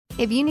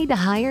If you need to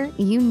hire,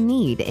 you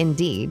need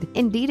Indeed.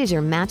 Indeed is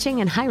your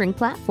matching and hiring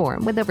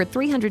platform with over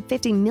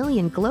 350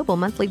 million global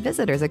monthly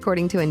visitors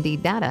according to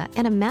Indeed data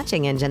and a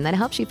matching engine that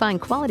helps you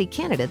find quality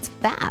candidates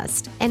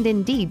fast. And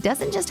Indeed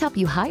doesn't just help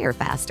you hire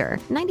faster.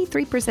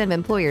 93% of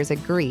employers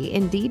agree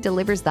Indeed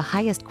delivers the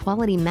highest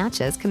quality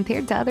matches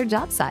compared to other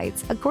job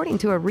sites, according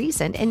to a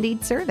recent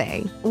Indeed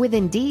survey. With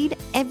Indeed,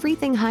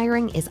 everything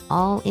hiring is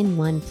all in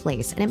one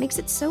place, and it makes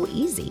it so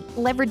easy.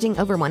 Leveraging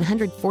over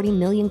 140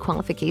 million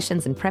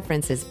qualifications and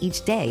preferences each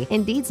day,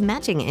 Indeed's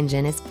matching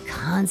engine is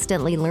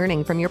constantly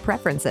learning from your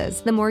preferences.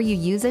 The more you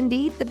use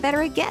Indeed, the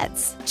better it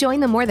gets. Join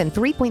the more than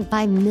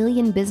 3.5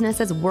 million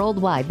businesses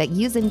worldwide that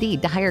use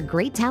Indeed to hire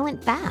great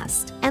talent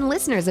fast. And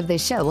listeners of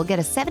this show will get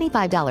a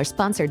 $75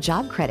 sponsored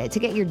job credit to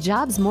get your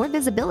jobs more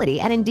visibility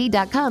at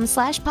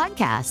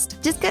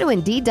Indeed.com/podcast. Just go to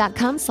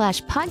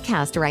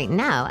Indeed.com/podcast right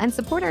now and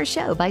support our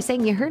show by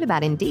saying you heard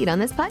about Indeed on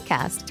this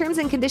podcast. Terms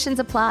and conditions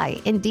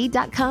apply.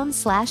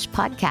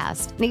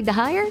 Indeed.com/podcast. Need to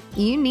hire?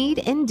 You need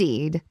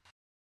Indeed.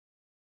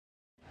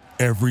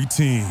 Every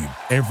team,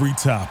 every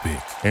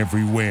topic,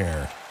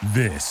 everywhere.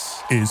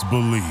 This is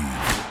Believe.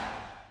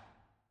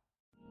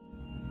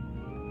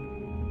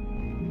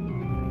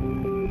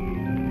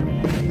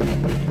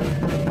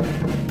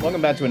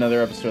 Welcome back to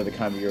another episode of the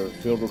Comedy Bureau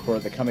Field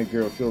Report. The Comedy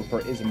Bureau Field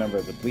Report is a member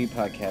of the Believe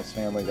podcast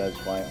family. That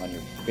is why on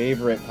your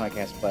favorite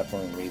podcast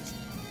platform it reads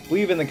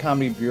Believe in the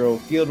Comedy Bureau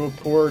Field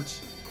Report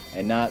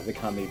and not the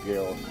Comedy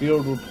Bureau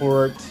Field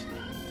Report.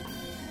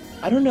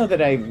 I don't know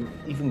that I've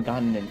even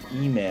gotten an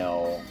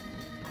email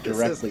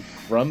directly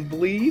from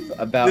Believe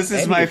about this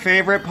is my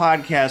favorite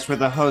podcast where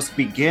the host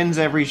begins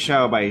every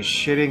show by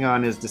shitting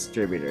on his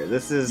distributor.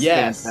 This is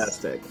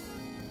fantastic.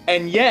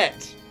 And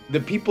yet, the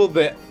people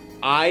that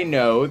I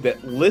know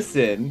that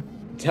listen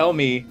tell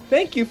me,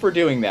 thank you for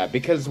doing that.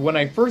 Because when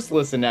I first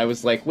listened, I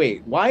was like,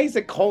 wait, why is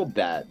it called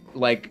that?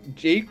 Like,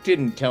 Jake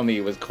didn't tell me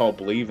it was called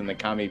Believe in the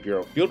Comedy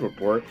Bureau Field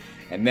Report.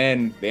 And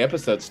then the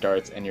episode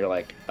starts and you're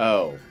like,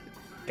 oh,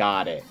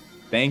 got it.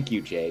 Thank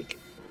you, Jake.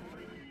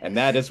 And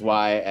that is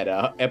why at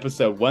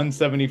episode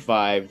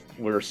 175,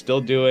 we're still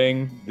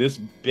doing this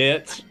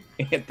bit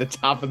at the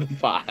top of the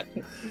pod.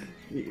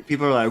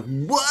 People are like,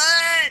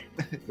 what?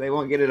 They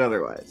won't get it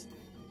otherwise.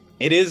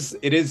 It is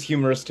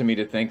humorous to me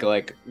to think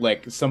like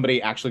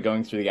somebody actually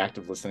going through the act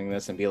of listening to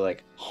this and be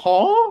like,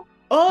 huh?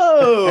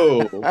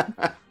 Oh.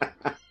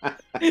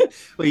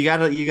 Well, you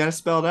gotta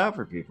spell it out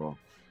for people.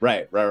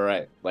 Right.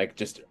 Like,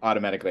 just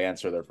automatically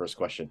answer their first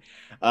question.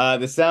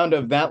 The sound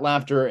of that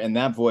laughter and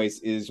that voice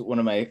is one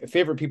of my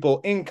favorite people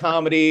in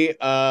comedy.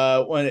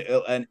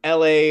 An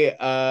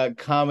LA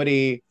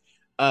comedy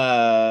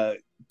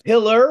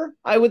pillar,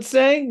 I would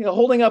say,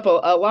 holding up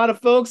a lot of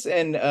folks,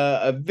 and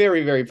a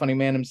very, very funny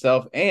man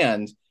himself,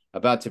 and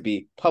about to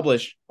be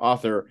published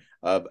author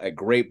of a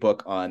great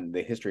book on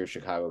the history of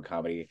Chicago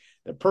comedy,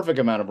 The Perfect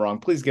Amount of Wrong.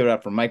 Please give it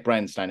up for Mike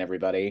Bridenstine,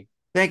 everybody.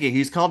 Thank you.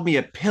 He's called me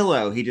a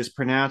pillow. He just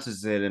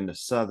pronounces it in the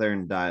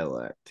Southern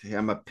dialect.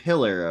 I'm a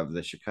pillar of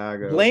the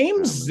Chicago. Blame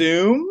comedy.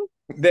 Zoom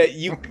that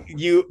you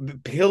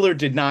pillar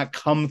did not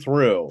come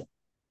through.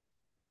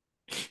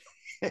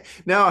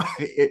 No,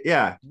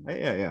 yeah.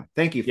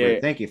 Thank you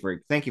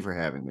for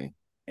having me.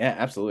 Yeah,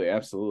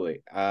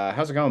 absolutely.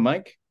 How's it going,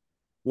 Mike?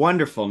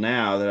 Wonderful.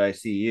 Now that I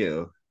see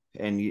you,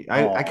 and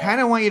I kind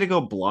of want you to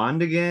go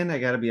blonde again. I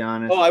got to be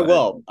honest.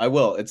 Oh, I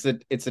will.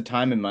 It's a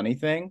time and money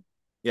thing.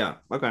 Yeah.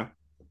 Okay.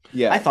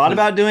 Yeah, I thought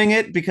about doing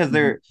it because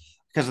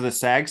of the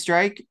SAG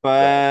strike,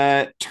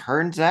 but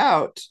turns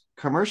out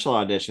commercial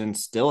auditions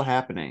still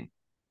happening.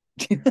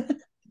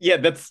 Yeah,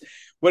 that's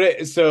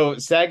what so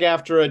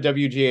SAG-AFTRA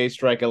WGA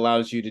strike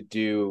allows you to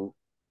do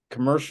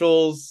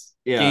commercials,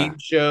 game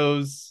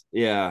shows,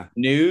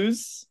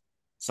 news.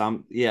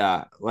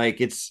 Like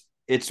it's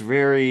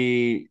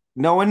very,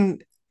 no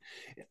one,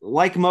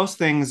 like most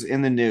things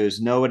in the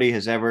news, nobody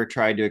has ever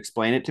tried to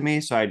explain it to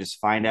me, so I just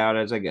find out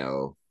as I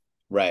go.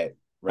 Right.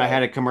 I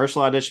had a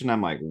commercial audition.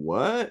 I'm like,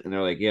 what? And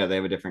they're like, yeah, they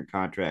have a different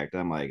contract.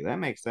 I'm like, that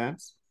makes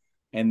sense.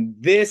 And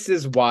this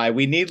is why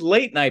we need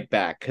late night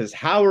back, because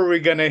how are we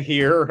going to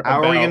hear?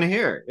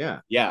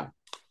 Yeah.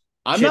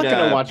 I'm not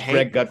going to watch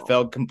Greg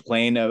Gutfeld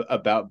complain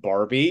about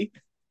Barbie.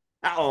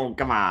 Oh,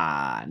 come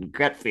on.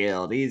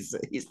 Gutfeld. He's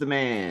the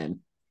man.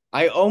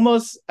 I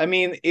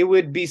mean, it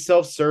would be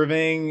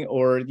self-serving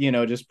or,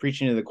 just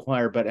preaching to the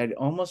choir, but I'd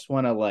almost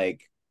want to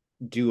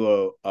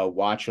do a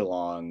watch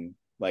along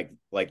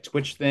like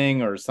Twitch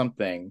thing or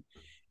something,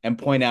 and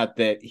point out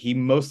that he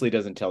mostly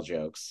doesn't tell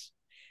jokes,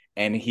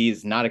 and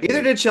he's not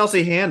Neither did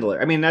Chelsea Handler.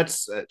 I mean,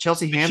 that's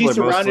Chelsea Handler.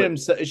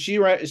 She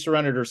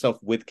surrounded herself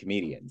with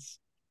comedians,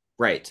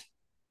 right?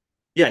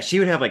 Yeah, she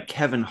would have like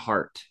Kevin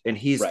Hart, and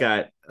he's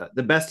got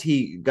the best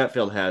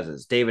Gutfeld has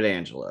is David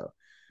Angelo.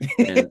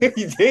 And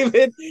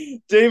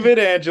David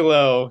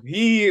Angelo.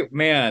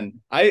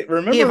 I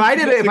remember if I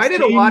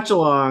did a watch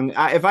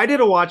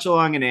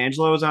along and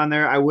Angelo was on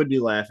there, I would be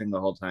laughing the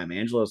whole time.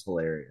 Angelo's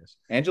hilarious.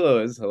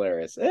 Angelo is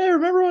hilarious. Hey,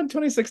 remember when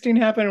 2016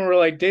 happened and we're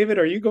like, David,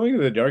 are you going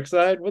to the dark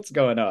side? What's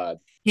going on?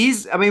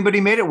 But he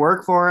made it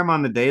work for him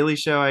on the Daily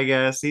Show, I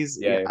guess.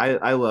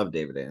 I love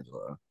David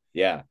Angelo.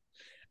 Yeah.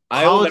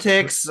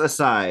 Politics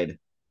aside.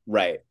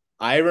 Right.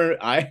 I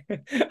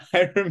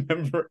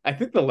remember, I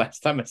think the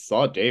last time I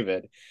saw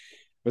David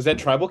was at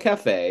Tribal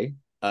Cafe,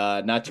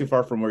 not too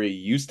far from where he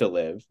used to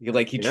live.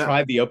 He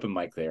tried the open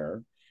mic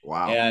there.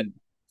 Wow.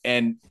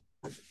 And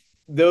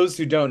those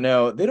who don't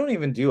know, they don't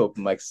even do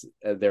open mics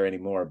there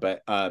anymore,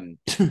 but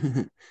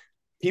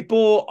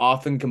people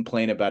often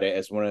complain about it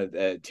as one of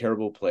a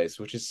terrible place,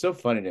 which is so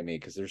funny to me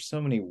because there's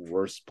so many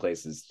worse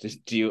places to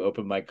do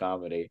open mic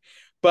comedy.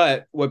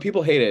 But what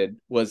people hated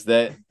was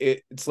that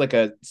it's like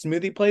a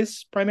smoothie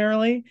place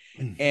primarily,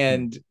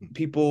 and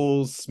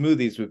people's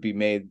smoothies would be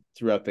made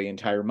throughout the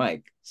entire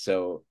mic,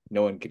 so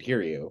no one could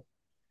hear you.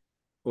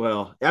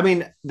 Well, I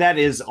mean, that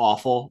is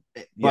awful,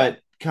 but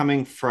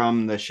coming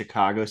from the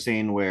Chicago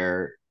scene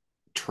where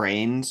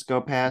trains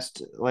go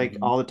past like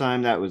all the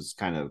time, that was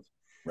kind of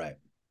right.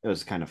 It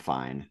was kind of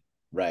fine.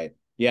 Right.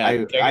 Yeah.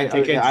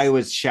 I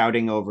was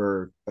shouting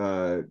over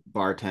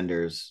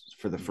bartenders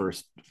for the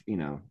first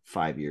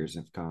 5 years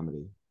of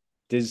comedy.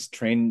 Does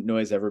train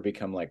noise ever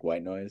become like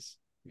white noise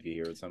if you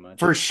hear it so much?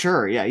 For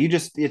sure. Yeah.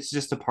 It's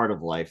just a part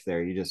of life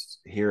there. You just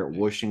hear it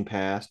whooshing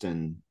past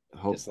and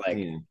hope just like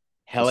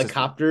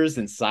helicopters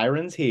and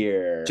sirens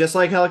here. Just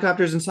like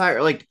helicopters and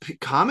sirens. Like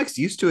comics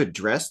used to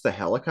address the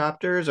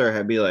helicopters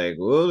or be like,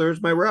 "Whoa,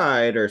 there's my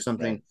ride" or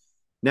something. Right.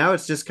 Now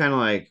it's just kind of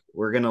like,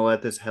 we're going to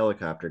let this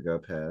helicopter go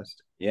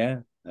past.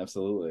 Yeah,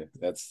 absolutely.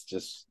 That's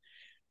just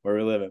where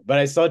we live. But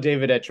I saw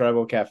David at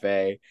Tribal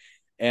Cafe,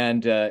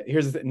 and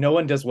no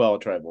one does well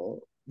at Tribal.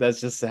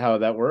 That's just how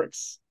that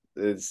works.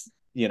 It's,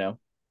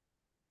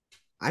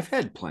 I've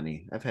had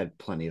plenty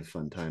of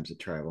fun times at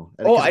Tribal.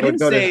 I would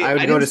go to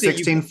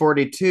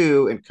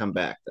 1642 and come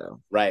back though.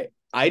 Right.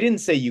 I didn't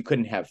say you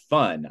couldn't have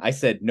fun. I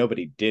said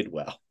nobody did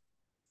well.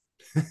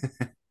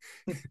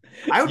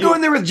 I would go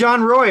in there with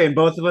John Roy and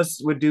both of us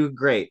would do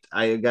great.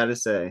 I gotta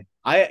say.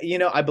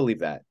 I believe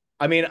that.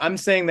 I mean, I'm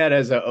saying that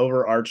as an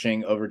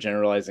overarching,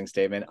 overgeneralizing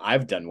statement.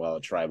 I've done well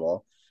at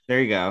Tribal. There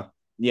you go.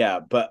 Yeah,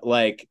 but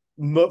like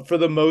for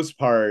the most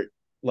part,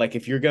 like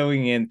if you're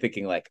going in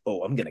thinking like,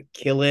 oh, I'm gonna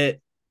kill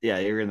it. Yeah,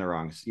 you're in the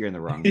wrong. You're in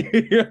the wrong.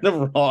 You're in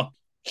the wrong.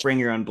 Bring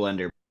your own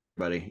blender,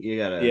 buddy. You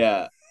gotta.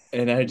 Yeah,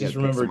 and I just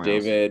remember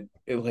David.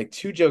 Like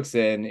 2 jokes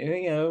in, and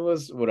it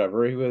was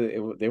whatever.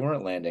 They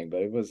weren't landing,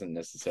 but it wasn't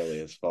necessarily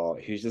his fault.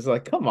 He was just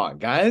like, "Come on,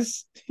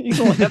 guys, you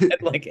don't laugh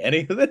at like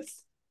any of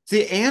this."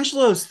 See,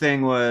 Angelo's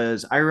thing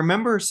was, I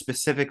remember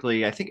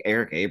specifically, I think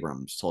Eric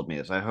Abrams told me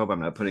this. I hope I'm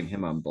not putting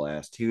him on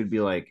blast. He would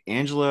be like,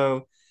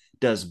 Angelo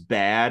does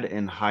bad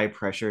in high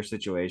pressure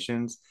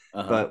situations,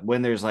 but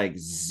when there's like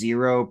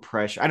zero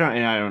pressure, I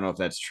don't know if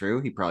that's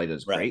true. He probably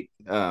does great.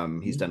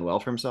 He's done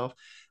well for himself,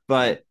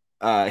 but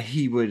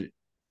he would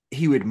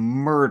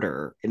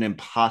murder in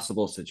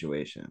impossible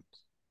situations.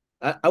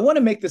 I want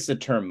to make this a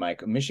term,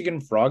 Mike.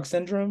 Michigan Frog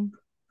Syndrome.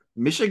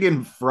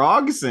 Michigan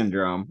Frog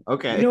Syndrome.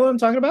 Okay. You know what I'm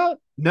talking about?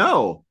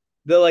 No.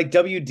 The like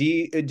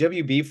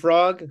WB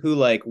frog who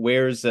like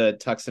wears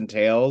tux and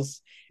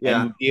tails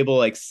and would be able to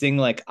like sing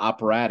like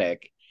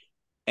operatic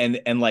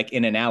and like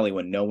in an alley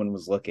when no one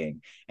was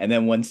looking. And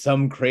then when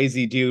some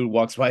crazy dude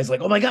walks by, he's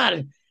like, "Oh my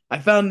God, I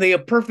found the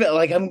perfect,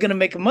 like, I'm going to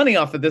make money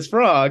off of this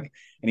frog."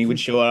 And he would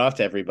show it off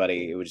to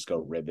everybody. It would just go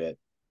ribbit.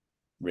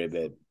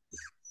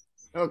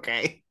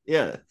 Okay.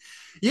 Yeah.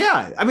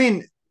 Yeah. I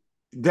mean,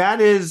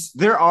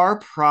 there are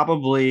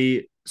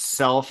probably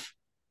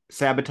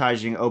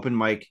self-sabotaging open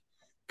mic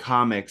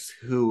comics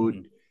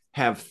who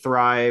have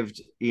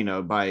thrived,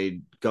 by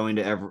going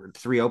to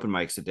 3 open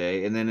mics a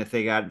day. And then if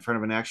they got in front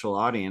of an actual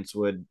audience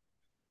would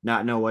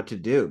not know what to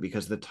do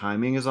because the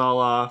timing is all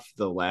off.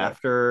 The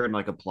laughter and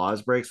like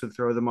applause breaks would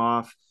throw them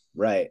off.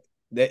 Right.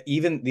 That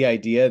even the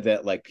idea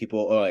that like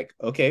people are like,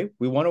 okay,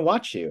 we want to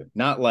watch you,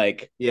 not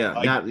like,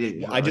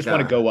 I just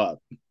want to go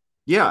up.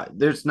 Yeah,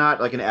 there's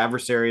not like an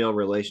adversarial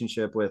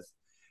relationship with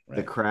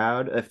the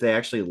crowd. If they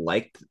actually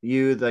liked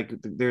you, like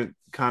they're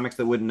comics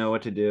that wouldn't know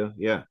what to do.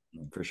 Yeah,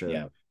 for sure.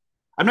 Yeah,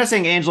 I'm not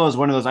saying Angelo is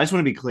one of those. I just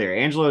want to be clear.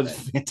 Angelo is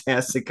a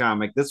fantastic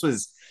comic. This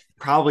was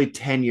probably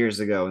 10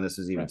 years ago, and this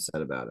was even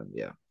said about him.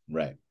 Yeah,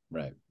 right.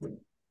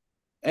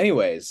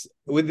 Anyways,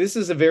 this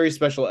is a very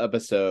special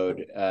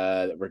episode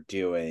that we're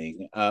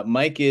doing.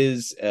 Mike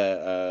is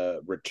a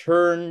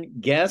return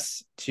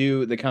guest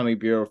to the Comedy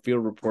Bureau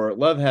Field Report.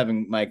 Love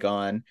having Mike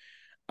on.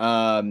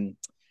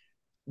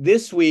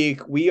 This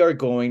week we are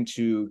going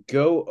to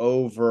go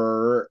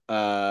over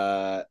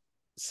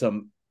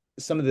some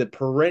of the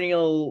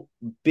perennial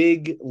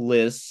big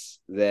lists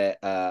that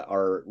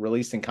are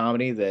released in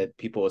comedy that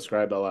people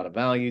ascribe a lot of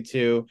value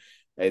to.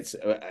 It's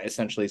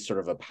essentially sort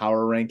of a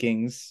power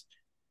rankings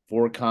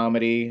for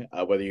comedy,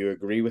 whether you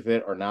agree with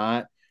it or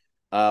not.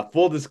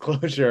 Full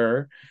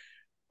disclosure,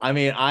 I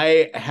mean,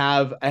 I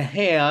have a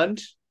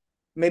hand,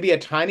 maybe a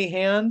tiny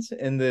hand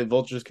in the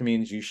Vultures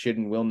Comedians You Should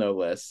and Will Know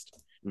list.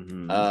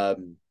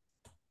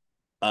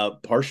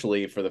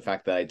 Partially for the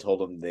fact that I told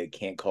them they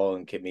can't call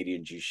them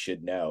comedians you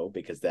should know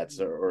because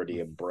that's already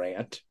a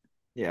brand.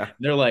 Yeah. And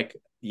they're like,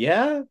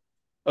 yeah?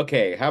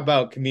 Okay, how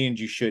about comedians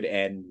you should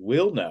and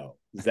will know?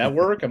 Does that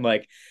work? I'm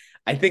like,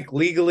 I think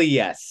legally,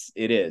 yes,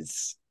 it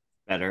is.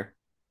 Better.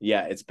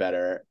 Yeah, it's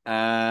better.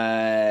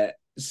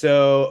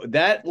 So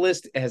that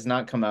list has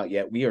not come out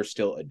yet. We are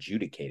still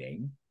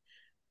adjudicating.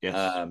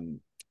 Yes.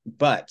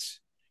 But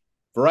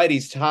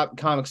Variety's top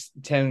comics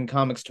 10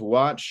 comics to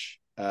watch,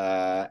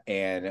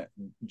 and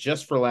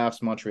Just for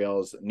Laughs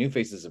Montreal's New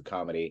Faces of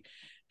Comedy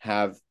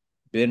have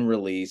been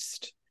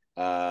released.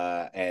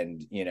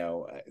 And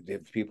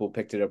people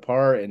picked it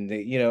apart, and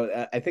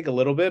I think a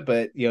little bit,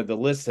 but the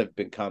lists have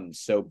become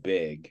so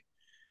big,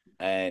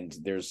 and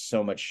there's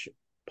so much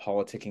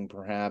politicking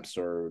perhaps,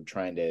 or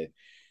trying to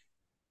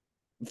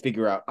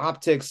figure out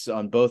optics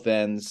on both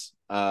ends.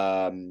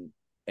 And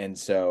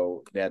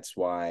so that's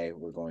why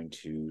we're going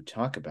to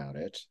talk about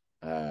it,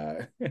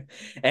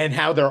 and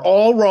how they're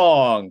all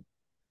wrong.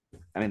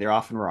 I mean, they're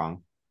often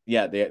wrong.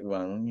 Yeah, yeah.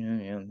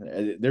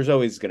 There's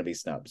always going to be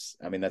snubs.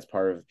 I mean, that's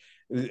part of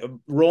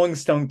Rolling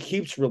Stone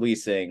keeps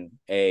releasing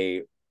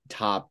a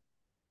top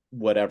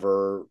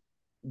whatever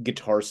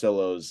guitar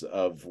solos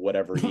of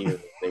whatever year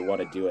they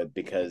want to do it,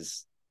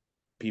 because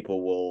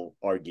people will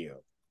argue,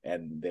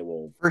 and they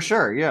will, for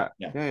sure. Yeah.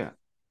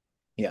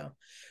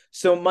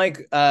 So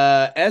Mike,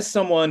 as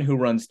someone who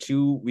runs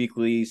 2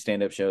 weekly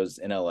stand-up shows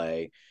in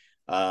LA,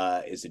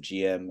 is a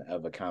GM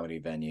of a comedy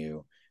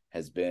venue,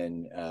 has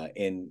been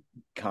in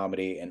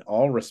comedy in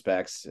all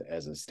respects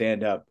as a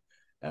stand-up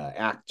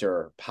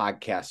actor,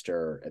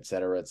 podcaster, et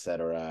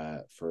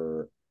cetera,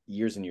 for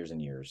years and years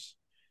and years.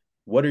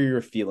 What are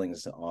your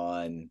feelings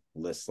on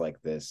lists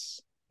like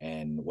this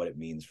and what it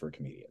means for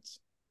comedians?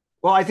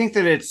 Well, I think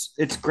that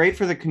it's great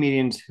for the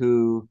comedians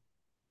who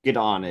get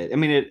on it. I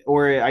mean,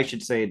 or I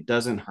should say, it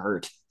doesn't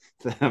hurt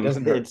them. It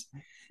doesn't hurt.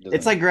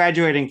 It's like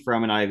graduating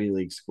from an Ivy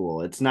League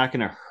school. It's not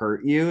going to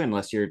hurt you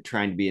unless you're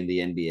trying to be in the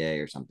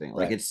NBA or something.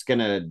 Like, it's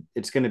gonna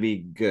be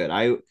good.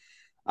 I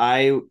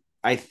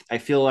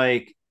feel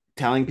like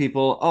telling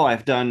people, oh,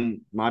 I've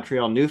done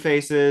Montreal New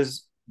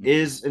Faces,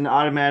 is an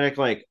automatic,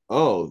 like,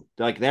 oh,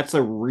 like, that's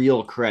a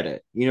real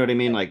credit. You know what I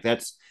mean? Like,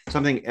 that's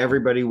something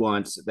everybody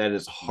wants that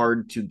is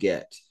hard to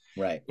get.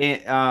 Right.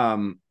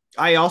 And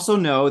I also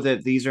know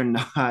that these are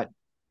not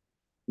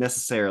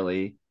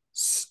necessarily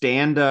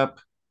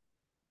stand-up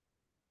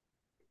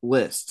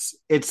lists.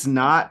 It's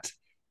not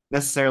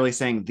necessarily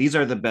saying these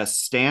are the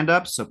best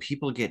stand-ups, so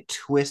people get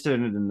twisted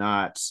into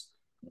knots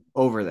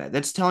over that.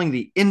 That's telling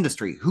the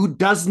industry, who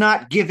does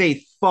not give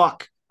a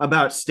fuck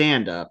about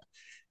stand-up,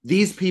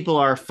 these people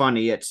are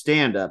funny at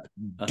stand-up.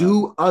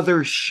 Do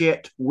other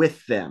shit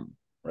with them.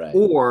 Right.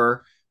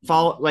 Or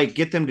follow, like,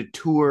 get them to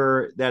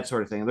tour, that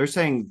sort of thing. They're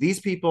saying these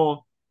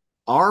people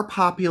are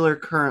popular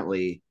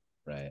currently,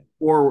 right,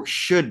 or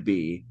should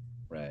be,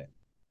 right.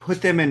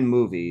 Put them in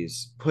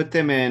movies, put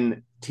them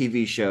in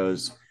TV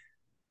shows,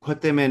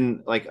 put them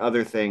in like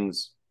other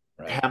things,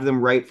 right. Have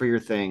them write for your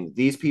thing.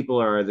 These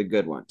people are the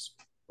good ones,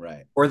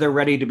 right? Or they're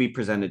ready to be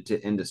presented to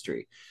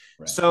industry.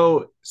 Right.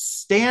 So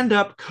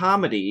stand-up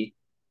comedy,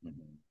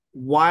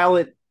 while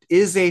it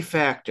is a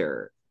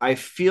factor, I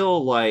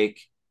feel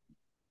like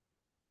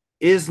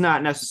is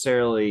not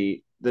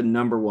necessarily the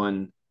number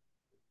one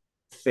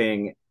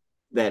thing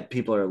that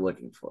people are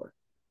looking for.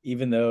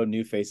 Even though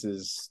New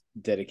Faces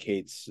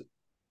dedicates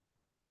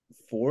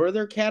 4 of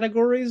their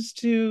categories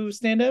to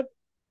stand-up?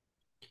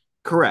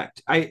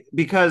 Correct. I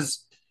think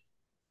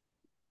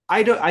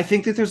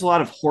that there's a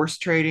lot of horse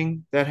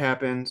trading that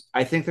happens.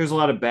 I think there's a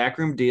lot of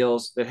backroom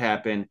deals that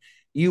happen.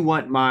 You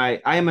want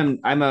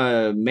I'm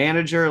a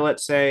manager,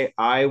 let's say.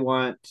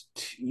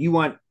 You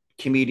want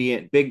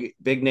comedian, big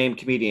name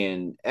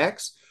comedian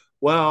X.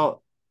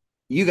 Well,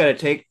 you got to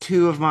take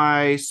 2 of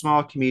my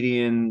small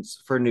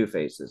comedians for New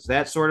Faces.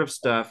 That sort of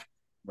stuff,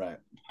 right,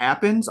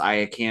 happens.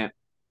 I can't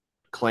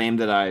claim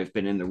that I've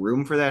been in the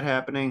room for that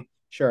happening.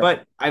 Sure.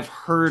 But I've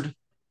heard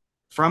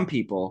from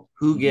people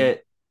who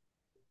get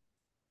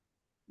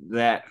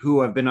that,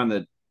 who have been on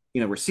the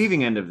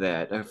receiving end of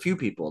that, a few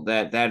people,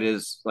 that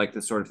is like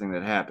the sort of thing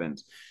that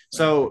happens. Right.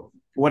 So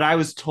what I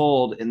was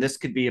told, and this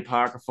could be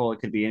apocryphal, it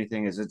could be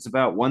anything, is it's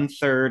about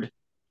 1/3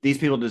 these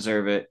people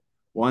deserve it,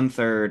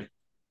 1/3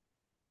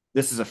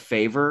 this is a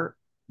favor,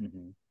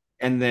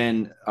 and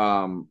then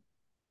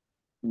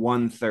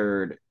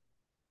 1/3,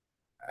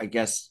 I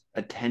guess,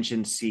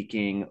 attention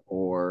seeking,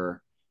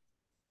 or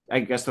I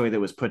guess the way that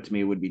was put to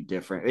me would be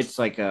different. It's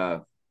like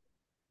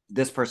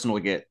this person will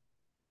get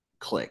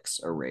clicks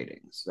or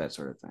ratings, that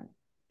sort of thing.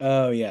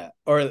 Oh yeah.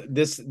 Or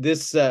this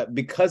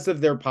because of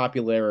their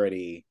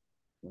popularity,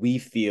 we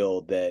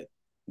feel that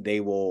they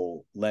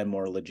will lend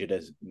more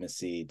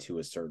legitimacy to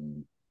a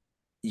certain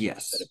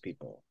set of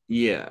people.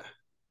 Yeah.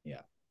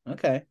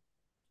 Okay.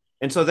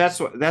 And so that's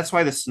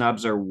why the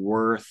snubs are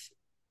worth,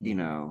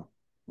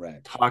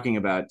 right, talking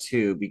about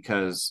too,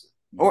 because,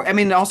 or I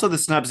mean, also the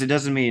snubs, it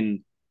doesn't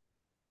mean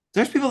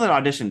there's people that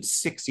auditioned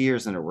 6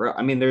 years in a row.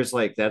 I mean, there's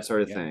like that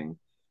sort of thing.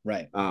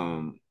 Right.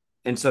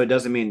 And so it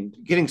doesn't mean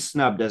getting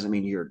snubbed doesn't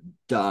mean you're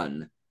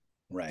done.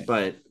 Right.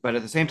 But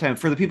at the same time,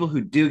 for the people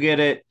who do get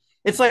it,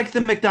 it's like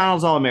the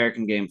McDonald's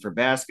All-American game for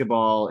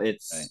basketball.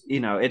 It's,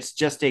 right. It's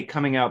just a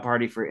coming out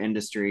party for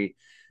industry.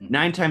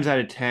 9 times out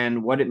of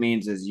 10, what it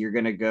means is you're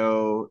going to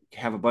go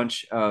have a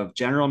bunch of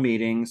general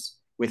meetings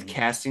with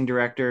casting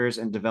directors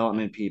and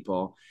development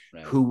people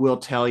Right. who will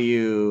tell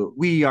you,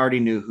 we already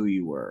knew who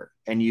you were.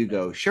 And you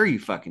go, sure, you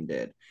fucking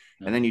did.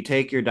 And then you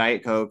take your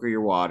Diet Coke or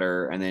your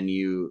water, and then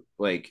you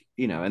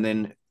and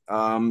then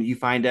you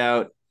find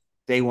out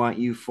they want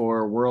you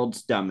for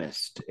World's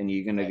Dumbest, and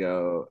you're gonna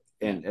go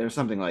or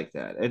something like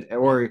that.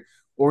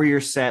 Or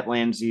your set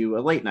lands you a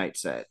late night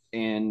set,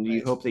 and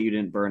you hope that you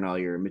didn't burn all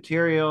your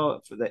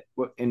material for that,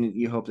 and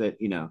you hope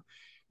that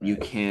you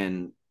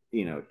can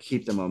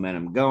keep the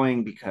momentum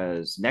going,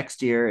 because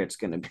next year it's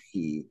going to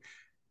be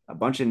a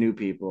bunch of new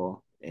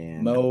people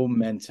and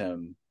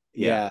momentum.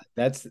 Yeah,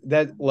 that's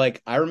that.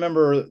 Like, I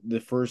remember the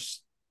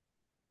first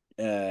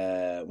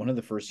one of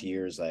the first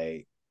years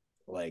I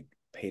like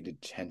paid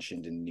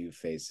attention to new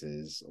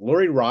faces.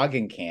 Lori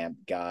Roggenkamp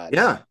got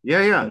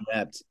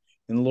repped,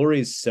 and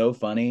Lori's so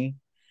funny,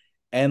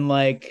 and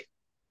like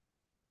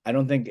I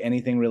don't think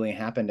anything really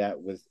happened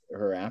with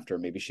her after.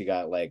 Maybe she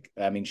got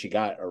she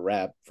got a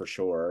rep for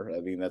sure. I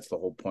mean, that's the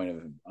whole point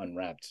of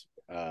Unwrapped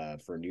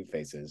for new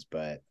faces,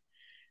 but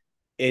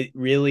it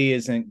really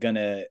isn't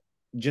gonna,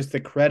 just the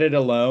credit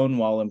alone,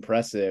 while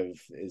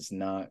impressive, is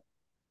not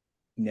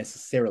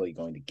necessarily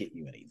going to get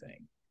you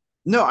anything.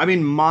 No, I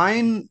mean,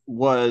 mine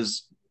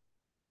was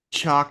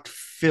chocked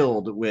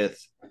filled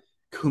with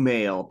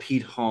Kumail,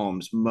 Pete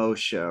Holmes,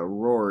 Moshe,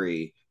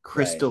 Rory,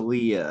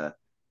 Crystalia.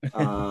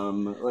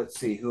 Let's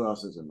see, who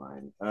else is in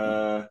mine?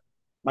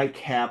 Mike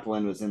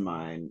Kaplan was in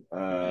mine.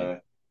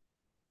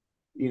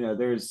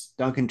 There's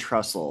Duncan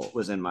Trussell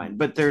was in mine,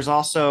 but there's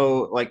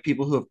also like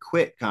people who have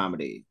quit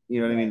comedy, you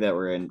know what I mean, that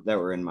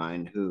were in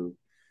mine, who,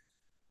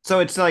 so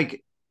it's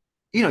like,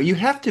 you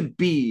have to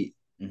be,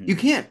 you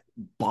can't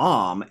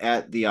bomb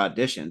at the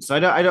audition. So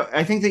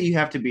I think that you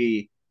have to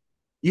be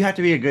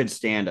a good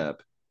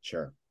stand-up.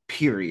 Sure.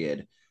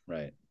 Period.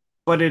 Right.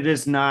 But it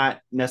is not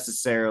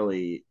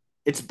necessarily,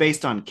 it's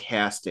based on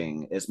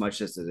casting as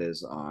much as it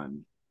is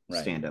on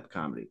stand-up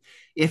comedy.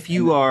 If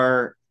you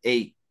are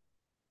a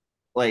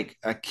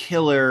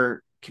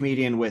killer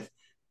comedian with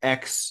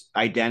X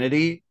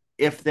identity,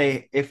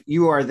 if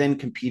you are then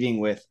competing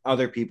with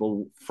other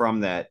people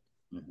from that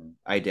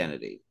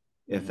identity,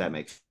 if that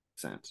makes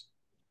sense.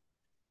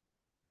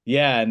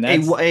 Yeah, and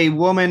that's a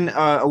woman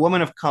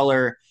of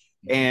color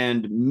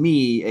and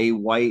me, a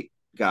white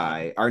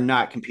guy, are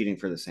not competing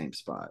for the same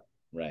spot.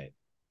 Right.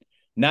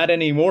 Not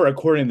anymore,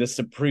 according to the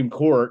Supreme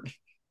Court.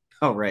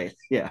 Oh, right.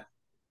 Yeah.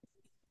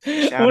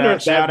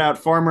 Shout out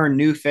former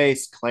new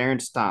face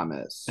Clarence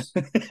Thomas.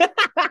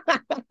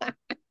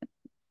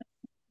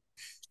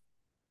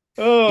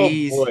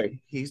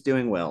 He's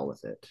doing well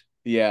with it.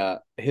 Yeah,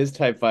 his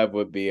type 5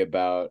 would be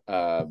about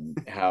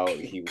how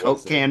he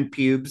Coke can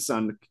pubes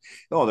on.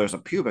 Oh, there's a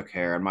pubic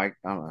hair on my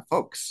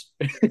folks.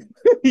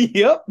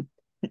 Yep.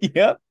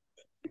 You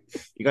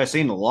guys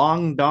seen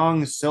Long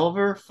Dong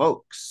Silver,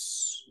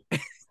 folks?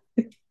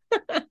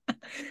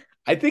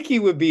 I think he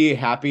would be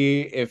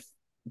happy if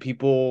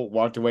people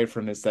walked away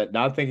from his set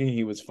not thinking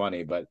he was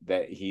funny, but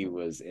that he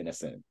was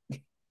innocent.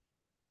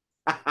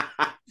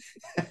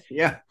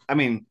 Yeah, I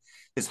mean,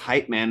 his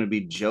hype man would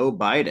be Joe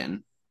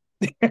Biden.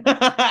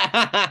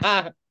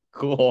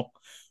 Cool.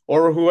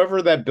 Or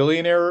whoever that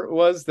billionaire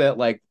was that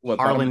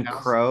Harlan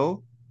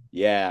Crow.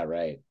 Yeah,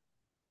 right.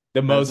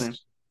 The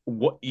most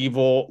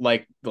evil,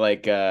 like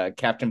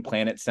Captain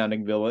Planet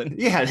sounding villain.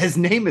 Yeah, his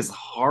name is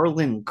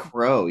Harlan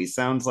Crow. He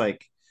sounds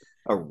like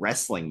a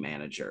wrestling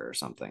manager or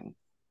something.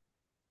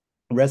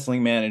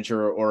 Wrestling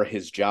manager, or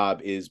his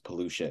job is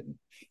pollution.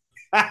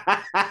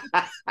 I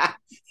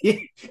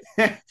make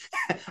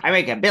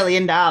 $1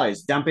 billion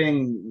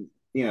dumping,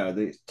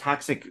 the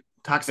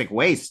toxic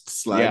waste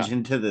sludge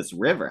into this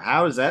river.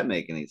 How does that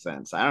make any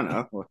sense? I don't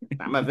know.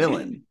 I'm a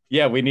villain.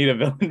 Yeah, we need a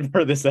villain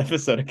for this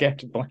episode of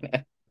Captain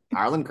Planet.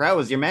 Harlan Crow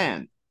is your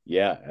man.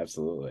 Yeah,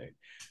 absolutely.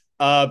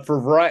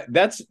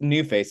 That's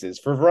new faces.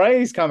 For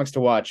Variety's comics to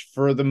watch,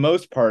 for the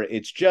most part,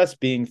 it's just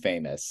being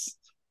famous.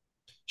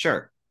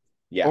 Sure.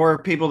 Yeah.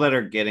 Or people that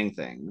are getting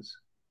things.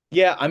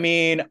 Yeah, I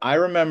mean, I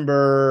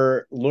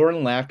remember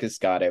Lauren Lapkus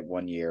got it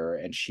one year,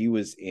 and she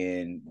was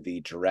in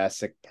the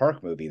Jurassic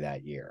Park movie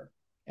that year.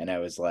 And I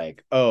was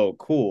like, oh,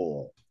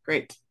 cool.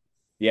 Great.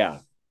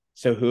 Yeah.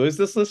 So who is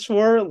this list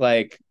for?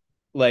 The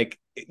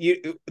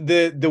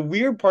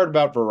weird part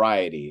about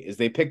Variety is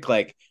they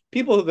pick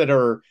people that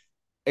are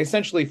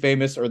essentially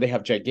famous, or they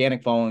have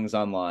gigantic followings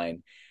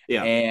online.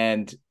 Yeah.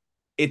 And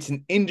it's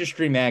an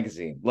industry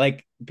magazine.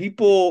 Like,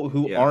 people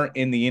who aren't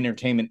in the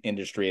entertainment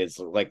industry as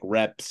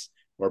reps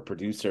or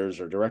producers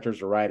or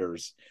directors or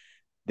writers,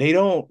 they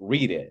don't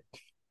read it.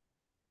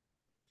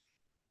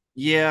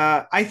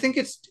 Yeah, I think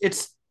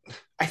it's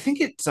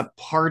a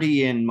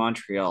party in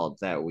Montreal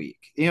that week.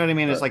 You know what I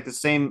mean? Sure. It's like the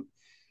same,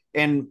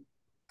 and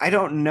I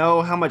don't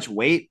know how much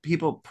weight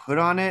people put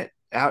on it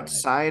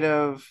outside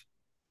of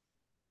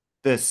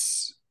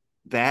this.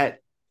 That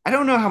I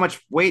don't know how much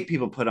weight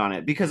people put on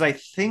it, because I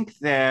think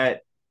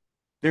that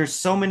there's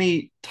so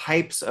many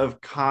types of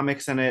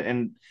comics in it,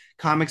 and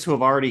comics who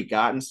have already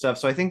gotten stuff.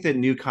 So I think that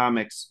new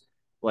comics,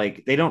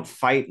 they don't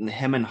fight and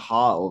hem and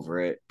haw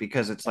over it,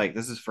 because it's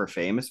this is for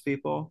famous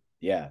people.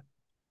 Yeah.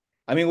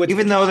 I mean, what's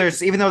even though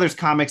there's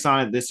comics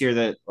on it this year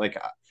that like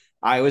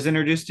I was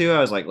introduced to, I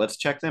was like, let's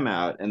check them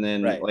out, and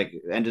then right? like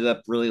ended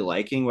up really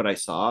liking what I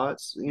saw.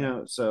 It's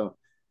so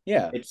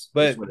Yeah, it's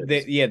but what it they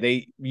is. yeah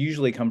they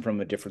usually come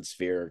from a different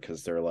sphere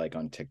because they're like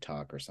on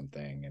TikTok or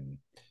something, and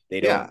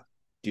they don't Yeah,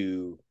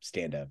 do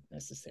stand up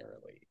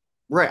necessarily.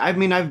 right. I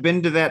mean, I've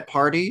been to that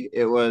party.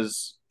 It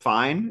was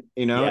fine.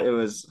 Yeah, It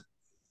was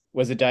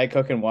was it Diet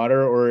Coke and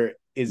water or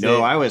is no,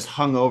 it? I was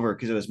hungover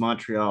because it was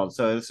Montreal.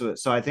 So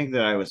I think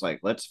that I was like,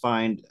 let's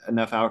find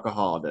enough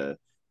alcohol to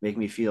make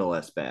me feel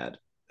less bad,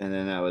 and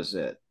then that was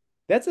it.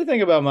 That's the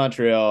thing about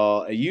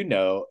Montreal,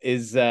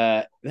 is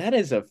that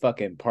is a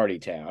fucking party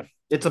town.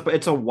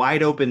 It's a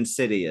wide open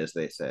city, as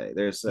they say.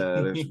 There's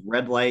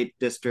red light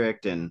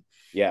district, and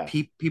Yeah,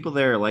 people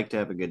there like to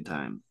have a good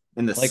time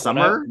in the like when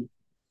I summer.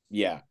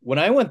 yeah when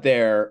I went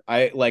there,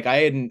 I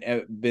hadn't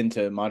been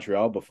to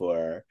Montreal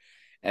before,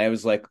 and I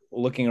was like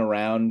looking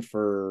around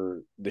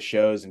for the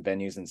shows and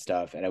venues and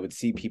stuff, and I would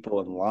see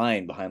people in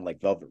line behind like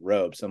velvet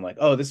ropes. I'm like,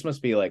 oh, this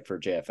must be like for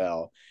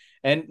JFL,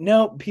 and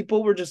no,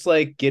 people were just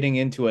like getting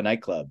into a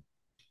nightclub.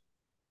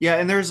 Yeah,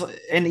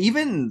 and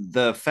even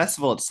the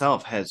festival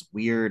itself has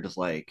weird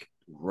like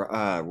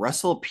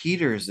Russell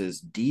Peters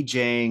is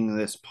DJing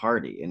this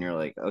party, and you're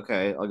like,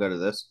 okay, I'll go to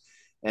this,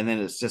 and then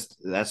it's just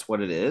that's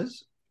what it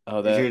is. Oh,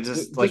 If you're that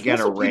just does like at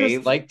a Russell Peters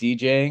rave, like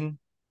DJing?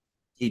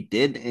 he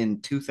did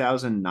in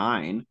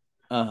 2009,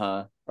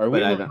 Uh-huh. Are we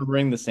but I don't.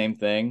 remembering the same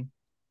thing?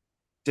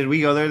 Did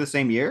we go there the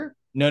same year?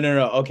 No, no,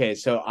 no. Okay,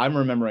 so I'm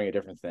remembering a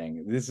different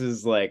thing. This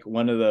is like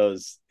one of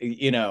those,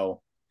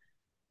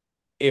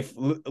 if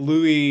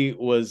Louis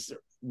was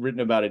written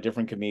about a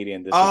different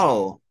comedian, this would be.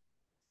 Oh, oh,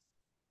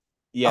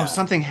 Yeah.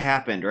 something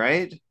happened,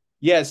 right?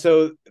 Yeah,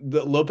 so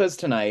the Lopez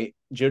Tonight,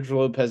 George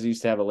Lopez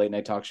used to have a late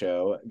night talk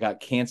show, got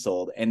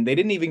canceled, and they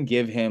didn't even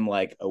give him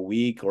like a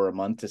week or a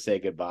month to say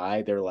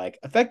goodbye. They're like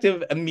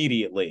effective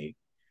immediately.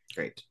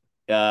 Great.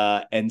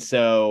 And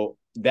so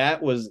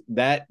that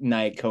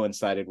night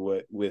coincided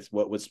with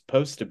what was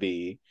supposed to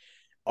be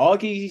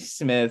Augie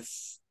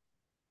Smith's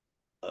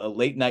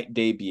late night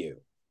debut,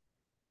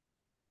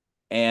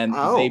 and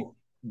Oh,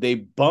 they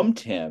bumped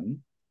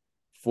him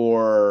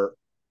for,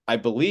 I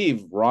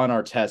believe, Ron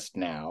Artest.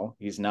 Now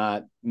he's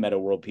not Meta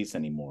World Peace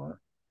anymore.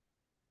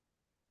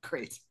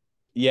 great.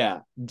 Yeah,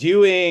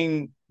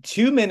 doing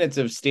 2 minutes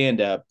of stand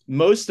up,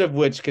 most of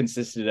which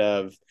consisted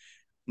of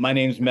 "My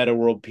name's Meta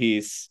World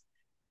Peace.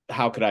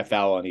 How could I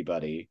foul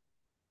anybody?"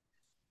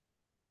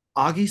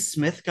 Augie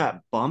Smith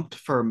got bumped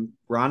for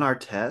Ron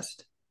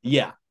Artest.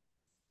 Yeah,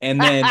 and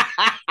then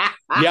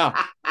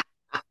yeah,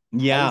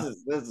 this yeah,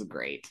 is this is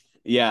great.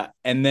 yeah,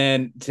 and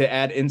then to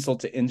add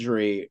insult to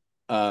injury,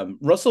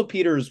 Russell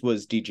Peters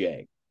was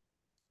DJ.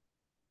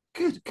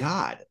 Good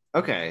God.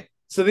 Okay.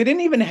 So they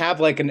didn't even have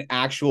like an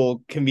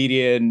actual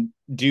comedian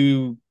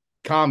do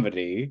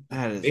comedy.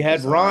 That They is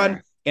had Ron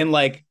bizarre. in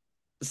like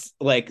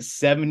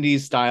 70s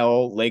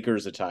style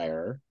Lakers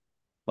attire,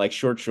 like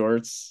short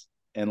shorts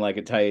and like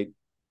a tight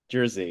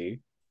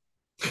jersey.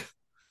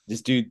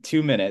 Just do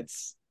 2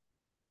 minutes,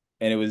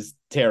 and it was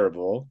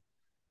terrible.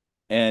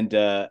 And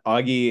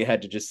Augie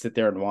had to just sit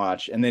there and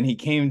watch. And then he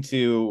came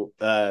to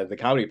the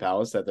Comedy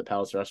Palace at the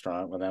Palace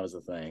Restaurant when that was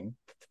a thing,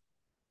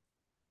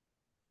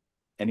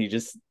 and he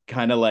just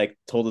kind of like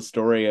told a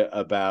story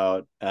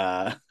about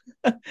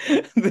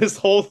this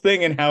whole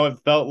thing and how it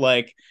felt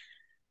like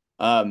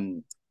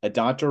um, a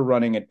doctor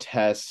running a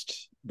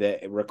test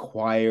that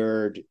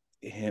required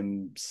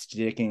him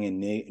sticking a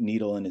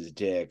needle in his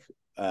dick,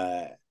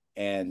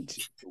 and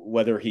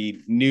whether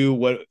he knew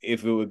what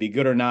if it would be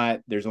good or not.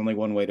 There's only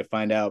one way to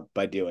find out: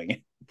 by doing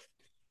it.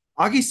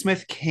 Augie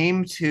Smith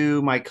came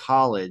to my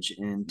college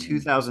in Mm-hmm.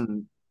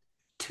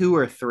 2002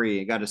 or three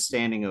and got a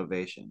standing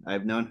ovation.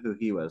 I've known who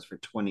he was for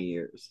 20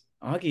 years.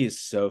 Augie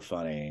is so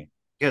funny.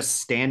 He got a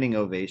standing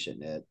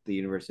ovation at the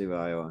University of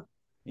Iowa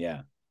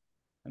Yeah,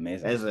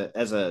 amazing.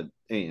 as a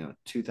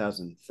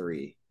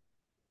 2003.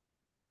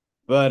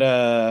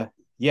 But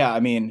yeah, I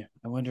mean,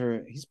 I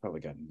wonder, he's probably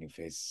got a new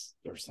face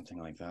or something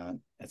like that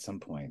at some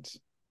point.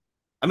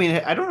 I mean,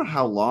 I don't know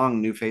how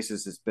long New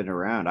Faces has been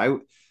around.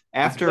 It's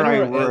After been I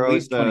at wrote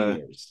least 20 the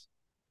years,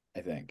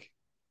 I think.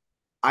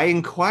 I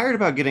inquired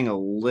about getting a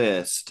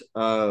list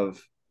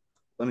of,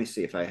 let me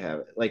see if I have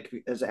it. Like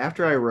as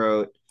after I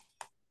wrote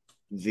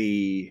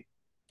the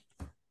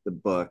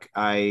book,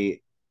 I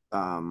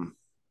um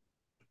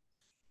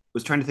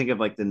was trying to think of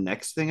like the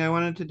next thing I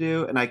wanted to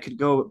do, and I could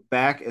go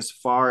back as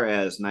far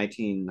as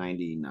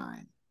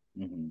 1999.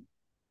 Mm-hmm.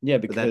 Yeah,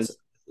 But that's because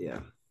yeah.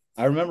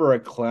 I remember a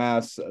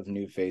class of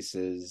new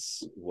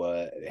faces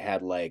what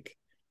had like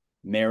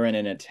Marin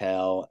and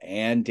Attell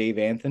and Dave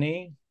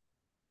Anthony.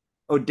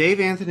 Oh, Dave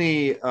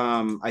Anthony.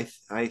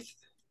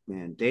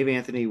 Man, Dave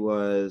Anthony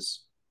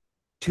was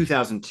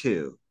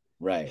 2002.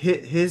 Right.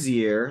 His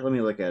year. Let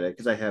me look at it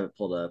because I have it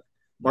pulled up.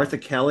 Yeah. Martha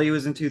Kelly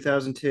was in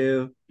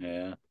 2002.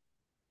 Yeah.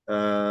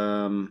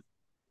 Um,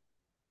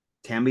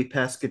 Tammy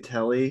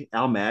Pescatelli,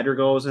 Al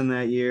Madrigal was in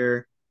that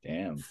year.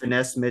 Damn.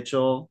 Finesse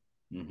Mitchell,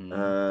 Mm-hmm.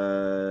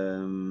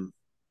 um,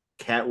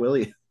 Cat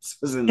Williams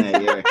was in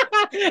that year.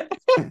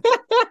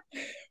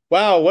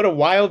 Wow, what a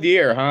wild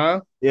year,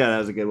 huh? Yeah, that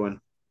was a good one.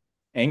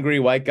 Angry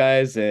white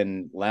guys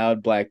and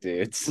loud black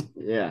dudes.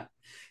 Yeah.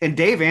 And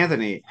Dave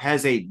Anthony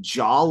has a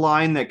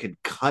jawline that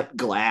could cut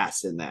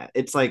glass in that.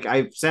 It's like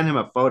I sent him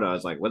a photo. I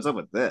was like, "What's up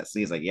with this?"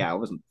 And he's like, "Yeah, I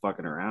wasn't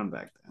fucking around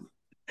back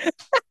then."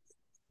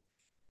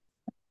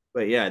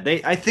 But yeah,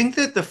 I think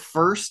that the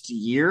first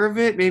year of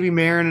it, maybe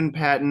Marin and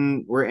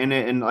Patton were in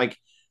it, and like,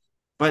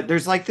 but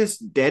there's like this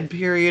dead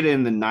period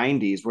in the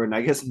 '90s where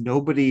I guess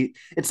nobody.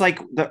 It's like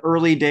the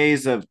early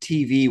days of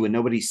TV when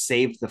nobody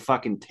saved the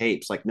fucking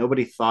tapes. Like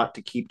nobody thought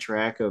to keep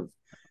track of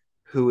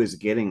who is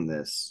getting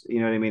this.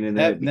 You know what I mean? And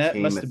then it That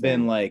became must a have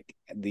been thing. like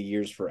the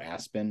years for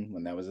Aspen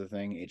when that was a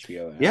thing.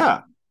 HBO Aspen.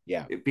 Yeah,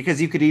 Yeah. because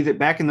you could either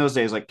back in those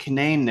days, like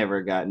Kinane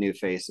never got new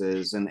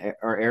faces, and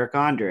or Eric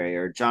Andre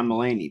or John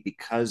Mulaney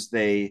because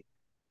they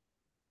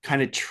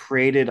kind of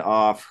traded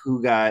off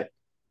who got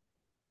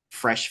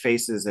fresh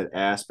faces at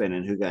Aspen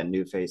and who got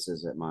new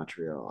faces at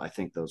Montreal. I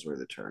think those were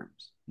the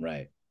terms.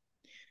 Right.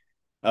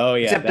 Oh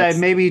yeah, Except that's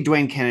maybe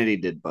Dwayne Kennedy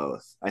did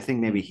both. I think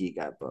maybe hmm. he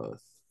got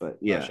both. But Oh,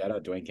 yeah, shout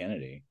out Dwayne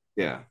Kennedy.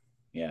 yeah,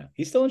 Yeah.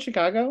 He's still in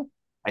Chicago?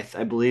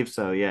 I believe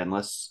so. Yeah,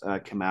 unless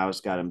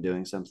Kamau's got him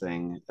doing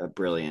something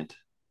brilliant.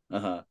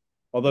 Uh-huh.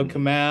 Although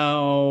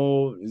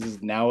Kamau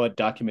is now a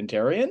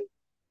documentarian.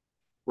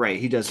 Right,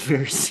 he does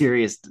very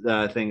serious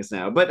things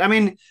now. But I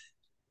mean,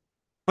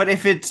 but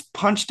if it's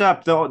punched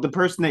up, the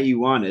person that you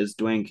want is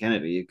Dwayne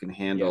Kennedy. You can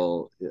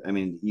handle. Yeah. I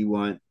mean, you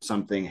want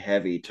something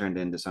heavy turned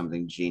into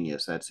something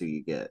genius. That's who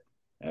you get.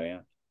 Oh yeah,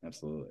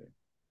 absolutely.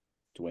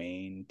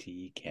 Dwayne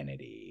T.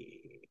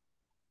 Kennedy.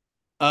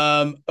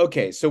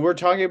 Okay, so we're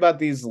talking about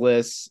these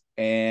lists,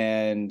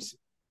 and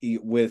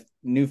with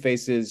new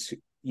faces,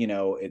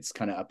 it's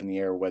kind of up in the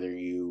air whether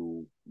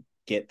you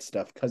get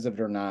stuff because of it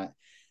or not.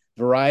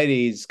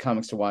 Variety's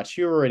comics to watch.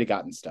 You've already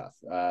gotten stuff.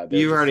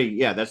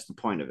 Yeah, that's the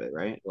point of it,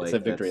 right? Like, it's a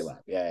victory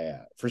lap. Yeah,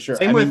 for sure.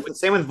 Same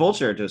with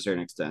Vulture to a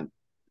certain extent.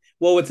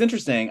 Well, what's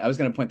interesting, I was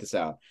going to point this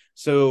out.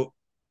 So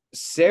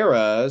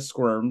Sarah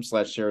Squirm /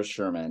 Sarah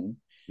Sherman,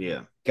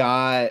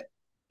 got,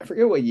 I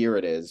forget what year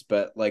it is,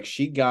 but like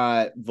she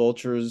got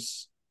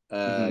Vulture's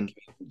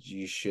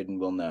You Should and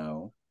Will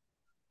Know,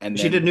 and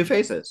she did New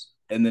Faces.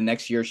 And the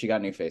next year she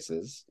got New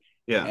Faces.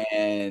 Yeah,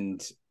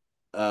 and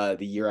the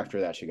year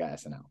after that she got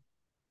SNL.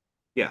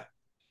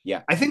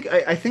 Yeah. I think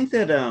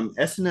that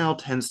SNL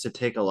tends to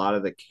take a lot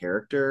of the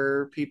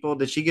character people.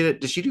 Did she get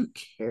it? Did she do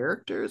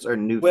characters or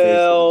new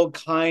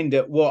faces? Kind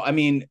of. Well, I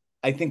mean,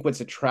 I think what's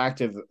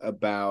attractive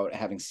about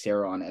having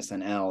Sarah on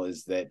SNL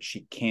is that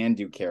she can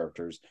do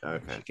characters.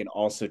 Okay. She can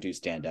also do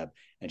stand-up,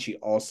 and she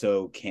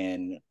also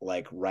can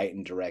like write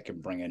and direct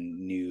and bring a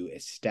new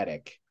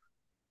aesthetic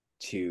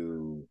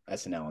to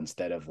SNL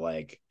instead of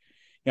like,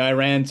 I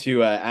ran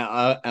to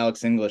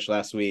Alex English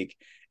last week,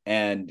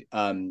 and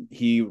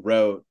he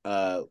wrote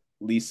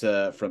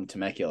Lisa from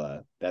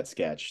Temecula, that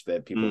sketch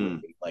that people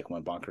really, like,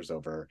 went bonkers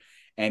over,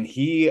 and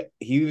he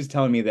was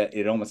telling me that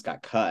it almost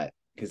got cut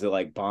because it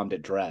like bombed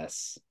at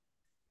Dress,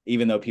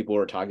 even though people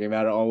were talking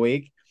about it all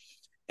week.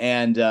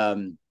 And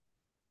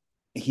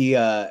he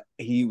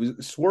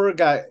swore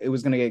it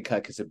was going to get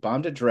cut because it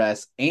bombed at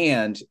Dress,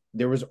 and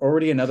there was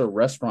already another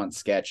restaurant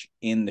sketch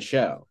in the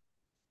show.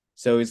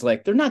 So he's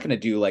like, they're not going to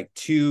do like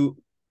two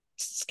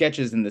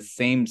sketches in the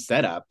same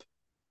setup.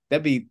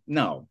 That'd be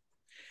no.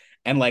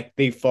 And like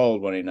they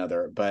followed one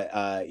another,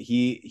 but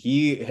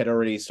he had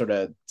already sort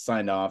of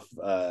signed off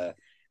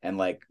and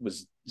like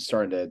was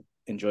starting to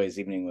enjoy his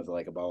evening with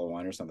like a bottle of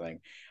wine or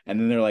something. And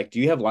then they're like, do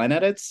you have line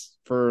edits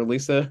for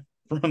Lisa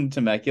from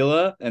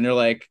Temecula? And they're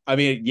like, I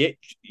mean, yeah,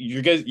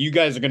 you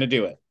guys are going to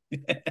do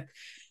it.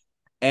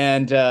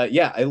 And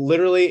I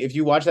literally, if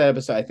you watch that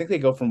episode, I think they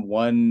go from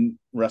one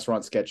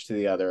restaurant sketch to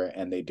the other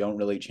and they don't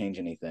really change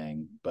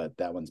anything, but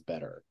that one's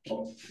better.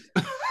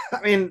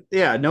 I mean,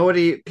 yeah,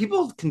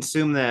 people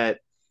consume that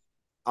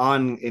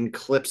in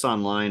clips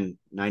online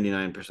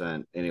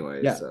 99%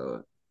 anyway. Yeah,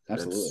 so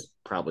absolutely, that's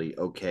probably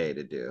okay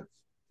to do.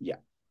 Yeah.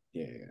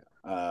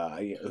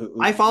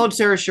 I followed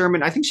Sarah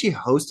Sherman. I think she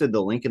hosted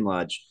the Lincoln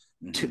Lodge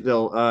in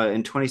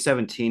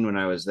 2017 when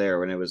I was there,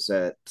 when it was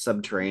at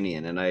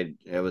Subterranean, and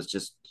it was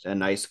just a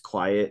nice,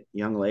 quiet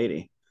young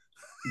lady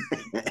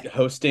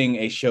hosting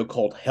a show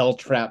called Hell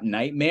Trap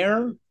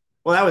Nightmare.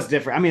 Well, that was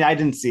different. I mean, I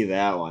didn't see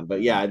that one,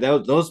 but yeah,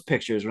 those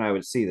pictures when I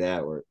would see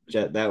that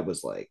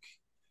was like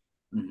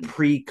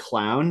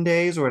pre-clown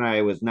days when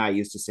I was not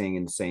used to seeing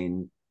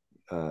insane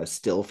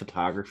still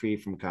photography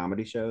from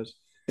comedy shows.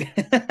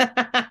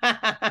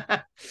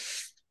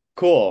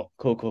 Cool.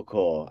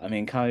 I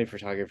mean, comedy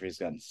photography has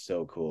gotten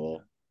so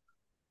cool.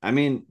 I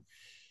mean,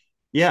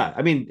 yeah.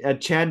 I mean,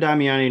 Chad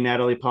Damiani,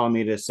 Natalie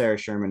Palomita, Sarah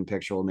Sherman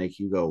picture will make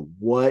you go,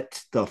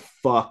 "What the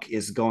fuck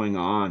is going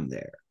on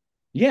there?"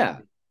 Yeah.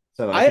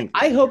 So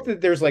I hope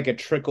that there's like a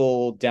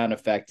trickle down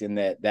effect in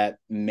that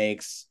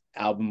makes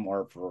album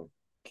art for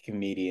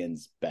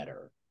comedians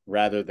better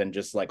rather than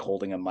just like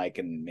holding a mic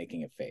and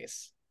making a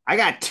face. I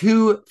got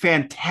two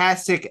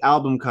fantastic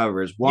album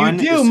covers. One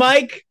you do,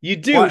 Mike. You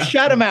do.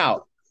 Shout them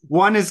out.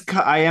 One is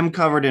I am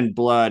covered in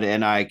blood,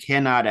 and I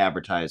cannot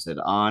advertise it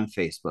on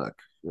Facebook.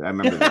 I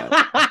remember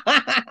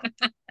that.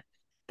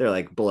 They're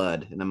like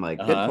blood, and I'm like,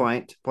 good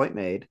point. Point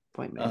made.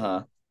 Point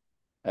made.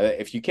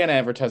 If you can't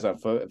advertise on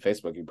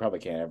Facebook, you probably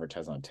can't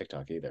advertise on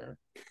TikTok either.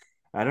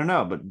 I don't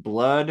know, but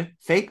blood,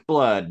 fake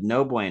blood,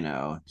 no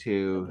bueno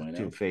to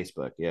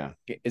Facebook. Yeah.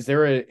 Is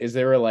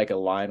there like a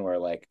line where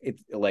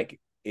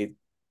it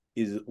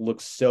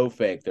looks so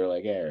fake? They're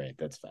like, all right,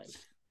 that's fine.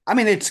 I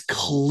mean, it's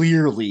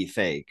clearly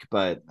fake,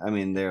 but I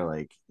mean, they're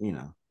like,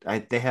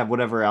 they have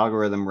whatever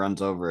algorithm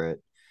runs over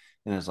it,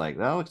 and it's like,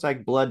 that looks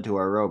like blood to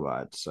our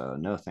robot. So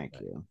no, thank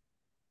you.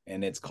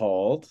 And it's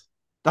called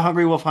The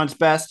Hungry Wolf Hunts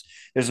Best.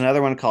 There's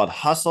another one called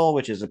Hustle,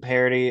 which is a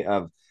parody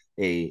of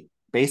a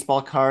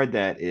baseball card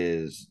that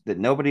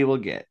nobody will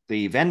get.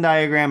 The Venn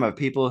diagram of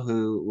people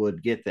who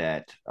would get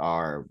that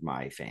are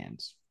my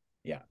fans.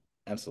 Yeah,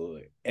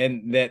 absolutely.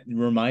 And that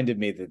reminded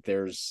me that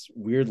there's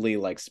weirdly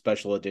like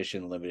special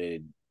edition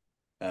limited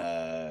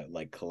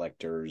like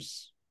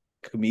collectors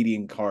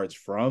comedian cards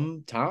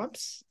from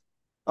Topps.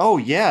 Oh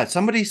yeah,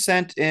 somebody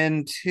sent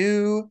in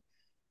to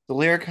the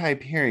Lyric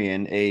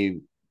Hyperion a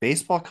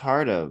baseball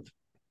card of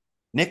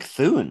Nick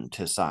Thune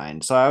to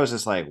sign. So I was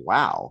just like,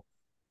 wow.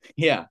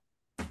 Yeah.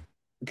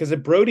 Because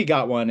if Brody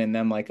got one, and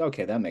I'm like,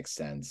 okay, that makes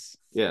sense.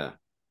 Yeah.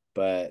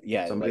 But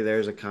yeah. Somebody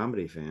there's a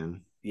comedy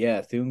fan.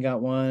 Yeah, Thune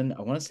got one.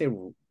 I want to say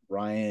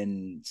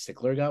Ryan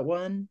Sickler got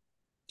one.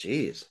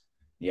 Jeez.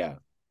 Yeah.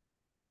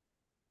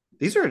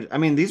 These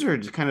are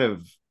just kind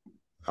of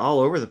all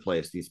over the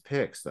place, these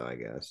picks, though, I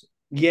guess.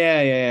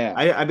 Yeah.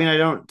 I mean, I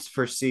don't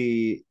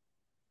foresee.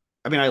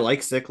 I mean, I like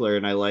Sickler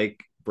and I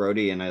like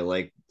Brody and I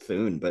like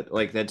Thune, but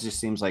like that just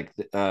seems like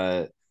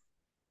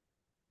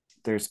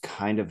there's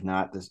kind of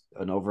not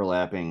an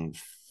overlapping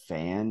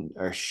fan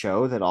or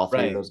show that all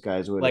three of those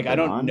guys would like. I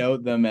don't know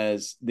them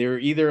as they're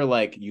either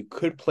like you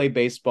could play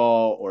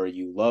baseball or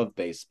you love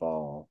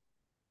baseball.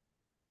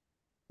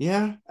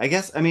 Yeah, I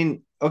guess. I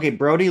mean, okay,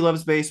 Brody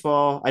loves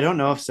baseball. I don't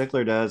know if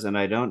Sickler does, and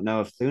I don't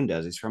know if Thune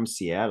does. He's from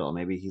Seattle.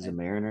 Maybe he's a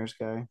Mariners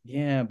guy.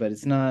 Yeah, but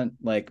it's not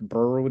like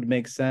Burr would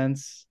make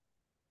sense.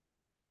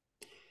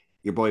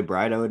 Your boy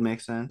Brido would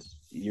make sense.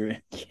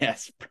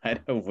 Yes,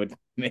 Brido would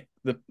make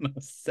the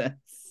most sense.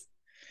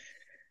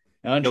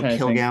 Bill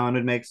Kilgallen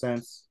would make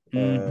sense.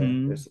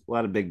 Mm-hmm. There's a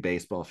lot of big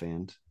baseball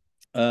fans.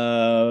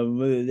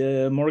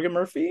 Morgan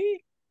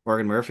Murphy.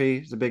 Morgan Murphy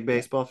is a big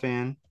baseball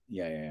fan.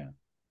 Yeah.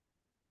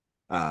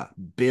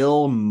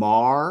 Bill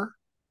Maher.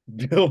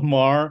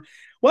 Well,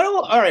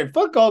 all right,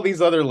 fuck all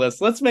these other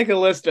lists. Let's make a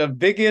list of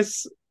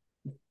biggest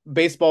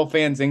baseball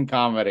fans in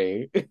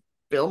comedy.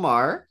 Bill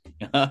Maher.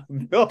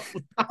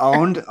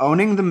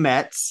 Owning the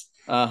Mets.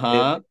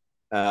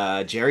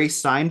 Jerry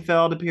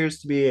Seinfeld appears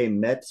to be a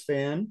Mets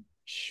fan.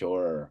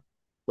 Sure.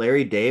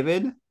 Larry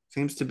David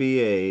seems to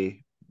be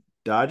a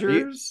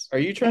Dodgers. Are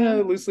you trying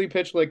to loosely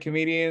pitch like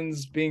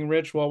comedians being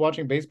rich while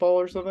watching baseball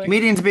or something?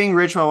 Comedians being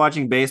rich while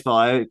watching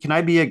baseball. Can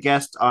I be a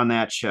guest on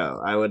that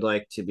show? I would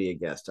like to be a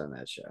guest on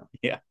that show.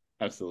 Yeah,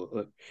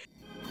 absolutely.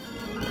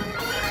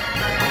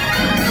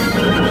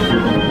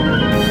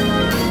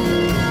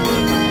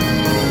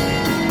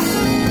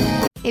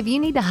 If you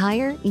need to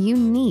hire, you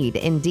need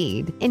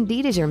Indeed.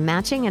 Indeed is your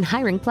matching and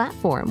hiring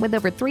platform with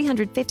over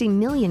 350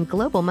 million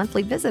global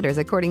monthly visitors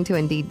according to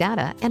Indeed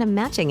data and a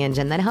matching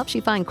engine that helps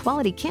you find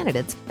quality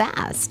candidates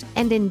fast.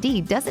 And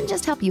Indeed doesn't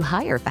just help you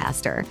hire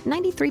faster.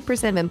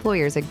 93% of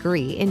employers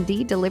agree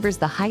Indeed delivers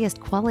the highest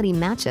quality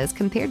matches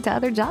compared to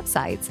other job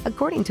sites,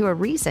 according to a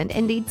recent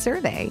Indeed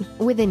survey.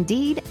 With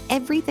Indeed,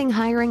 everything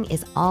hiring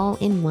is all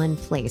in one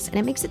place, and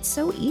it makes it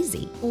so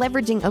easy.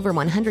 Leveraging over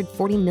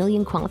 140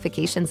 million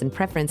qualifications and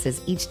preferences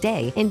each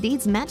day,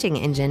 Indeed's matching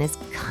engine is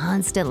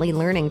constantly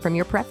learning from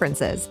your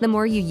preferences. The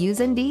more you use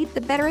Indeed,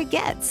 the better it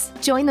gets.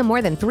 Join the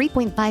more than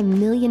 3.5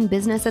 million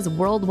businesses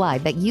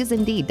worldwide that use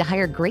Indeed to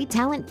hire great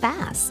talent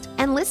fast.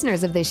 And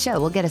listeners of this show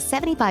will get a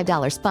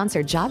 $75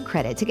 sponsored job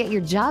credit to get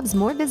your jobs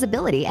more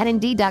visibility at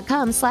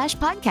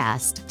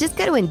Indeed.com/podcast. Just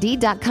go to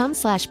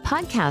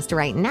Indeed.com/podcast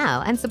right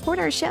now and support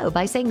our show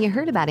by saying you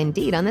heard about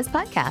Indeed on this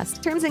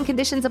podcast. Terms and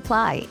conditions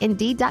apply.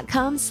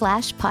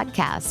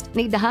 Indeed.com/podcast.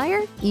 Need to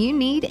hire? You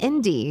need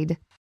Indeed.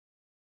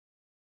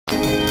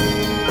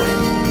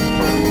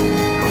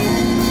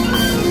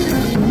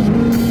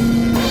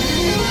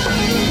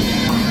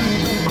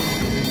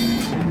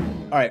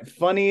 All right,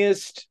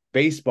 funniest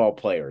baseball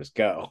players,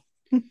 go.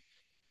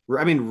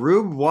 I mean,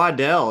 Rube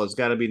Waddell has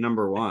got to be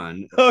number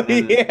one. Oh,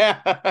 yeah.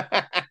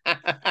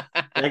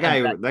 That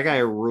guy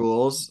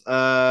rules.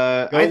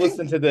 Go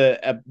listen to the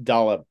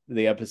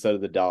episode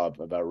of the Dollop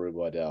about Rube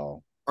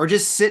Waddell. Or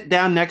just sit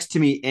down next to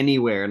me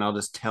anywhere and I'll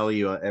just tell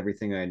you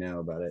everything I know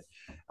about it.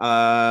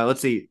 Let's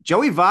see.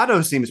 Joey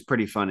Votto seems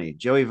pretty funny.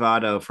 Joey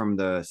Votto from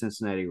the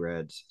Cincinnati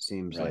Reds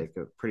seems like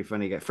a pretty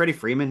funny guy. Freddie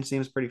Freeman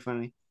seems pretty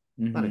funny.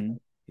 Mm-hmm. I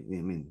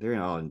mean,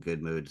 they're all in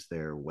good moods.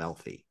 They're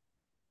wealthy.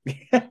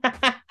 Except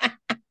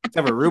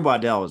for Rube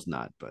Waddell is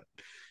not, but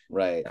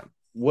right. Yeah.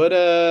 What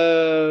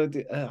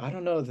I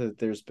don't know that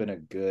there's been a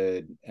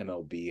good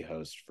MLB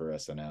host for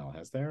SNL,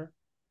 has there?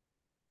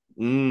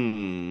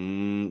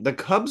 The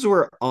Cubs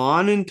were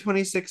on in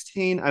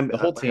 2016. The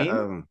whole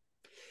team?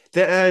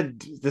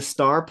 The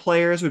star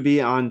players would be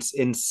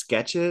in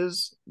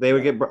sketches. They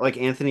would get like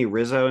Anthony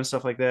Rizzo and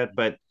stuff like that.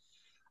 But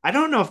I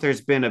don't know if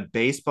there's been a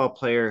baseball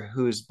player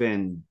who's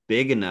been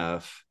big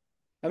enough.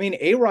 I mean,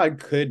 A-Rod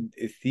could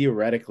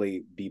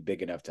theoretically be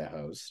big enough to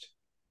host.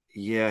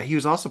 Yeah, he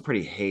was also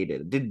pretty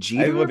hated. Did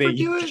Jeter ever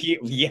do it?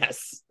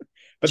 Yes.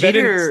 But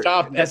Jeter, that didn't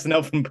stop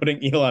SNL from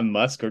putting Elon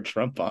Musk or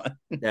Trump on.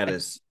 that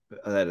is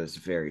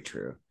very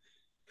true.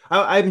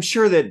 I'm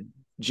sure that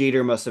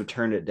Jeter must have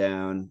turned it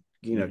down,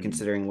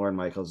 considering Lorne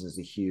Michaels is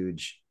a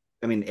huge.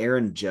 I mean,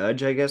 Aaron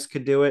Judge, I guess,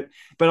 could do it,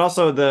 but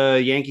also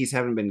the Yankees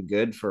haven't been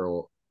good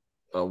for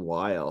a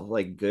while,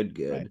 like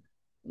good.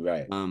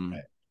 Right.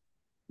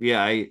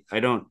 Yeah, I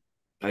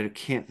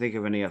can't think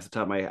of any off the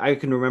top of my head. I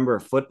can remember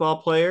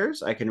football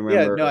players. I can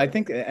remember. Yeah, no, I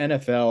think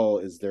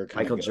NFL is their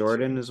Michael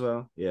Jordan as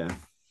well. Yeah.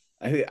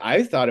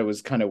 I thought it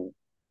was kind of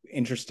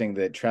interesting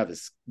that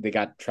they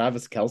got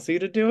Travis Kelce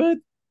to do it.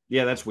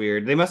 Yeah, that's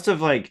weird. They must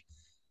have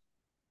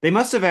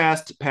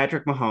asked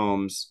Patrick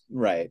Mahomes.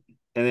 Right.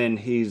 And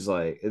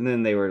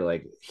then they were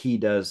like, he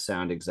does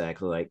sound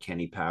exactly like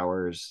Kenny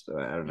Powers. So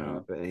I don't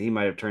know, but he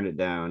might have turned it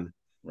down.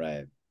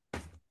 Right.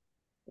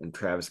 And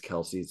Travis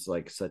Kelce's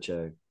like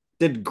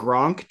did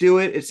Gronk do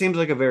it? It seems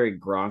like a very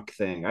Gronk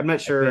thing. I'm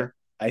not sure.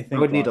 I think I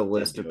would need a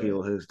list of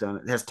people who's done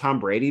it. Has Tom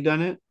Brady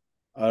done it?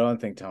 I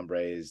don't think Tom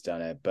Brady's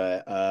done it,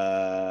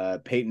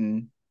 but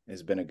Peyton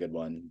has been a good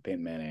one.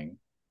 Peyton Manning.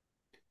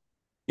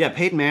 Yeah,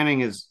 Peyton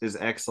Manning is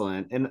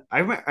excellent. And I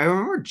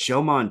remember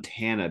Joe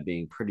Montana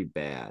being pretty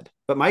bad.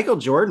 But Michael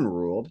Jordan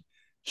ruled.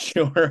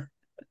 Sure.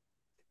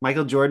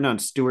 Michael Jordan on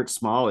Stuart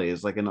Smalley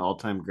is like an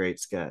all-time great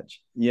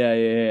sketch.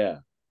 Yeah.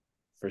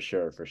 For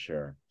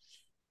sure.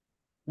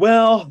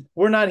 Well,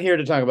 we're not here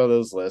to talk about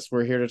those lists.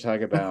 We're here to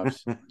talk about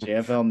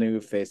JFL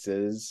new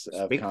faces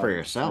of Speak for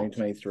yourself.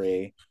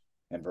 2023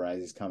 and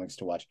Variety's comics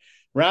to watch.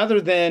 Rather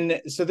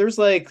than, so there's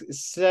like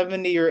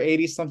 70 or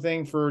 80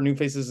 something for new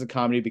faces of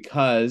comedy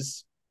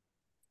because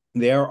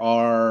there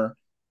are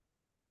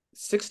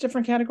 6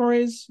 different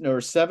categories,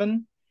 or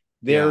 7.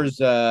 There's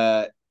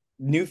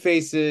new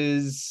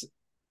faces.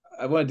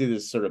 I want to do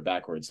this sort of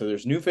backwards. So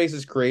there's new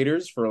faces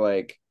creators for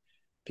like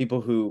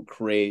people who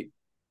create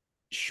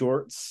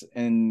shorts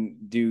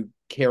and do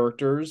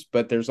characters,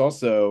 but there's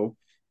also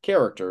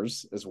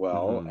characters as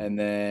well. And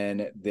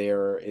then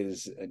there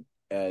is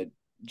a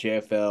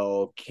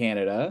JFL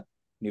Canada,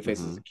 New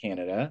Faces of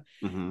Canada,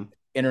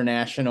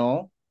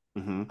 International.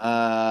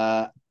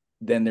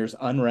 Then there's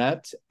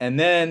Unwrapped, and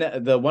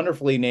then the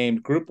wonderfully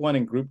named Group 1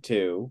 and Group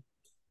 2.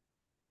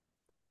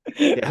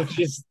 Which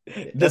is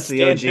that's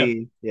the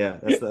OG. Yeah,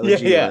 that's the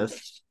OG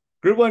list.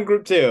 Group 1,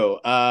 Group 2.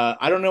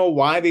 I don't know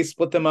why they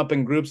split them up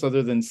in groups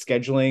other than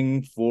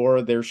scheduling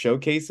for their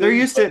showcases. There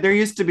used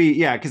to be,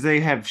 because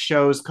they have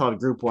shows called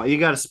Group 1. You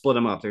got to split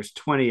them up. There's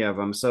 20 of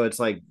them, so it's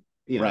like,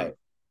 right.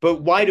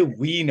 But why do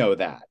we know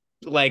that?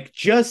 Like,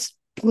 just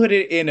put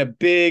it in a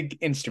big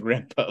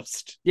Instagram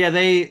post. Yeah,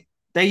 they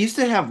used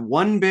to have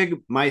one big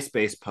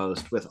MySpace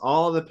post with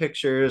all the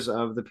pictures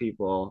of the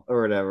people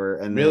or whatever.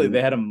 And really,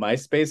 they had a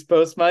MySpace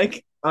post,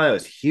 Mike? Oh, it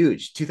was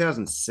huge.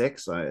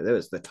 2006. It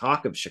was the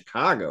talk of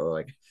Chicago.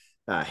 Like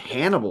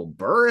Hannibal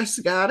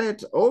Buress got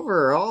it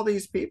over all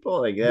these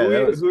people. Like,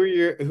 who are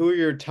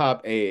your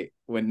top 8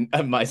 when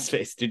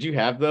MySpace? Did you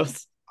have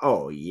those?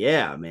 Oh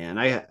yeah, man.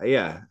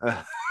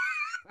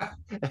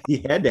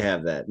 You had to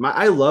have that.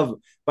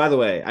 By the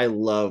way, I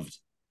loved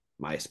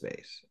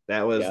MySpace.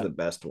 That was the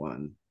best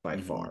one by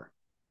far.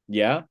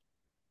 Yeah.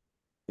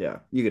 Yeah.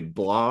 You could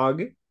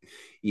blog,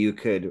 you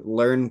could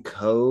learn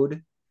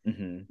code,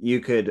 you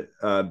could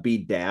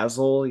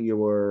bedazzle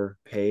your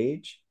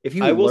page. If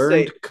you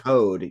learned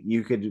code,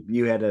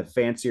 you had a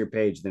fancier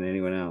page than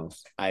anyone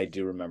else. I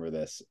do remember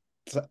this.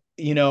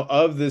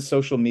 Of the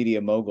social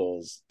media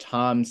moguls,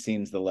 Tom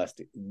seems the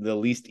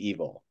least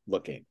evil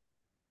looking.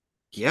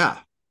 Yeah.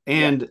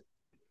 And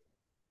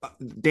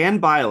Dan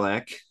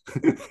Bilek,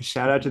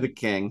 shout out to the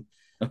king,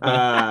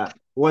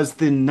 was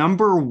the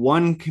number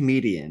 1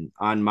 comedian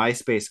on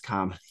MySpace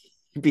comedy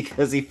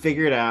because he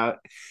figured out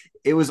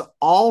it was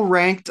all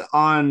ranked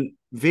on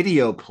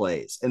video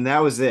plays, and that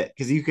was it,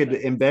 because you could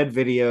embed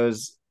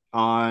videos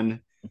on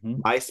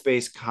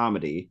MySpace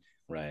comedy,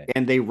 right?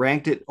 And they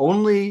ranked it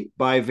only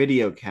by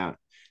video count.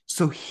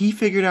 So he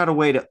figured out a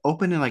way to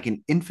open in like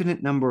an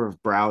infinite number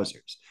of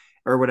browsers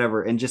or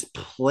whatever and just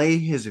play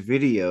his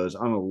videos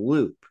on a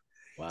loop.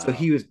 Wow.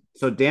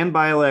 So Dan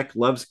Bilek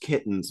Loves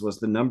Kittens was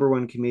the number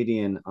 1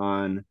 comedian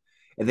on,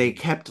 and they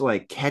kept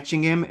like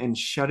catching him and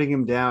shutting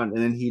him down, and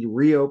then he'd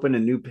reopen a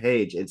new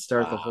page and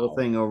start the whole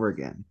thing over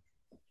again.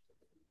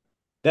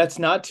 That's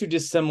not too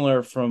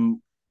dissimilar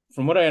from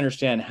what I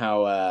understand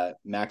how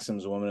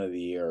Maxim's Woman of the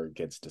Year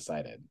gets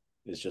decided.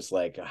 It's just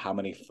like how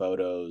many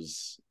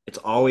photos. It's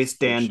always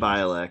Dan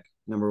Bilek,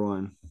 number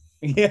 1.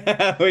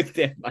 Yeah, with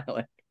Dan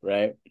Bilek,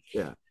 right?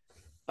 Yeah.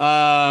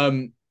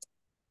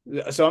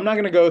 So I'm not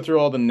going to go through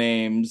all the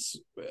names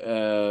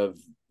of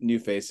new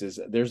faces.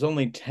 There's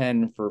only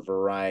 10 for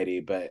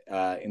Variety, but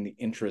in the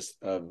interest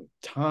of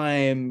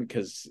time,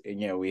 because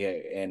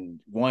we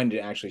wanted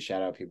to actually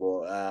shout out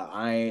people.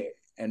 I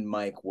and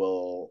Mike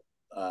will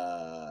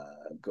go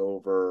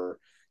over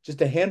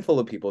just a handful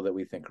of people that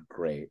we think are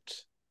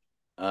great.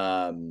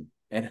 And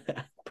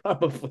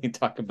probably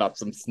talk about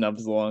some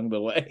snubs along the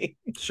way.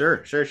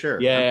 Sure.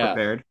 Yeah, I'm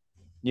prepared.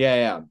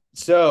 Yeah.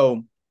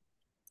 So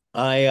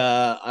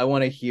I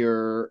want to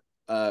hear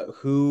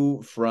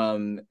who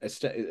from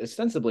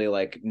ostensibly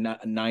like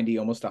 90,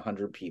 almost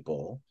 100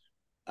 people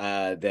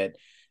that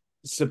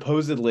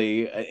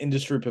supposedly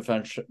industry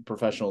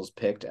professionals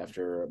picked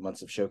after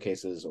months of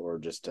showcases or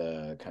just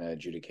kind of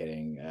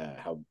adjudicating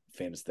how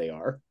famous they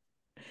are.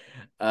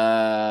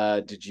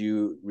 Did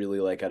you really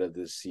like out of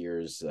this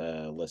year's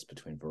list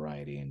between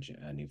Variety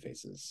and New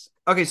Faces?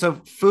 Okay, so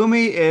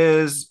Fumi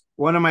is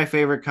one of my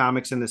favorite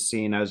comics in the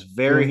scene. I was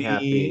very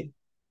happy.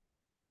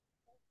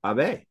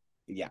 Abe.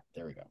 Yeah,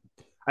 there we go.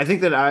 I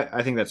think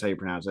that's how you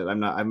pronounce it.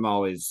 I'm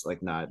always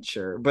like not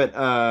sure.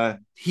 But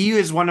he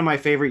is one of my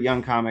favorite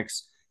young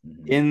comics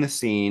in the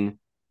scene.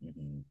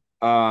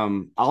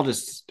 I'll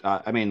just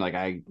I mean, like,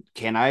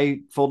 I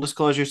full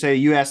disclosure say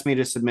you asked me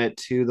to submit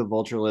to the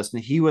Vulture list,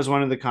 and he was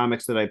one of the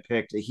comics that I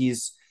picked.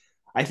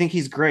 I think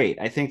he's great.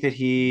 I think that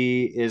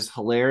he is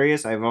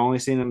hilarious. I've only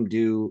seen him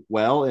do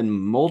well in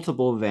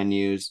multiple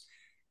venues,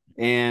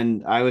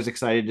 and I was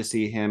excited to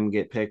see him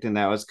get picked. And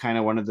that was kind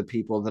of one of the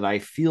people that I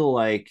feel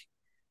like,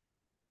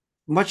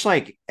 much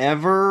like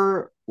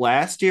Ever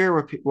last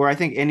year, where I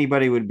think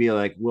anybody would be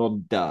like, well,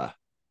 duh.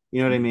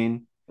 You know what I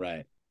mean?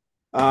 Right.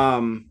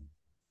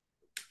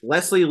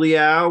 Leslie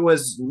Liao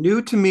was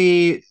new to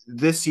me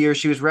this year.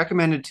 She was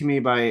recommended to me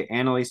by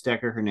Annalise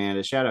Decker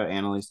Hernandez. Shout out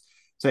Annalise.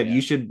 Said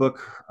you should book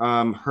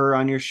her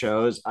on your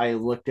shows. I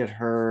looked at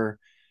her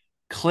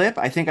clip.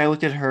 I think I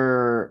looked at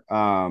her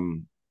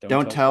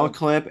Don't Tell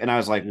clip, and I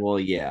was like, well,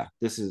 yeah,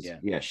 this is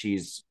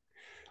she's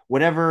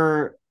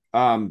whatever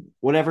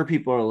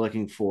people are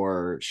looking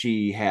for,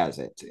 she has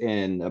it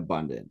in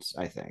abundance.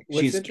 I think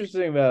what's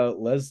interesting about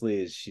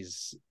Leslie is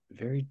she's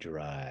very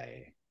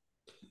dry,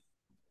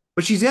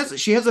 but she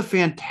has a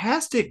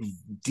fantastic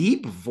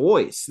deep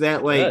voice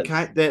that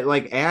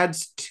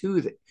adds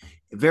to the,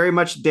 very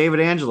much David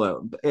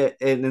Angelo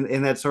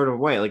in that sort of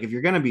way. Like, if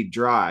you're going to be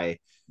dry,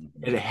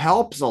 it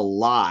helps a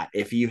lot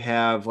if you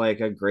have like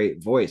a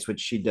great voice, which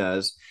she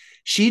does.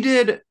 She's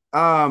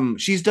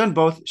done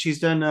both. She's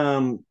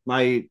done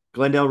my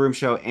Glendale Room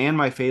show and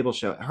my Fable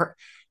show.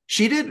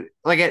 She did,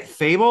 like, at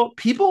Fable,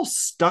 people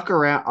stuck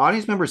around,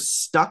 audience members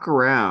stuck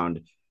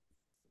around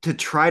to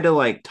try to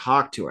like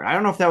talk to her. I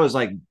don't know if that was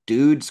like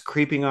dudes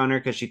creeping on her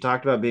because she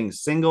talked about being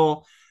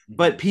single,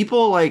 but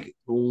people like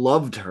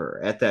loved her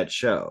at that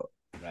show.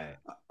 Right.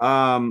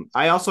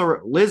 I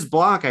also, Liz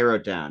Blanc, I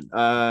wrote down.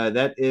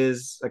 That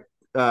is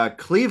a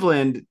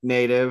Cleveland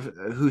native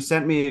who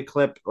sent me a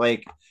clip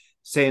like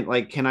saying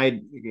like, can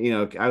I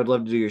would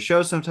love to do your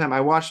show sometime.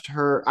 I watch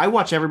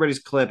everybody's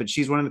clip, and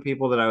she's one of the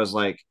people that I was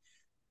like,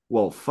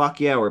 well, fuck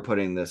yeah, we're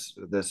putting this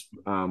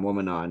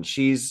woman on.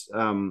 She's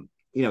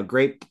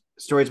great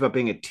stories about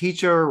being a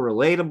teacher,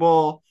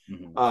 relatable.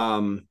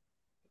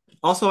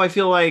 Also, I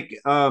feel like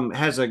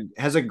has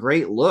a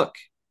great look,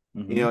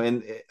 in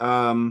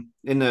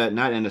the,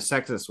 not in a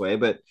sexist way,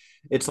 but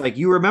it's like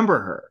you remember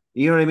her.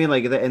 You know what I mean?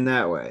 Like in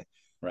that way.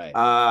 Right.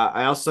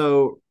 I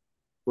also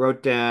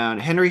wrote down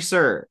Henry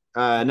Sir,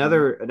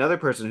 another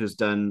person who's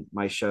done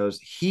my shows.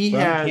 From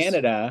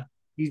Canada.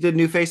 He did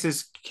New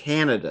Faces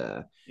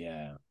Canada.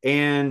 Yeah.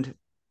 And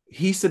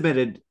he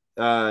submitted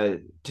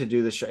to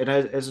do the show. And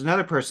as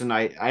another person,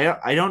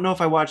 I don't know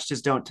if I watched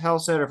his Don't Tell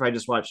set or if I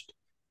just watched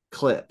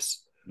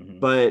clips,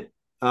 but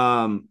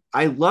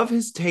I love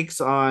his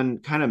takes on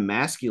kind of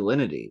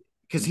masculinity,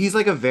 because he's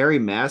like a very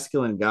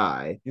masculine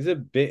guy.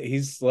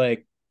 He's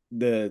like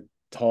the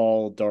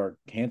tall, dark,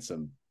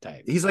 handsome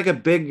type. He's like a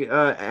big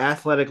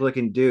athletic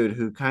looking dude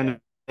who kind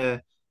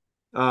of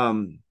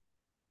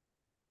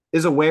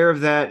is aware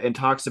of that and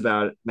talks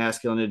about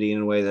masculinity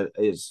in a way that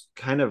is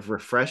kind of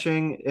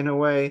refreshing in a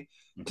way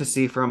to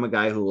see from a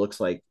guy who looks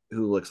like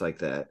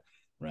that.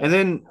 Right. And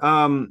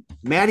then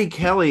Maddie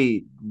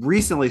Kelly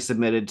recently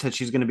said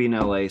she's going to be in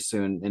LA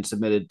soon, and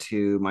submitted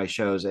to my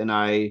shows. And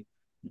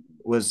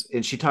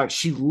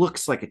she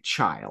looks like a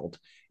child,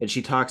 and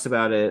she talks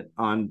about it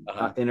on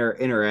in her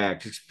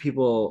Interact.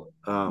 People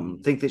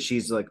think that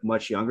she's like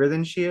much younger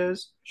than she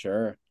is.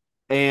 Sure.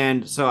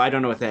 And so I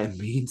don't know what that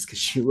means, because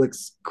she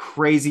looks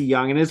crazy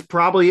young, and it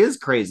probably is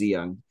crazy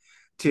young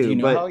too. Do you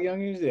know how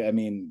young is it? I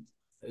mean,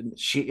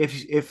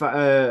 if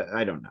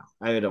I don't know.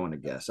 I don't want to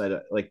guess. I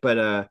don't like,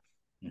 but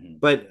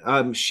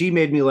she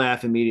made me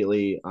laugh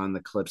immediately on the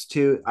clips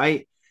too.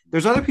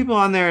 There's other people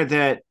on there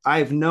that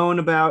I've known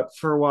about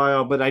for a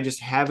while, but I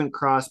just haven't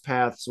crossed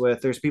paths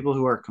with. There's people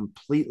who are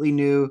completely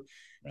new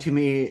to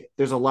me.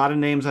 There's a lot of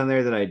names on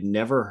there that I'd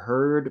never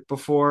heard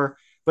before,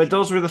 but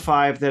those were the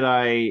 5 that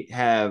I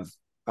have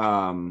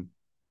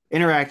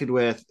interacted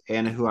with,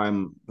 and who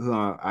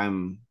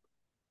I'm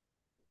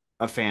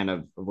a fan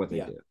of what they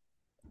do.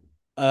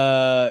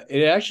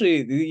 It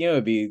actually,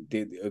 it'd be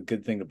a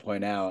good thing to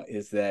point out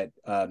is that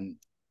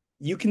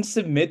you can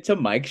submit to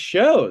Mike's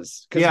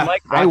shows, because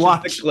Mike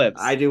watches the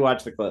clips. I do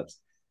watch the clips.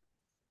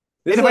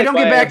 And if I don't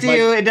get back to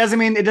you, it doesn't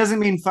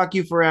mean fuck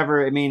you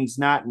forever. It means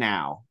not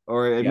now,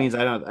 or it means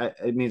I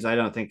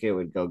don't think it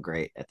would go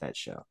great at that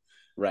show.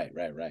 Right.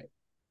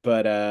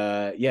 But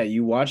yeah,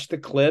 you watch the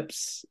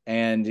clips,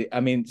 and I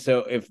mean, so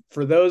if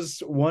for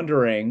those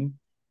wondering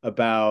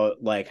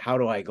about like how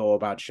do I go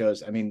about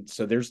shows, I mean,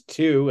 so there's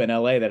 2 in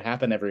LA that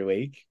happen every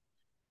week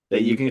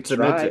that you can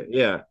submit to.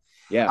 Yeah.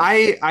 Yeah.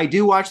 I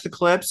do watch the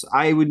clips.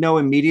 I would know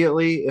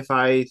immediately if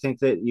I think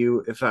that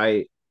if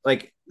I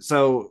like,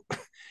 so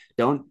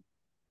don't,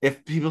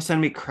 if people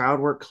send me crowd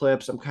work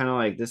clips, I'm kind of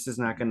like, this is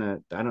not gonna,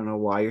 I don't know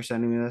why you're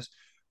sending me this.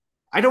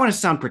 I don't want to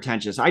sound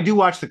pretentious. I do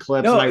watch the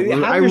clips. No,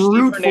 and I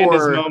root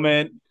for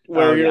moment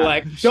where you're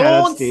like,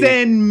 don't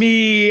send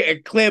me a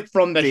clip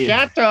from the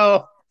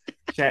chateau.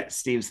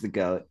 Steve's the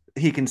goat.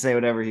 He can say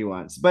whatever he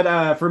wants.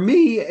 But for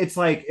me, it's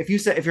like if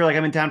you're like,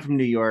 I'm in town from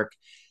New York,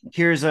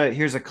 here's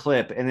a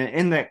clip, and then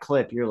in that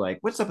clip, you're like,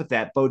 what's up with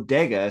that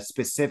bodega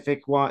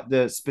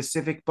the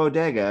specific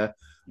bodega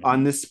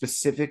on this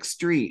specific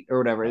street or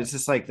whatever. It's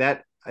just like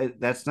that.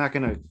 That's not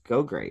gonna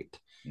go great.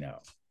 No.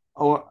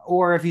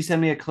 Or if you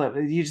send me a clip,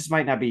 you just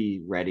might not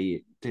be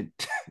ready to,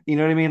 you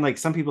know what I mean? Like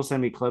some people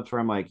send me clips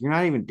where I'm like, you're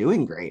not even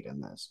doing great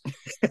in this.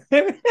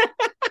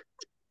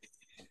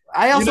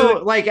 I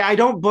also I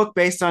don't book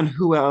based on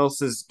who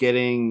else is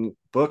getting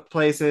booked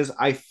places.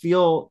 I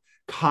feel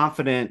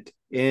confident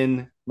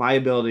in my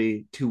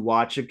ability to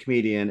watch a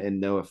comedian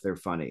and know if they're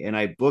funny. And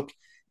I book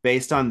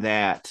based on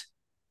that.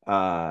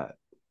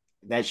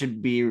 That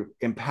should be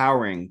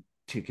empowering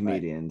to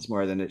comedians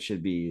more than it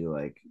should be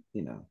like,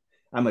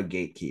 I'm a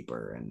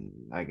gatekeeper and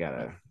I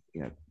gotta,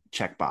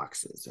 check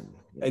boxes.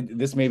 And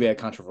this may be a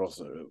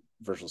controversial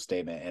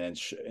statement,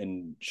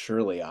 and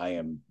surely I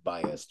am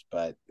biased,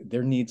 but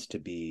there needs to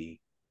be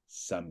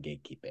some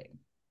gatekeeping.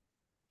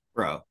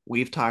 Bro,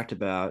 we've talked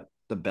about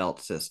the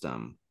belt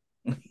system.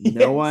 Yes.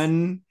 No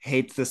one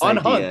hates this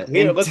idea.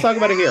 Here, let's talk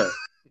about it here.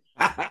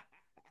 I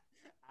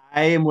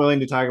am willing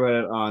to talk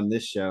about it on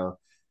this show.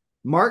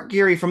 Mark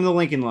Geary from the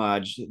Lincoln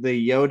Lodge,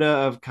 the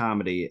Yoda of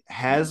comedy,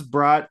 has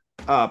brought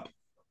up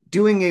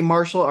doing a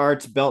martial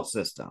arts belt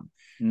system.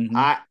 Mm-hmm.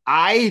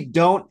 I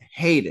don't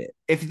hate it.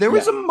 If there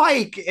was a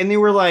mic and they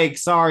were like,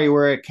 sorry,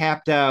 we're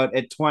capped out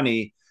at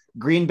 20,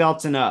 green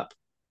belts and up.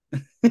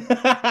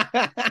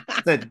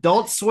 It's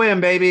Adult Swim,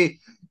 baby.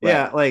 Right.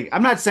 Yeah, like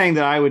I'm not saying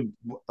that I would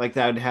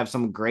have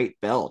some great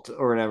belt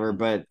or whatever,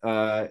 but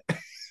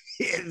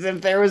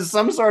if there was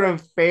some sort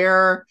of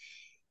fair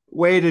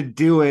way to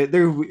do it,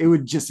 it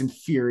would just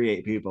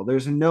infuriate people.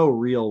 There's no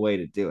real way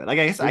to do it. Like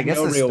I guess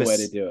no real way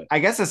to do it. I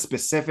guess a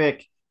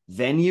specific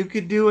venue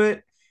could do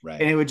it,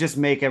 right? And it would just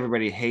make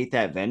everybody hate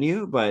that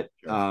venue. But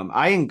sure.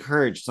 I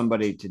encourage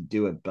somebody to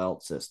do a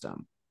belt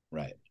system,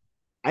 right?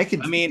 I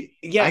could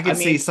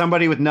see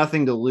somebody with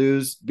nothing to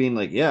lose being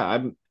like, yeah,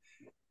 I'm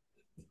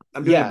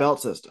doing a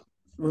belt system.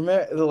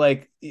 Remember,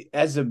 like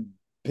as a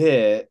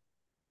bit,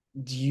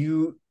 do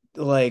you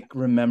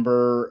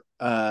remember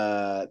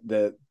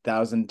the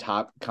 1,000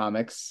 top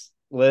comics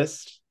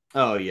list?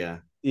 Oh yeah.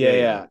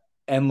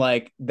 And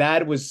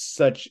that was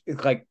such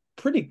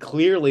pretty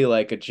clearly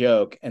a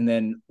joke, and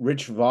then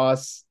Rich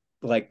Voss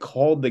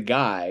called the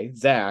guy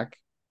Zach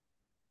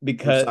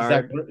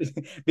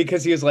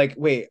because he was like,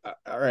 wait,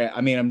 all right,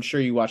 I mean, I'm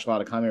sure you watch a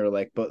lot of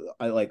comedy, but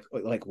I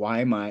why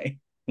am I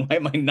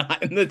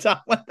not in the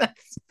top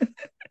 1,000?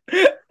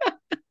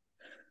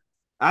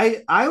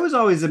 I was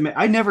always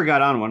I never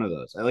got on one of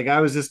those. I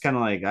was just kind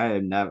of like,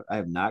 I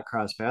have not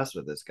crossed paths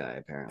with this guy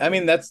apparently. I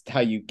mean, that's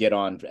how you get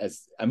on.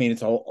 It's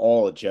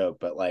all a joke,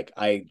 but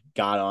I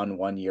got on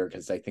one year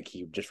because I think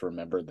he just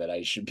remembered that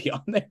I should be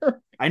on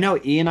there. I know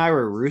Ian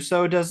Ira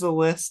Russo does the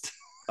list.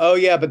 Oh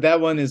yeah, but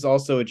that one is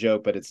also a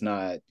joke, but it's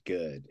not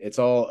good. It's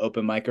all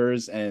open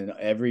micers, and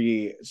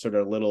every sort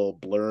of little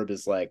blurb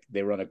is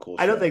they run a cool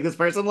show. I don't think this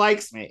person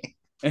likes me.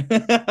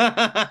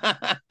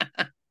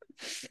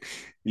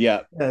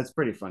 Yeah, it's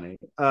pretty funny.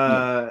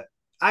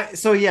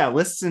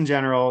 Lists in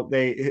general,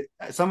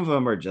 some of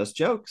them are just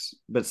jokes,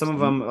 but some of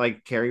them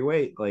carry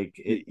weight.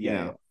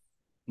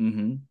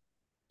 Mm-hmm.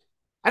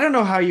 I don't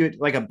know how you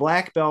would a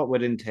black belt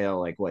would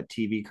entail what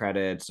TV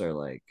credits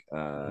or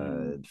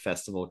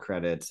festival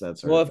credits, that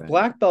sort of thing. If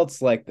black belt's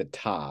the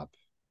top,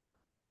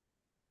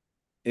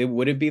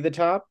 would it be the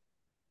top?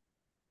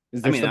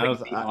 Is there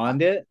something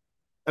beyond it?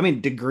 I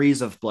mean,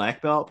 degrees of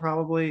black belt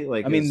probably.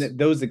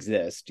 Those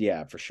exist,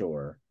 yeah, for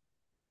sure.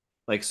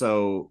 A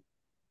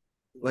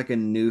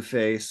new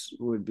face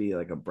would be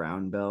a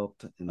brown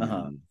belt.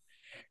 And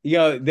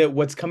then...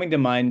 what's coming to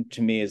mind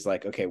to me is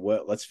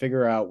let's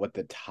figure out what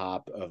the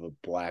top of a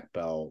black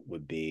belt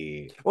would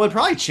be. Well, it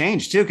probably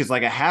changed too, because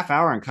a half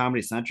hour on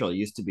Comedy Central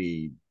used to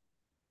be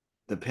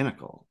the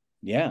pinnacle.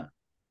 Yeah.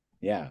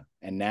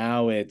 And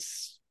now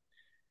it's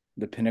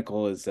the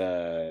pinnacle is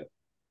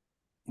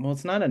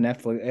it's not a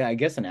Netflix. I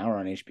guess an hour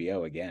on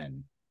HBO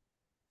again.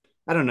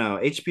 I don't know.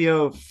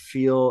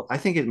 HBO I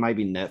think it might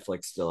be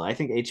Netflix still. I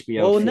think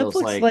HBO feels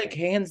Netflix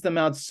hands them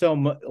out so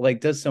much,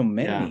 does so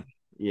many.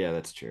 Yeah,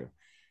 that's true.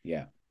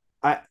 Yeah.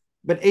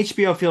 but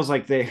HBO feels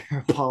like they're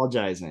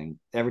apologizing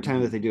every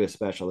time that they do a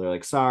special. They're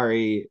like,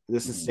 sorry,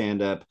 this is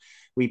stand up.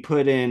 We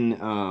put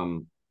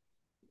in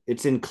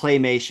it's in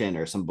claymation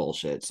or some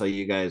bullshit, so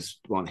you guys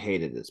won't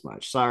hate it as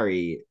much.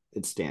 Sorry,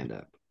 it's stand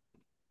up.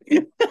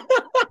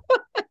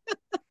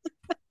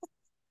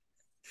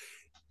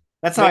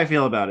 That's how I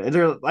feel about it.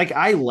 They're like,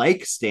 I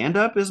like stand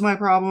up is my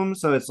problem.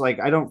 So it's like,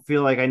 I don't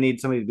feel like I need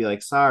somebody to be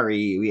like,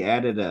 sorry, we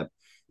added a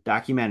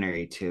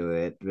documentary to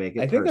it, make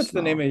it I think that's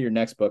the name personal. of your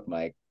next book,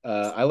 Mike.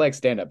 I like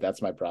stand up.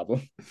 That's my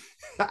problem.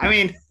 I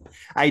mean,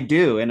 I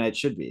do, and it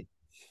should be.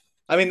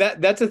 I mean,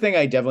 that's a thing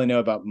I definitely know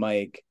about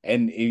Mike.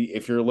 And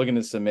if you're looking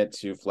to submit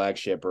to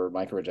Flagship or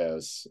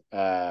Microdose,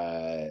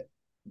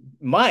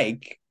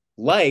 Mike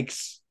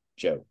likes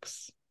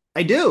jokes.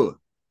 I do.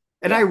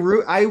 And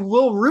I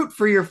will root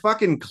for your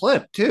fucking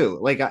clip too.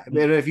 Like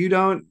if you're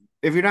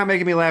not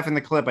making me laugh in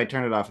the clip, I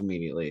turn it off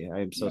immediately.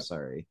 I'm so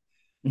sorry.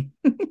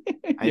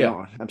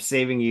 I'm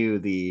saving you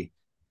the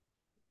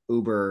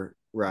Uber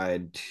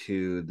ride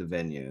to the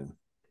venue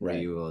where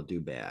you will do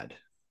bad.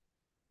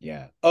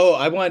 Yeah. Oh,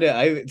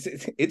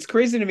 it's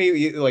crazy to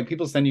me. Like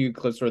people send you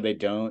clips where they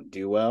don't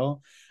do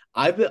well.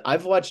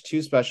 I've watched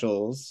 2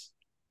 specials.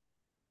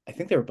 I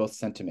think they were both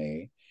sent to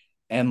me.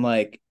 And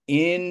like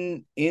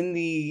in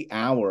the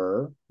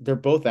hour, they're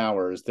both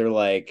hours. They're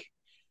like,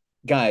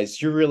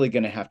 guys, you're really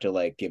gonna have to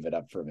like give it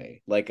up for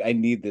me. Like I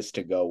need this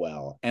to go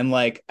well. And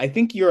like I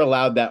think you're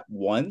allowed that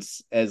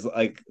once as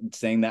like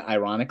saying that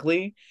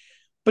ironically.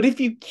 But if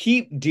you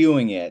keep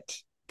doing it,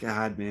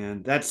 God,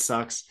 man, that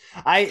sucks.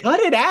 I cut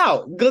it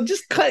out. Go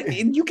just cut.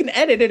 You can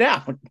edit it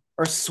out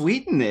or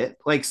sweeten it,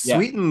 like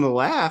sweeten the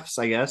laughs.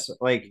 I guess.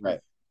 Like,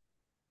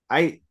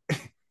 I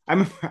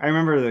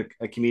remember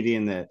a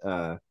comedian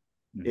that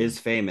is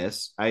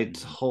famous. I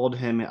told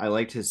him I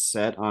liked his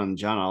set on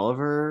John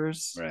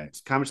Oliver's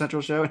Comedy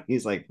Central show, and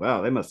he's like,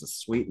 "Wow, they must have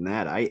sweetened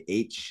that. I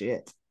ate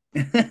shit."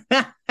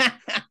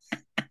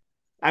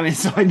 I mean,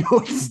 so I know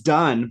it's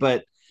done,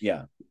 but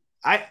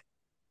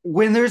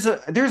when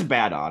there's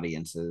bad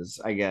audiences,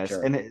 I guess,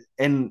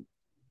 and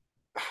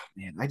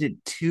man, I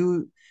did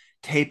 2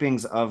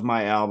 tapings of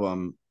my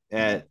album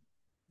at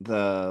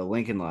the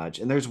Lincoln Lodge,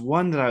 and there's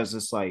one that I was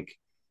just like,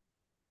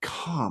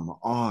 come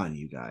on,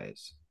 you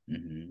guys.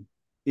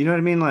 You know what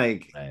I mean?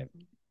 Like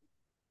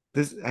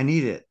this, I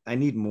need it. I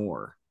need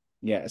more.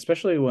 Yeah,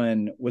 especially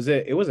when it was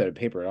at a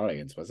paper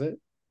audience, was it?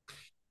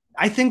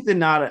 I think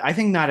not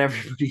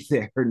everybody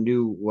there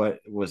knew what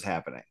was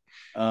happening.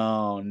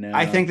 Oh no.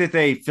 I think that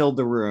they filled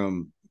the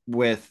room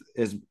with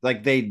is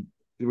like they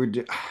were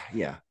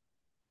yeah.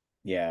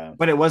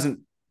 But it wasn't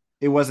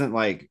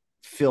like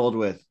filled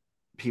with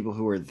people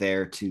who were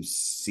there to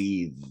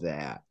see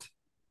that.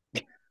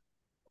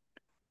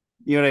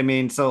 You know what I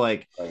mean? So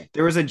like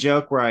there was a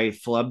joke where I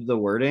flubbed the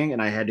wording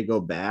and I had to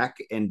go back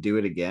and do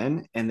it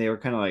again. And they were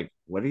kind of like,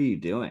 what are you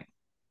doing?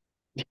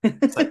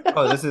 It's like,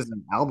 oh, this is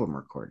an album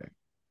recording.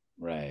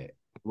 Right.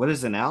 What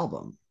is an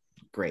album?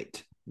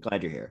 Great. I'm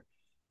glad you're here.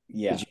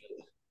 Yeah.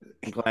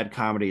 I'm glad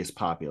comedy is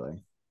popular.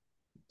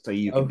 So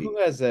you can who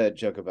has a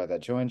joke about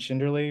that? Joanne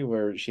Schinderly,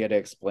 where she had to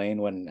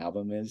explain what an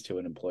album is to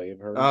an employee of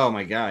hers. Oh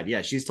my God.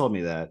 Yeah, she's told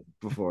me that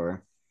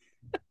before.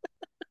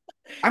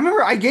 I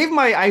remember I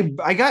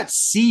got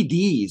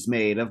CDs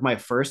made of my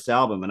first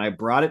album and I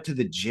brought it to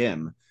the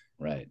gym.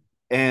 Right.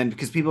 And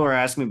because people were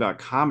asking me about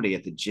comedy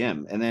at the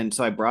gym. And then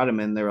so I brought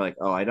them in, they were like,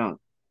 oh, I don't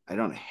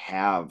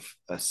have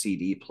a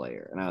CD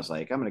player. And I was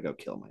like, I'm gonna go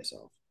kill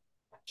myself.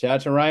 Shout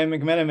out to Ryan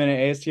McMenamin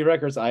at AST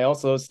Records. I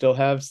also still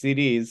have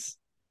CDs.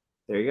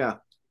 There you go.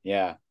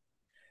 Yeah.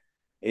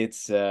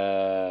 It's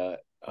oh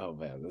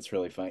man, that's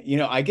really funny. You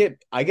know, I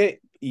get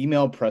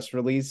email press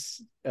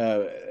releases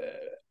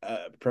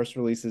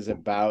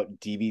about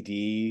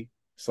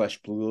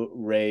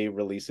DVD/Blu-ray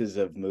releases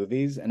of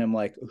movies, and I'm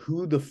like,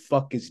 who the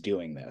fuck is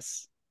doing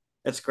this?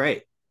 That's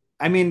great.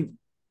 I mean,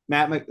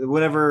 Matt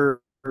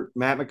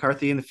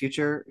McCarthy in the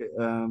future,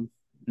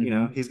 you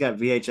know, he's got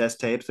VHS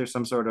tapes. There's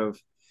some sort of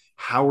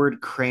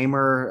Howard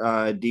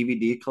Kramer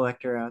DVD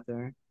collector out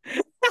there.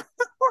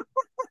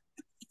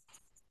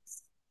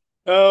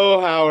 Oh,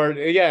 Howard.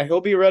 Yeah,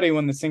 he'll be ready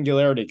when the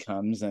singularity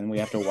comes and we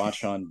have to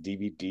watch on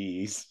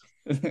DVDs.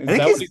 I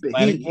think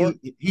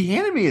he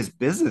handed me his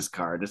business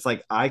card. It's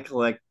like, I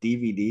collect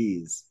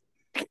DVDs.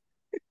 And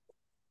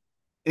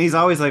he's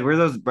always like, where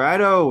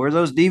are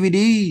those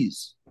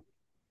DVDs?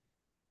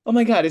 Oh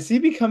my God, is he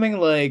becoming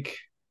like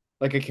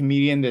a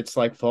comedian that's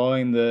like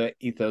following the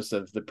ethos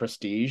of The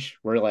Prestige,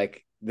 where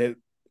like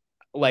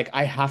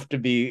I have to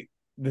be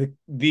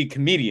the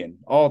comedian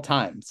all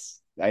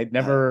times. I'd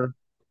never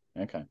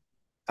okay.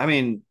 I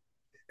mean,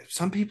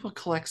 some people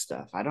collect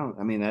stuff. I'm not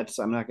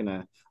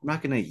gonna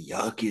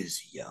yuck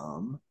his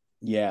yum.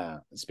 Yeah.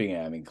 Speaking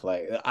of, I mean,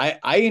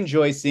 I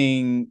enjoy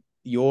seeing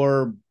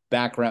your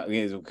background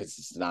because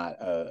it's not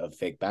a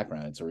fake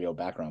background, it's a real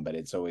background, but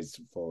it's always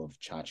full of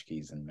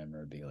tchotchkes and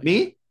memorabilia.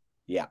 Me?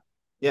 Yeah.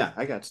 Yeah,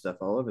 I got stuff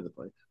all over the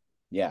place.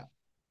 Yeah.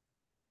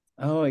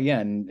 Oh yeah,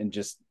 and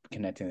just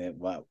connecting it.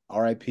 Wow.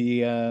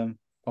 R.I.P.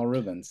 Paul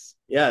Rubens.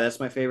 Yeah, that's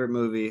my favorite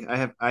movie.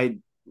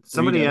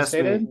 Somebody asked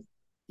me.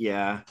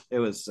 yeah, it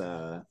was.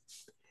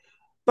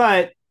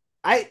 But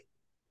I,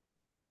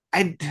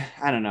 I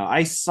don't know.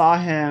 I saw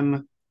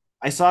him.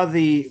 I saw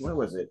the what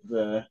was it?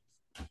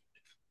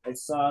 I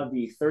saw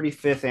the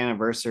 35th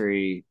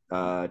anniversary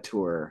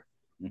tour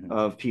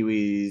of Pee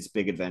Wee's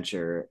Big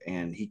Adventure,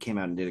 and he came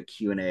out and did a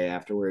Q&A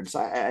afterwards.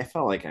 I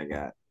felt like I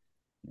got,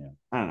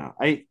 I don't know.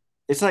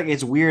 It's like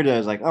it's weird. I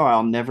was like, oh,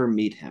 I'll never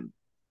meet him.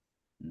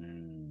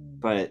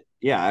 But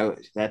yeah,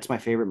 that's my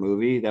favorite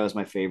movie. That was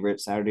my favorite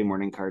Saturday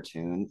morning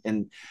cartoon.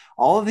 And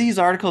all of these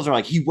articles are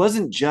like, he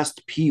wasn't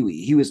just Pee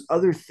Wee, he was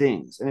other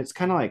things. And it's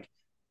kind of like,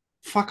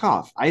 fuck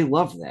off. I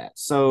love that.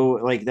 So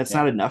like that's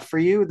not enough for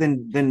you,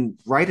 then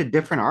write a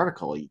different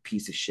article, you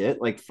piece of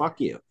shit. Like fuck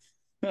you.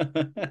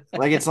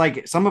 Like it's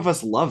like some of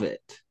us love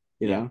it,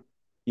 you know?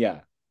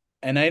 Yeah.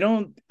 And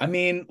I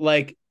mean,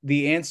 like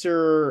the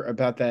answer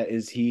about that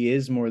is he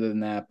is more than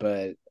that,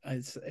 but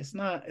it's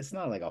not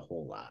like a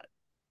whole lot.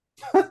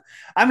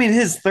 I mean,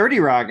 his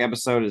 30 Rock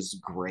episode is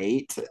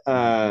great.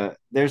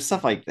 There's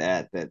stuff like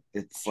that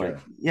it's like,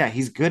 yeah,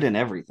 he's good in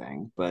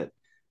everything, but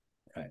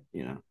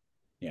you know.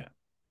 Yeah.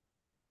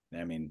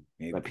 I mean,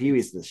 but Pee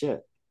Wee's the shit.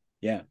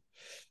 Yeah.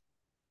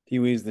 Pee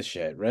Wee's the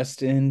shit.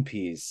 Rest in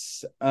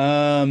peace.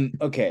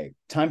 Okay,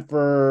 time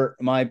for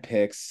my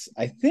picks.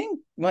 I think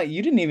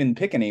you didn't even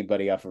pick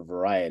anybody off of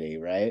Variety,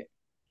 right?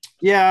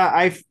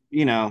 Yeah,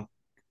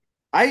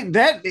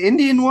 that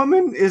Indian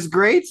woman is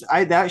great.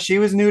 She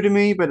was new to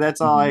me, but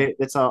that's all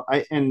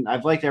and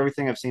I've liked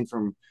everything I've seen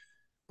from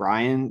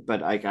Brian,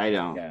 but like I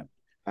don't. Yeah.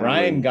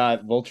 Brian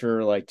got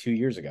Vulture like 2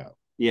 years ago.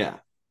 Yeah.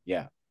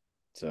 Yeah.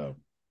 So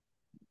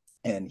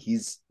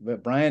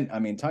but Brian, I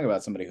mean, talk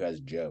about somebody who has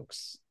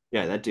jokes.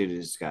 Yeah, that dude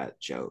has got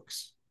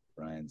jokes.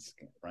 Brian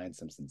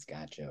Simpson's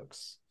got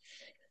jokes.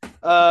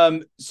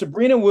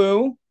 Sabrina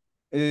Wu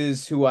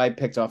is who I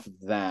picked off of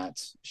that.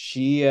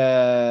 She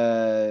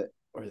they?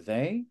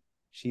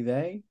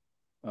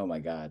 Oh my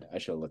god, I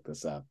should look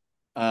this up.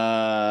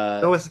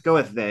 Go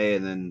with they,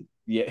 and then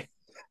yeah.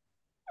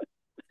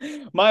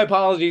 My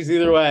apologies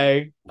either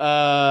way.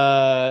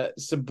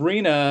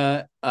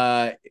 Sabrina,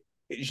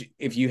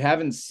 if you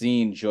haven't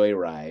seen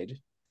Joyride,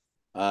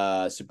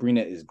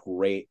 Sabrina is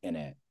great in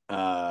it.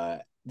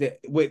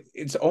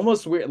 It's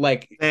almost weird,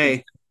 like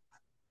the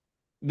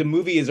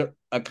movie is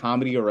a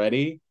comedy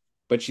already,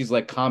 but she's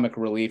like comic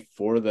relief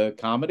for the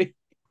comedy.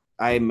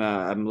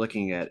 I'm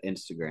looking at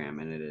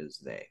Instagram, and it is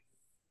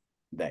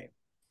they.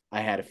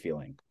 I had a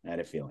feeling.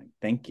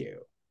 Thank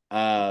you.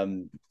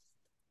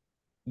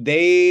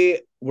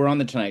 They were on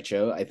the Tonight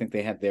Show. I think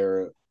they had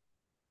their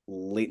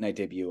late night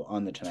debut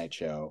on the Tonight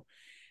Show,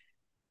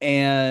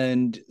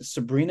 and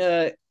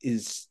Sabrina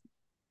is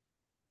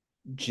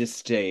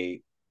just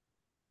a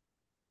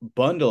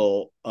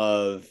bundle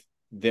of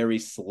very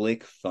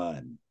slick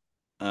fun,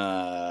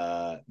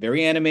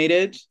 very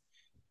animated,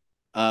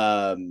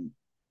 not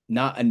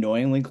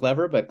annoyingly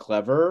clever, but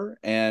clever,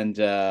 and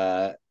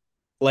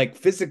like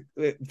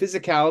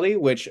physicality,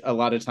 which a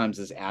lot of times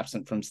is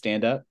absent from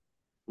stand-up.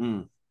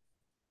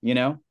 You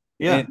know,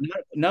 yeah,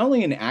 not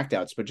only in act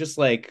outs, but just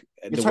like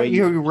the way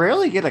you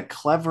rarely get a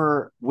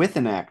clever with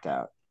an act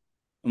out.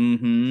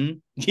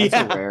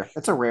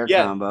 That's a rare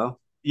combo.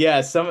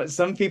 Yeah,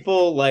 some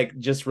people like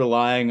just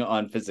relying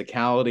on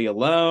physicality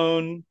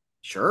alone.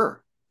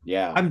 Sure.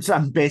 Yeah.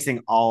 I'm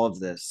basing all of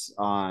this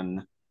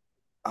on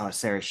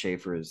Sarah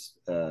Schaefer's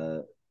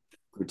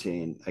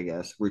routine, I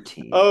guess.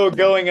 Oh,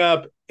 going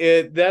up.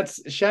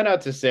 That's shout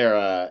out to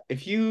Sarah.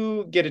 If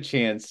you get a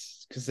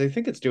chance, because I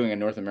think it's doing a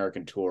North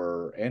American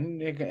tour,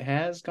 and it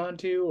has gone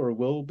to or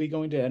will be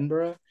going to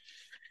Edinburgh.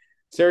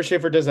 Sarah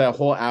Schaefer does a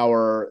whole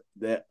hour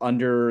that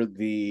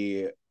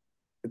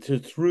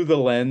through the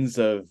lens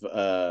of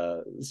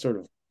sort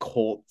of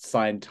cult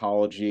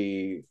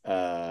Scientology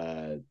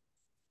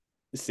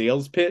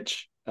sales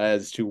pitch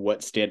as to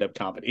what stand-up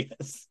comedy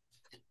is.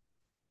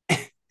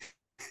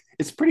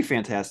 It's pretty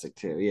fantastic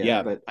too.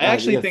 Yeah. But I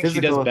actually think she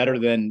does better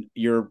than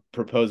your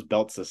proposed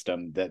belt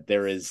system, that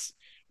there is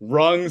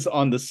rungs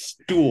on the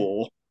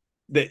stool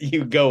that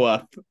you go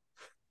up.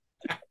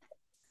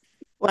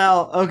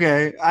 Well,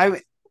 okay.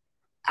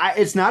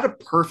 It's not a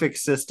perfect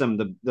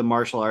system, the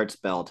martial arts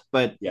belt,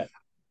 but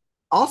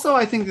also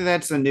I think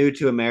that's a new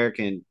to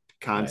American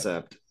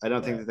concept. Right. I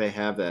don't think that they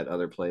have that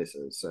other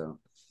places. So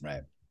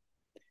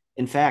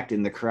in fact,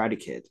 in the Karate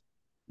Kid,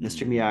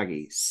 Mr.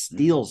 Miyagi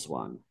steals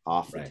one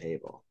off the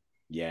table.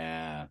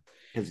 Yeah,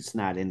 because it's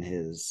not in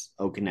his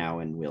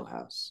Okinawan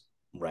wheelhouse.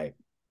 Right.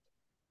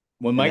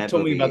 When Mike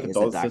told me about the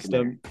belt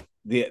system,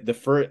 the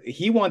first,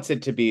 he wants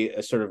it to be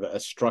a sort of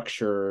a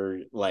structure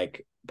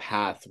like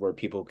path where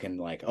people can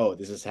like, oh,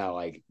 this is how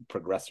I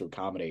progress through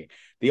comedy.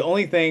 The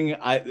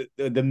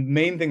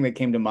main thing that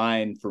came to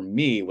mind for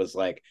me was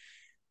like,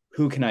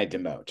 who can I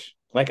demote?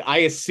 Like, I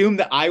assumed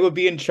that I would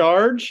be in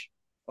charge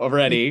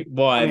already,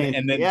 one,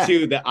 and then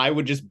two, that I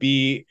would just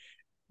be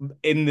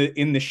in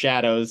the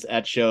shadows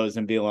at shows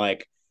and be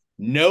like,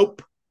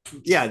 nope.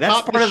 Yeah,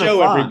 that's part of the show,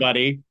 fun.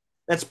 everybody.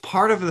 That's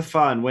part of the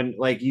fun when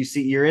like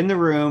you're in the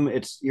room,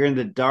 you're in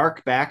the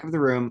dark back of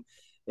the room,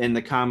 And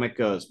the comic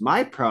goes,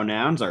 my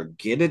pronouns are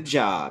get a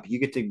job. You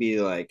get to be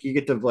like, you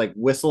get to like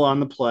whistle on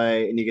the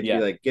play, and you get to be Yeah.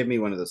 like, give me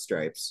one of the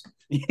stripes.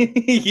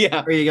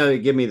 Yeah. Or you go,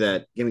 give me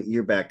that. Give me,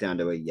 you're back down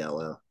to a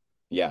yellow.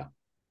 Yeah.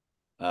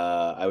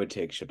 I would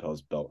take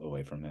Chappelle's belt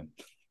away from him.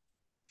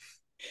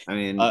 I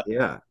mean,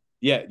 yeah.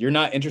 Yeah, you're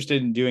not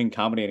interested in doing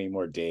comedy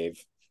anymore,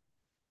 Dave.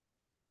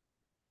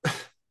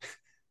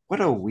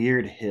 What a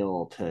weird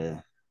hill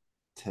to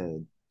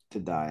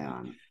die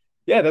on.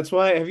 Yeah, that's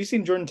why. Have you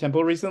seen Jordan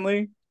Temple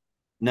recently?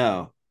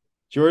 No.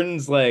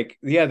 Jordan's like,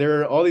 yeah,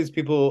 there are all these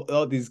people,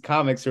 all these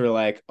comics who are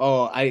like,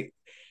 oh, I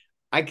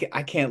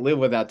can't live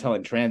without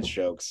telling trans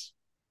jokes.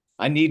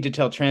 I need to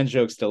tell trans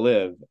jokes to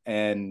live.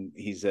 And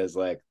he says,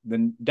 like,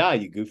 then die,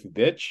 you goofy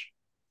bitch.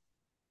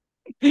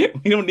 We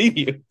don't need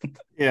you.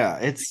 Yeah,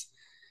 it's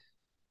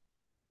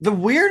the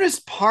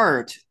weirdest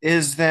part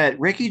is that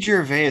Ricky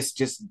Gervais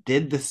just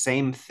did the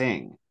same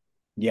thing.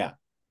 Yeah.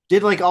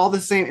 Did like all the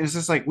same. It's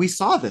just like we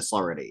saw this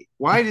already.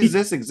 Why does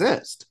this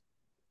exist?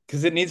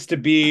 Because it needs to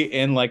be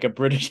in like a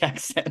British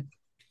accent.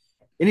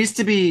 It needs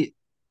to be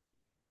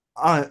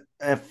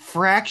a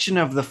fraction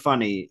of the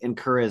funny and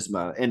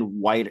charisma and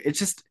white. It's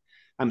just,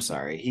 I'm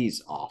sorry,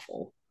 he's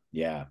awful.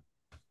 Yeah.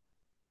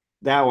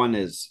 That one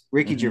is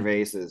Ricky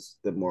Gervais is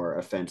the more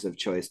offensive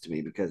choice to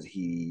me because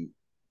he,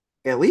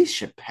 at least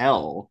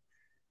Chappelle,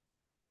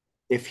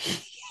 if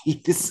he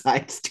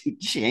decides to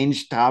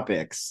change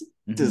topics,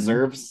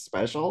 deserves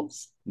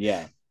specials.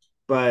 Yeah.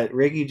 But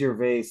Ricky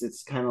Gervais,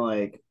 it's kind of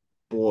like,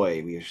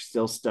 boy, we are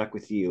still stuck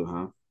with you,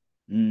 huh?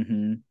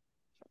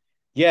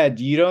 Yeah,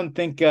 you don't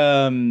think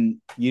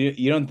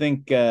you don't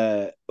think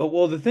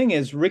well, the thing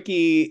is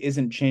Ricky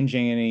isn't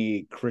changing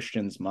any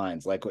Christians'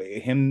 minds. Like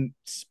him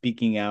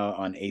speaking out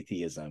on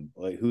atheism.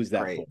 Like who's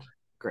that Great. for?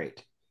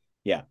 Great.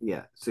 Yeah.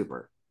 Yeah,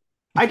 super.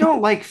 I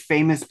don't like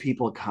famous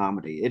people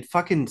comedy. It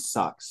fucking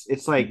sucks.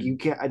 It's like you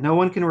can't, no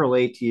one can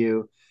relate to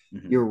you.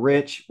 You're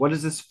rich. What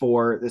is this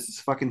for? This is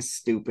fucking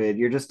stupid.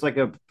 You're just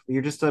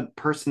a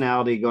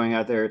personality going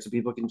out there so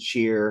people can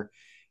cheer.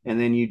 And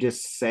then you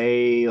just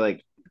say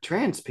like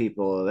trans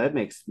people, that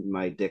makes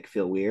my dick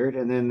feel weird.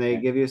 And then they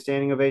give you a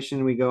standing ovation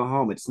and we go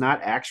home. It's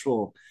not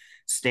actual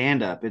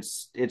stand up.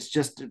 It's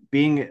just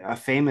being a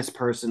famous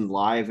person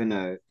live in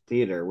a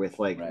theater with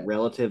like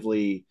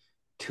relatively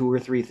two or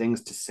three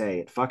things to say.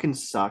 It fucking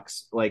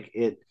sucks. Like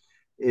it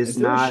is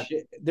not.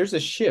 There's a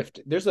shift.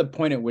 There's a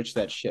point at which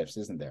that shifts,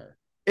 isn't there?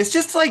 It's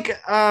just like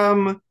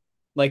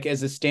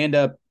as a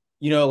stand-up,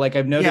 like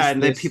I've noticed. Yeah,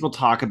 and then people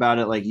talk about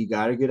it like you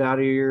got to get out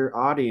of your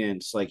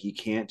audience. Like you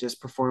can't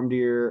just perform to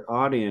your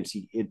audience.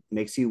 It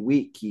makes you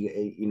weak.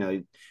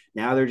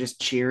 Now they're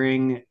just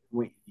cheering.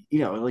 Like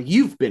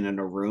you've been in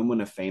a room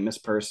when a famous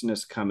person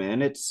has come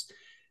in.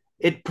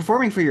 It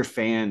performing for your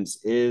fans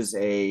is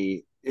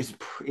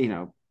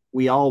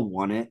we all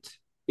want it.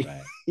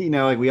 Right.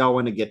 Like we all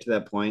want to get to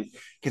that point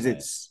because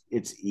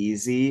it's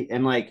easy.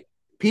 And like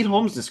Pete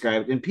Holmes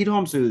described, and Pete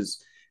Holmes,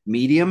 who's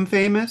medium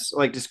famous,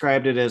 like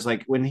described it as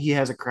like when he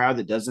has a crowd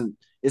that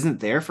isn't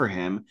there for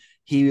him,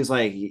 he was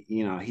like,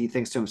 he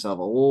thinks to himself,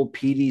 oh,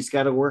 Petey's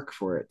got to work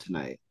for it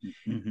tonight.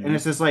 And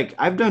it's just like,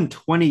 I've done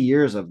 20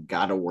 years of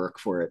got to work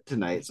for it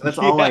tonight. So that's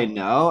all I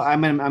know.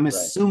 I'm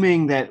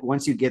assuming that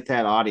once you get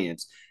that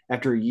audience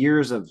after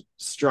years of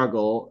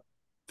struggle,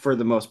 for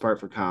the most part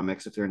for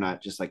comics, if they're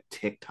not just like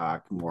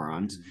TikTok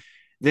morons,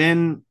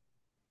 then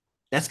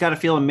that's got to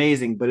feel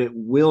amazing, but it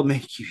will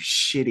make you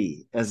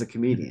shitty as a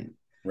comedian.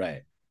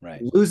 Right.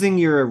 Losing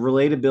your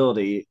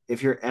relatability.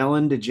 If you're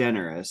Ellen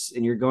DeGeneres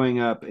and you're going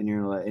up and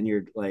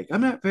you're like,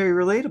 I'm not very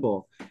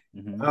relatable.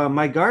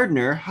 My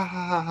gardener, ha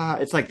ha ha ha.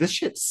 It's like, this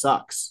shit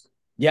sucks.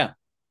 Yeah.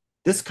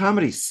 This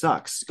comedy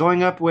sucks.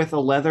 Going up with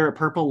a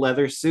purple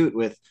leather suit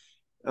with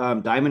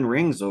diamond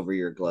rings over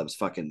your gloves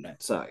fucking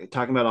suck.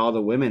 Talking about all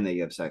the women that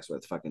you have sex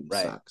with fucking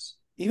sucks.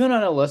 Even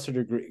on a lesser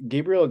degree,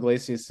 Gabriel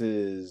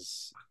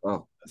Iglesias's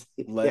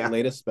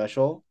latest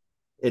special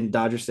in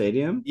Dodger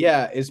Stadium,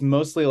 is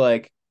mostly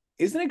like,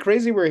 isn't it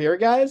crazy we're here,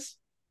 guys?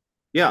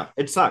 Yeah,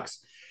 it sucks.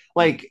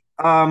 Like,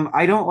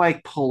 I don't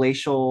like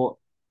palatial.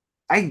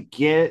 I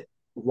get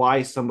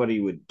why somebody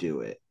would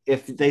do it.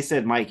 If they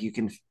said, Mike,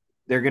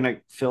 they're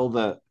gonna fill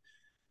the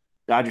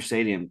Dodger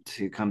Stadium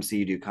to come see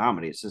you do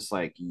comedy. It's just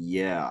like,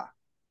 yeah.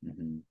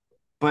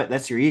 But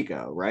that's your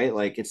ego, right?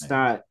 Like it's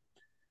not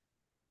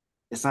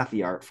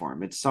the art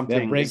form. It's something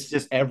that breaks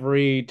just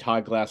every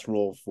Todd Glass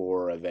rule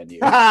for a venue.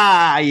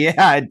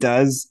 Yeah, it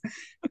does.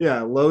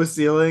 Yeah, low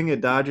ceiling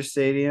at Dodger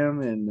Stadium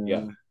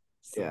and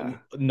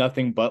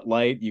nothing but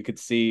light. You can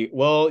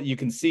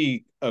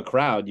see a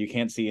crowd. You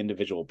can't see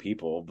individual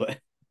people, but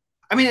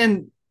I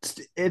mean,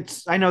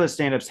 and I know that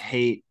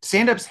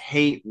stand-ups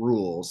hate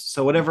rules.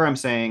 So whatever I'm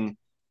saying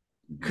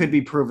could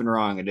be proven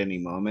wrong at any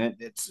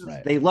moment.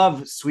 They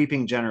love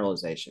sweeping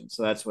generalization.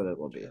 So that's what it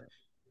will be.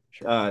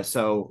 Sure.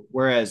 So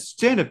whereas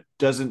stand-up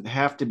doesn't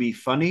have to be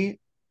funny,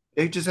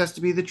 it just has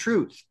to be the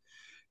truth.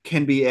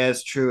 Can be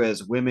as true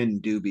as women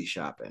do be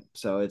shopping.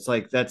 So it's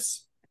like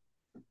there's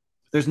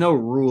no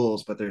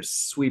rules, but there's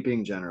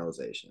sweeping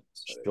generalizations.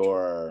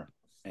 Sure.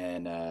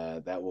 and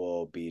that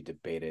will be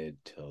debated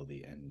till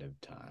the end of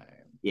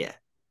time. Yeah.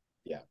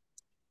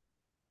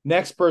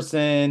 Next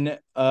person,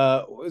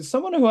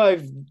 someone who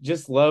I've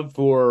just loved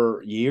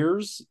for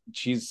years.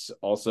 She's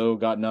also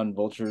gotten on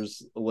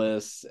Vulture's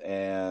list,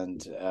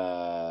 and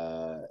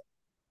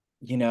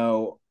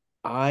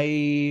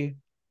I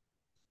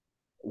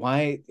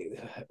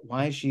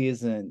why she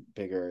isn't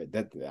bigger.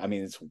 That I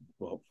mean, it's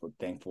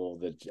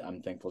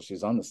I'm thankful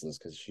she's on this list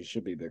because she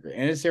should be bigger.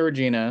 And it's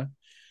Regina,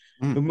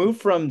 who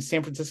moved from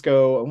San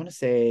Francisco, I want to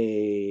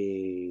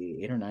say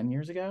 8 or 9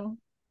 years ago.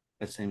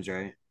 That seems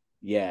right.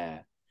 Yeah.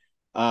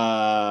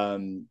 I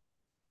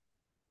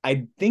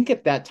think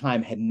at that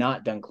time had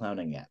not done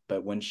clowning yet,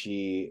 but when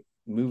she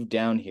moved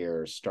down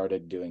here,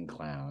 started doing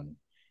clown,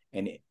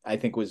 and I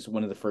think was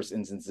one of the first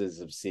instances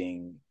of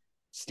seeing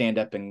stand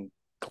up and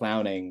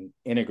clowning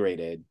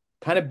integrated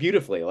kind of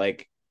beautifully.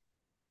 Like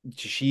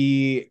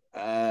she,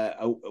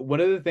 one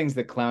of the things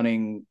that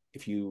clowning,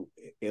 if you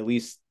at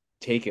least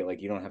take it,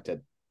 like you don't have to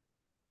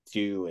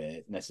do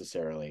it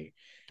necessarily,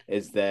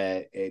 is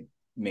that it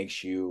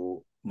makes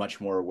you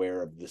much more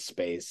aware of the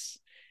space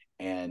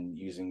and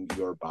using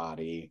your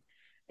body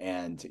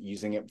and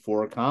using it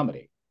for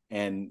comedy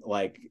and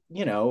like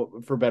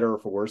for better or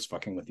for worse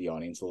fucking with the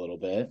audience a little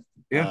bit.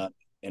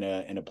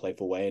 In a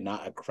playful way,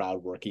 not a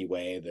crowd worky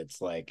way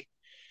that's like,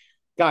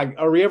 God,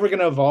 are we ever going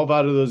to evolve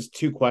out of those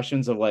two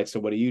questions of like, so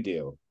what do you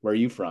do, where are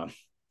you from?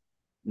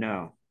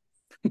 No.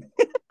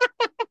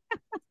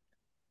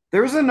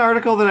 There was an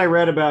article that I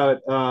read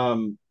about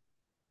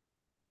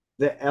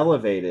the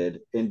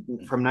Elevated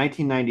from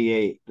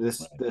 1998.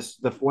 This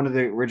the one of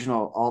the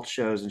original alt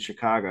shows in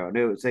Chicago.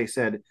 And they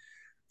said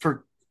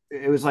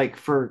it was like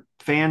for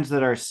fans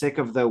that are sick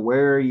of the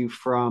 "where are you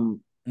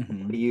from,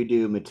 what do you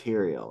do"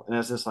 material. And I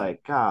was just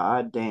like,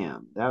 God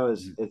damn, that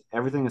was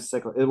everything is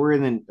sick. We're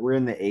in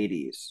the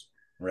 80s,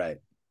 right?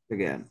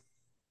 Again,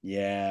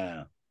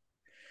 yeah,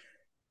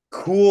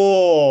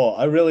 cool.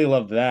 I really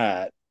love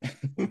that.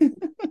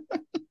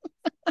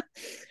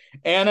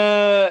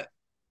 Anna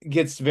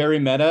gets very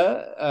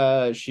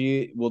meta.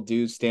 She will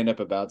do stand up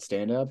about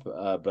stand up,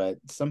 but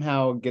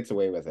somehow gets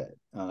away with it.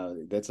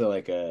 That's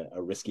a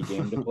risky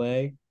game to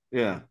play.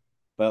 Yeah.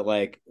 But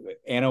like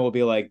Anna will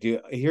be like,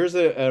 here's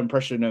an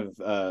impression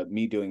of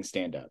me doing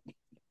stand up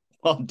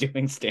while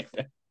doing stand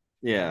up.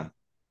 Yeah.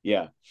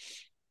 Yeah.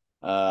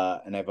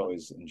 And I've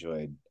always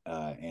enjoyed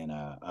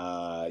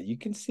Anna. You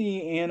can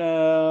see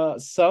Anna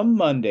some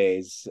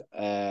Mondays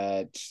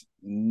or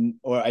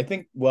I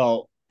think,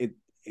 well,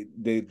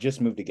 they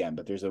just moved again,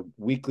 but there's a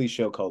weekly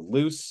show called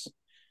Loose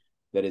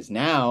that is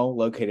now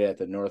located at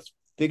the North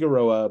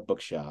Figueroa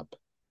Bookshop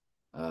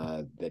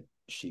that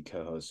she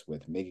co-hosts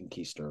with Megan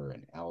Keister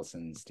and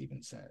Allison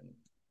Stevenson.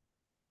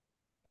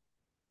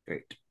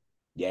 Great.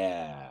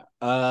 Yeah.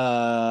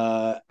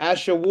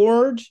 Asha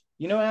Ward.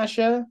 You know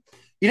Asha?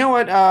 You know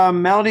what?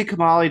 Melody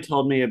Kamali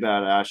told me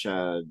about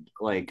Asha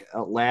like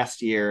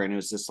last year, and it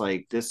was just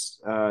like this.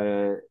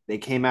 They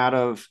came out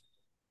of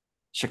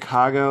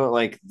Chicago,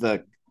 like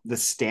the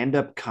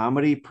stand-up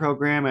comedy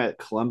program at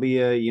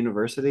Columbia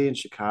University in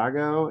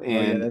Chicago,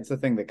 and that's the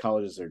thing that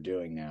colleges are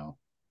doing now.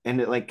 And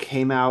it like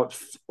came out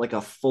like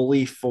a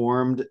fully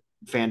formed,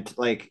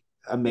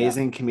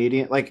 amazing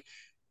comedian, like.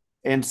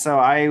 And so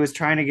I was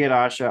trying to get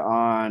Asha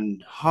on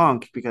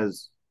Hunk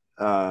because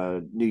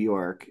New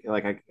York,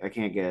 like I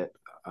can't get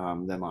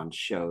them on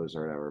shows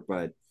or whatever,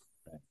 but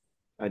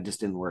I just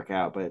didn't work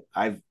out. But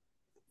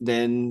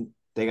then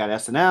they got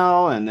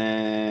SNL, and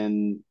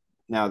then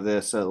now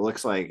this. So it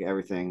looks like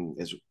everything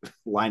is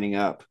lining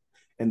up.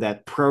 And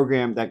that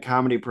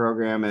comedy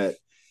program at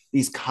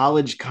these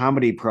college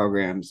comedy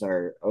programs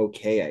are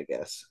okay, I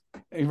guess.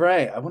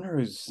 Right. I wonder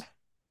who's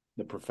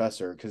the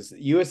professor, because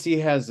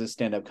USC has a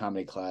stand-up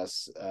comedy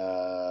class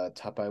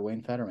taught by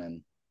Wayne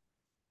Fetterman.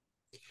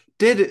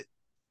 Did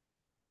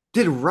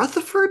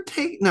Rutherford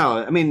take? No,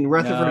 I mean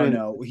Rutherford.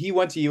 No, he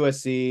went to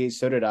USC.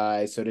 So did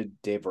I. So did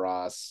Dave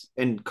Ross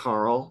and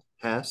Carl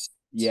Hess.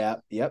 Yeah,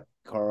 yep,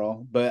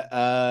 Carl. But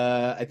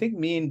I think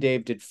me and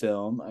Dave did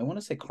film. I want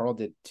to say Carl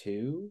did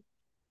too.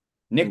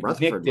 Nick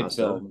did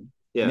film.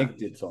 Yeah, Nick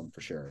did film for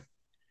sure.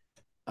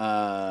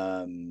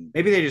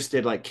 Maybe they just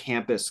did like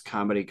campus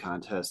comedy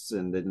contests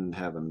and didn't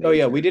have a major. Oh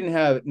yeah, we didn't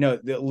have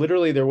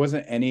literally there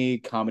wasn't any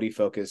comedy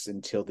focus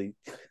until the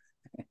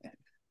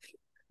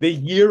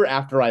year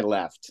after I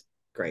left.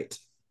 Great.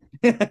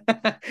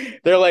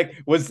 They're like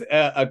was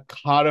a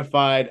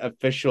codified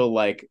official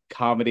like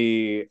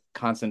comedy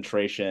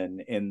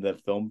concentration in the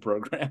film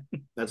program.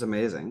 That's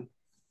amazing.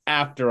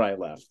 After I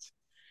left.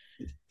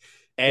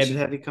 And should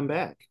have you come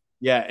back.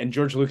 Yeah, and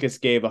George Lucas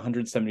gave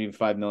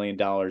 $175 million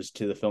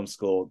to the film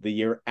school the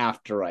year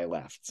after I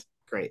left.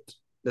 Great.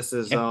 This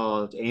is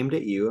all aimed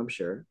at you, I'm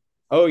sure.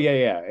 Oh,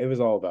 yeah. It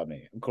was all about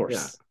me, of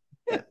course.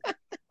 Yeah.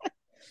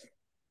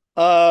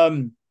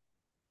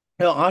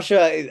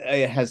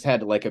 Asha has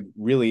had like a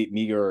really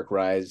meteoric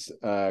rise.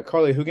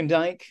 Carly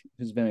Hugendijk,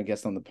 who's been a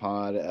guest on the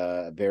pod,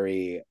 a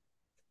very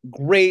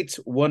great,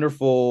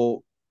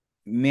 wonderful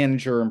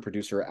manager and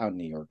producer out in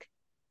New York,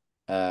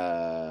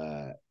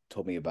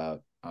 told me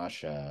about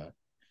Asha.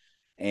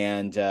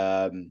 And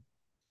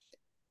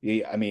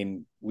yeah, I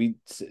mean, we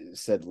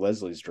said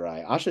Leslie's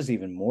dry. Asha's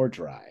even more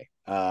dry.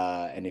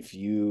 And if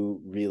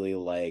you really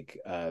like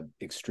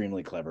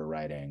extremely clever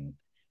writing,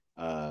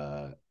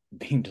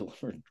 being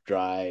delivered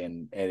dry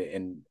and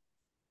in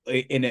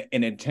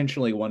an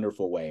intentionally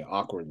wonderful way,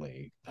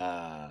 awkwardly,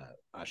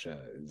 Asha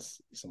is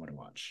someone to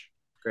watch.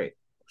 Great.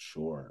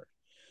 Sure.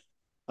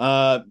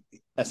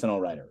 SNL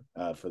writer,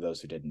 for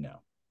those who didn't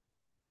know.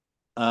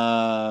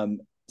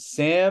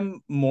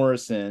 Sam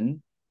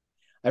Morrison.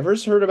 I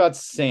first heard about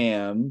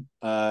Sam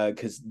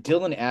because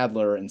Dylan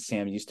Adler and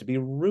Sam used to be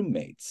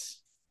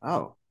roommates.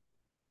 Oh.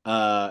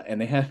 And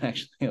they have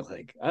actually,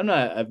 like, I'm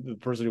not a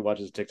person who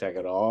watches TikTok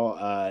at all.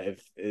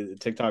 If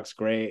TikTok's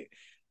great,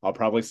 I'll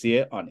probably see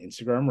it on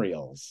Instagram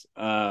Reels.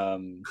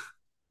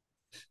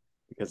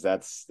 Because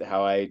that's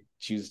how I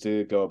choose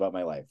to go about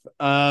my life.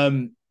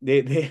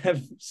 They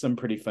have some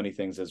pretty funny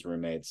things as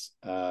roommates.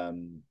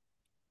 Dylan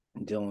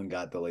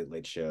got the Late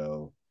Late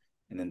Show,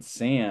 and then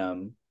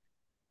Sam,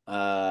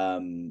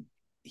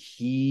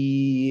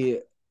 he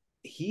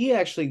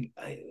actually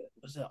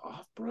was it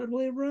off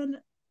Broadway run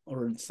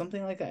or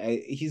something like that.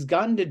 He's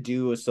gotten to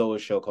do a solo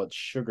show called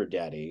Sugar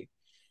Daddy,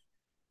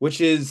 which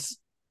is,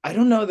 I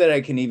don't know that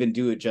I can even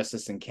do it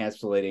justice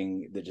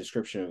encapsulating the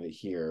description of it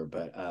here,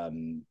 but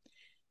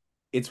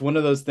it's one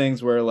of those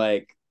things where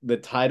like the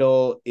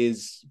title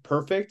is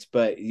perfect,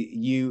 but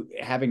you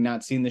having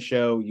not seen the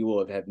show, you will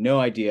have had no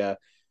idea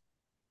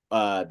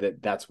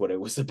that's what it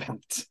was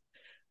about.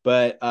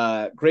 But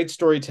great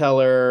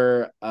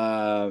storyteller,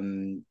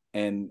 and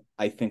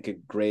I think a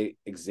great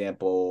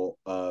example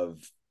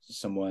of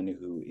someone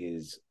who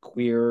is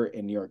queer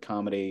in New York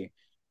comedy,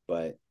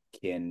 but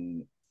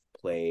can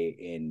play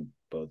in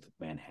both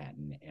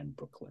Manhattan and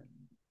Brooklyn.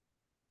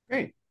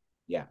 Great.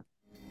 Yeah.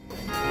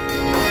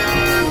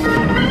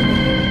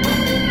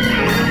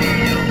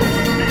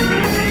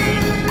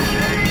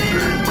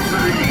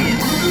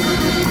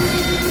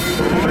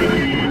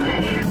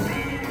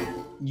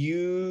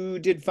 You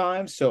did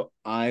 5, so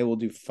I will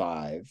do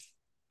 5.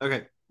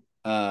 Okay.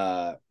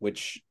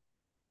 Which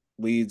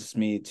leads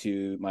me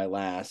to my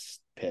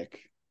last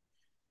pick.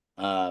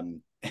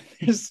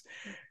 There's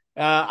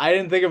I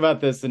didn't think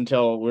about this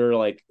until we were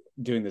like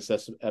doing this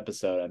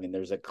episode. I mean,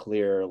 there's a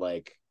clear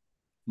like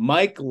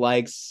Mike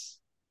likes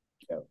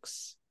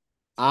jokes.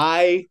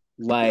 I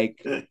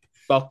like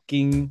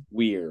fucking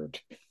weird.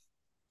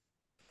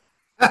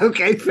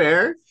 Okay,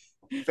 fair.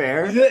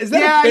 Is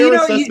that a fair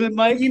assessment,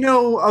 Mike?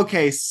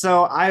 Okay,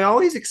 so I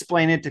always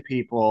explain it to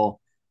people,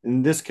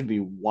 and this could be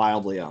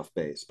wildly off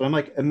base, but I'm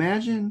like,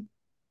 imagine,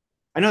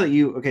 I know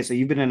that so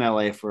you've been in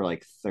LA for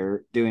like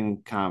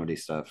doing comedy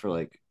stuff for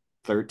like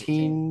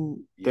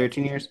 13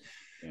 years,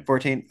 yeah.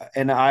 14,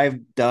 and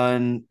I've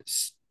done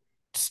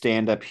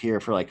stand up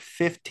here for like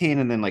 15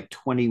 and then like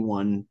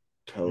 21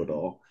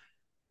 total.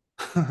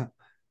 Mm-hmm.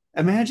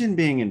 Imagine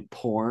being in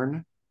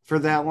porn for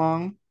that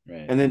long.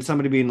 Right. And then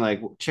somebody being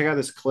like, check out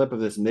this clip of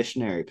this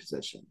missionary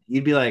position.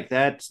 You'd be like,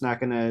 that's not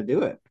going to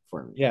do it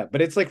for me. Yeah,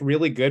 but it's like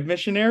really good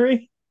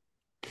missionary.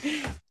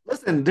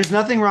 Listen, there's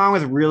nothing wrong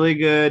with really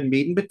good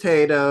meat and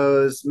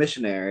potatoes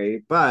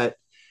missionary, but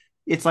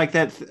it's like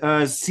that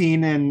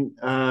scene in,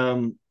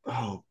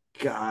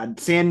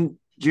 San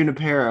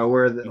Junipero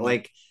where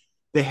like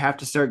they have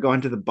to start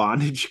going to the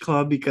bondage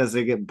club because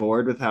they get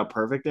bored with how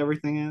perfect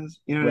everything is.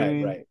 You know what I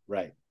mean?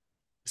 Right.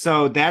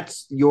 So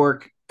that's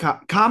your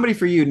comedy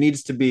for you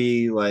needs to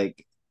be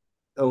like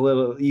a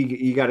little,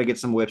 you got to get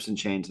some whips and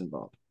chains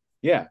involved.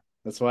 Yeah,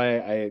 that's why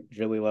I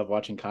really love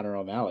watching Conor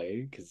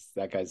O'Malley, because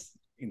that guy's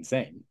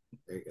insane.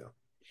 There you go.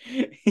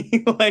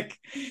 He like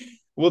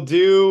will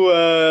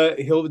do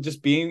he'll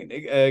just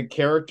be a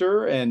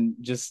character and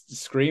just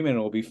scream and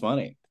it'll be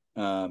funny.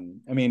 I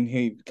mean,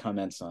 he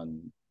comments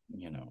on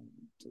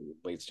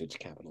late stage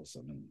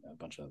capitalism and a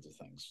bunch of other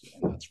things,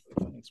 and that's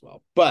really funny as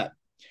well. But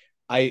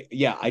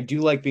I do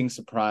like being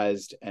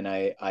surprised, and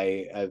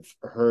I've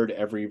heard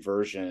every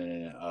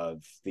version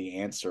of the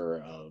answer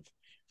of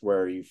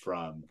where are you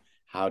from,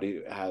 what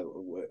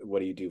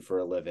do you do for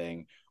a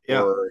living,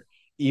 or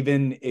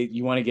even if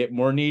you want to get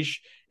more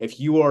niche, if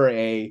you are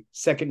a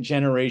second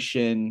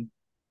generation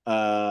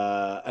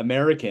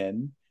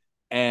American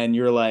and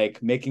you're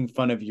like making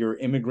fun of your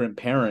immigrant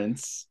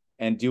parents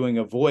and doing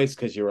a voice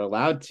because you're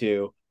allowed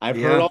to. I've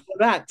heard all of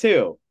that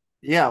too.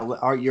 Yeah,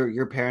 are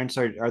your parents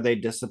are they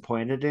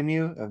disappointed in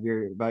you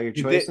about your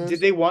choices? Did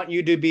they want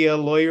you to be a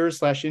lawyer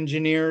 /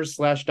 engineer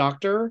 /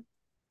 doctor?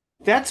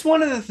 That's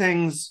one of the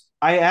things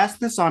I ask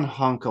this on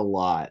Hunk a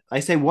lot. I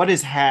say, what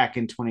is hack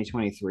in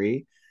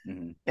 2023?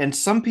 Mm-hmm. And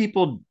some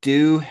people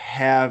do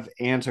have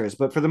answers,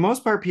 but for the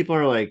most part, people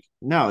are like,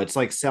 no, it's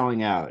like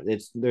selling out.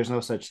 There's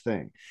no such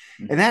thing.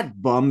 Mm-hmm. And that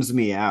bums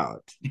me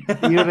out.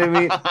 You know what I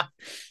mean?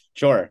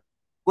 Sure.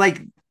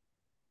 Like,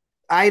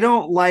 I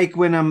don't like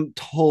when I'm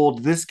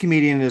told this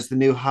comedian is the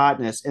new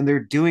hotness and they're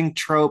doing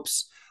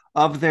tropes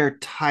of their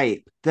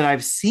type that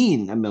I've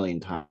seen a million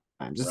times.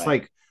 It's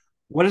like,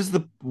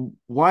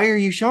 why are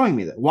you showing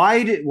me that?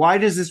 Why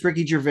does this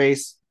Ricky Gervais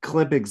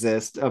clip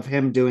exist of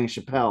him doing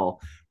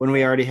Chappelle when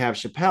we already have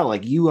Chappelle?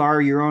 Like, you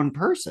are your own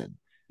person.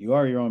 You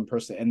are your own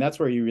person, and that's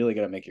where you really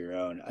got to make your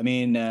own. I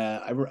mean,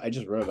 I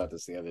just wrote about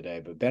this the other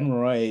day, but Ben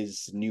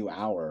Roy's new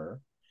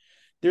hour,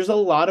 there's a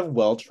lot of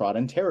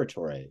well-trodden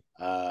territory,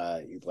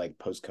 like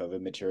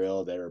post-COVID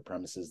material. There are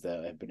premises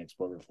that have been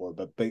explored before,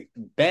 but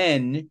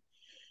Ben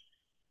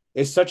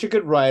is such a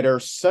good writer,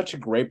 such a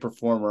great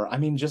performer. I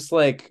mean, just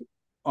like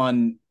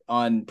on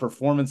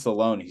performance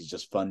alone, he's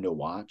just fun to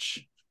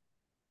watch.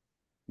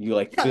 You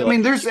like Yeah, feel I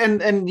mean, like there's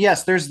and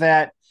yes, there's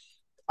that.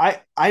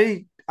 I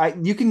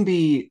you can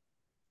be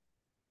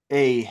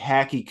a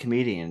hacky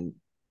comedian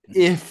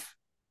if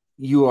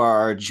you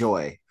are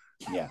joy.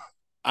 yeah.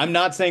 I'm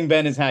not saying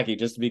Ben is hacky,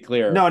 just to be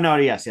clear. No,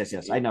 yes.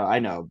 I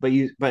know. But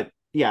yeah,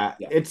 Yeah.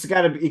 it's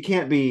gotta be, you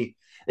can't be,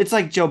 it's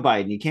like Joe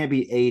Biden. You can't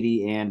be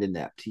 80 and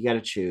inept. You gotta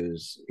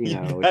choose, You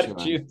which gotta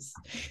one. choose.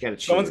 You gotta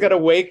Someone's choose. gotta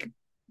wake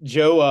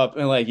Joe up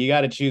and like, you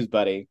gotta choose,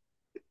 buddy.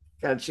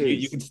 Gotta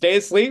You choose. can stay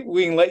asleep,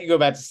 we can let you go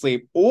back to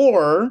sleep,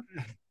 or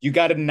you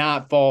gotta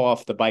not fall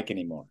off the bike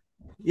anymore.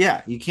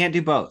 Yeah, you can't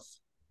do both.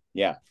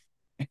 Yeah.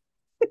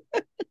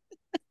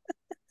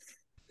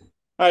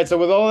 All right, so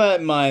with all that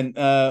in mind,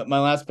 my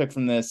last pick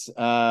from this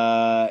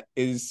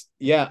is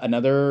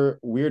another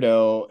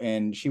weirdo,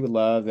 and she would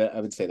love that. I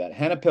would say that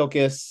Hannah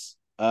Pilkis,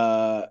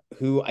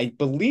 who I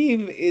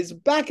believe is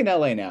back in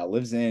LA now,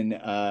 lives in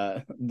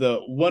the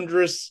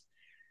wondrous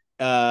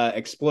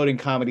exploding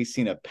comedy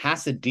scene of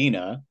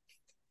Pasadena.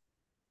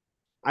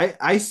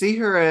 I see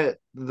her at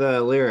the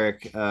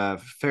Lyric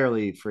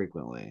fairly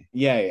frequently.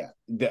 Yeah,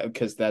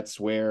 because that's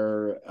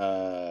where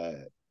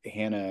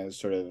Hannah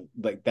sort of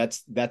like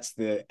that's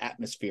the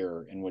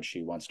atmosphere in which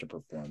she wants to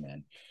perform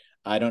in.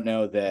 I don't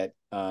know that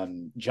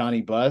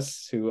Johnny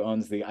Buss, who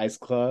owns the Ice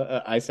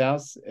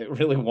House, it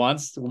really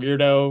wants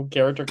weirdo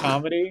character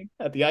comedy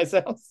at the Ice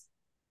House.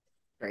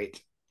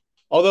 Great.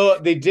 Although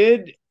they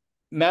did,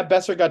 Matt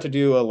Besser got to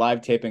do a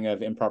live taping of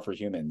Improv for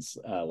Humans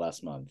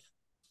last month,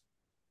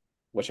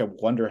 which I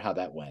wonder how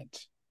that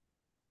went.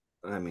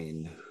 I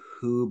mean,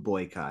 who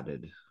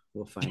boycotted?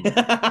 We'll find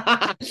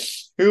out.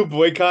 Who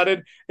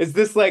boycotted? Is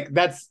this like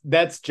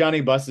that's Johnny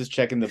Buss's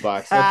checking the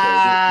box?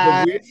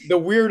 Okay, the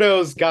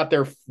weirdos got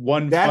their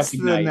one. That's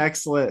fucking the night.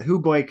 next list. Who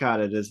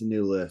boycotted is the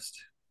new list.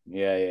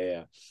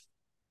 Yeah.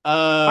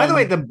 By the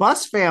way, the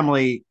Buss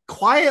family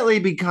quietly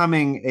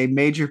becoming a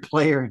major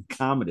player in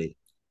comedy.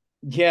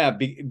 Yeah,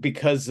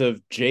 because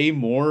of Jay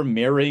Moore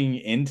marrying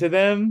into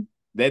them.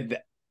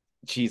 That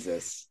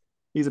Jesus,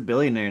 he's a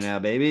billionaire now,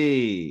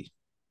 baby.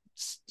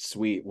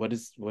 Sweet. What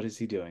is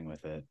he doing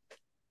with it?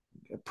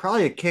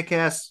 Probably a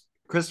kick-ass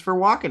Christopher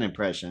Walken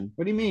impression.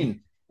 What do you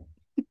mean?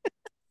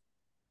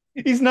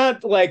 He's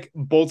not like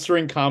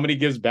bolstering comedy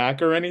gives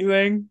back or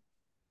anything.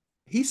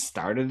 He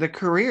started the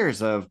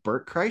careers of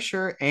Bert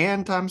Kreischer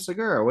and Tom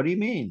Segura. What do you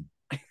mean?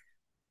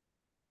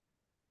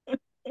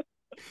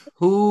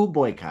 Who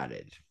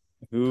boycotted?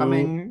 Who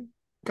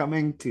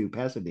coming to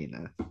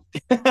Pasadena?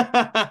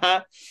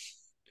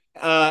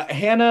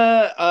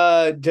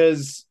 Hannah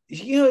does,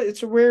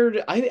 it's a rare.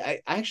 I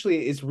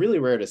actually, it's really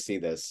rare to see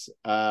this.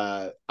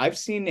 I've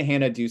seen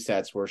Hannah do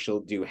sets where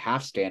she'll do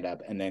half stand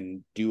up and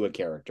then do a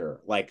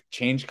character, like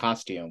change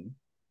costume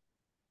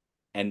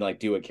and like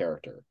do a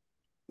character.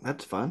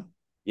 That's fun.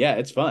 Yeah,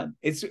 it's fun.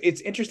 It's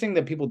interesting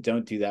that people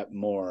don't do that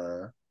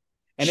more.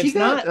 And she it's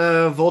got not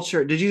a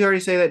Vulture. Did you already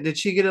say that? Did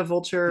she get a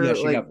Vulture? Yeah,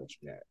 she got Vulture.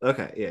 Yeah.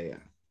 Okay. Yeah.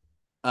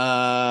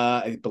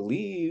 I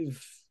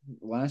believe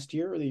last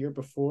year or the year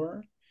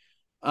before.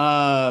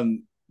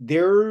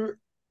 There,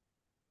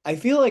 I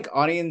feel like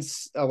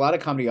a lot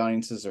of comedy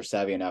audiences are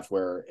savvy enough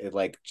where it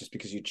like just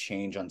because you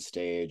change on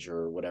stage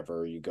or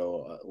whatever, you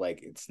go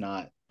like it's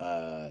not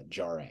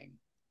jarring.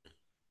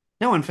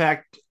 No, in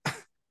fact,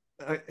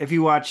 if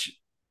you watch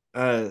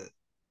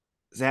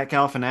Zach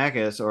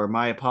Galifianakis or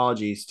My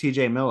Apologies,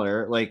 TJ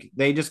Miller, like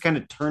they just kind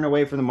of turn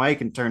away from the mic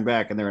and turn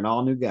back, and they're an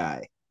all new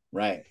guy.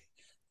 Right.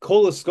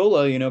 Cole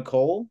Escola, you know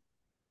Cole?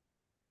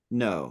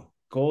 No.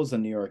 Cole's a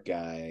New York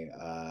guy.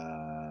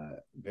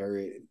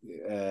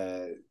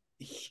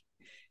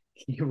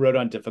 He wrote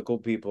on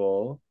Difficult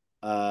People,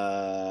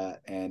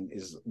 and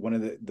is one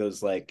of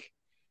those like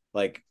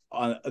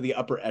on the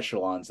upper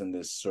echelons in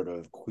this sort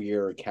of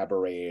queer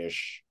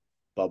cabaret-ish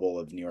bubble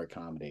of New York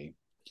comedy.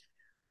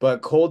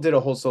 But Cole did a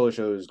whole solo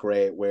show that was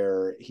great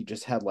where he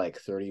just had like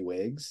 30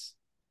 wigs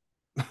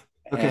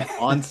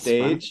on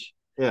stage.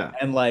 Yeah.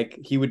 And like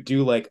he would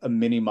do like a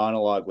mini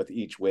monologue with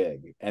each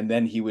wig. And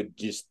then he would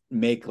just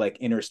make like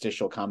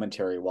interstitial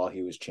commentary while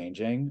he was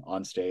changing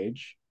on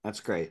stage. That's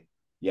great.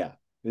 Yeah.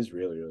 It was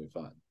really, really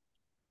fun.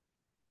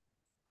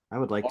 I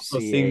would like also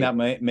to see seeing that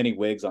many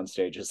wigs on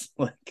stage is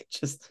like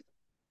just.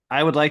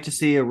 I would like to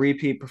see a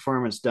repeat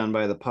performance done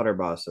by the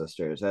Putterbaugh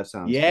sisters. That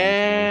sounds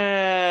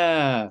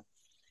yeah.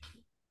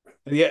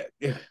 Yeah.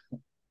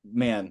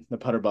 Man, the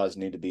Putterbaughs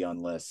need to be on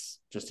lists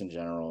just in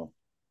general.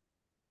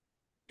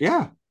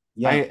 Yeah.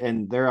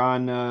 And they're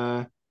on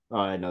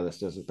I know this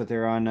doesn't, but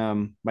they're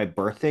on my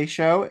birthday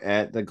show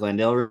at the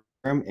Glendale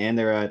Room, and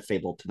they're at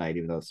Fable tonight,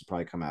 even though this will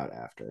probably come out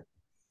after.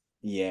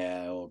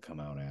 Yeah, it'll come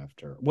out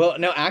after. Well,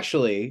 no,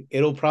 actually,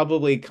 it'll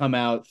probably come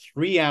out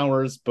 3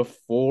 hours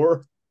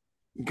before.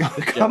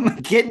 Come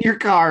get in your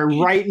car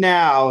right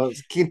now.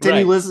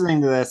 Continue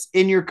listening to this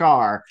in your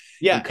car.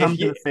 Yeah, and come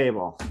to the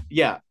Fable.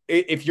 Yeah,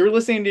 if you're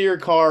listening to your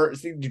car,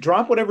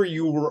 drop whatever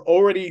you were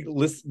already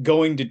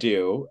going to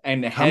do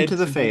and come head to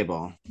the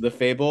Fable. The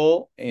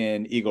Fable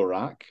in Eagle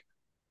Rock.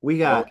 We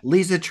got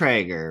Lisa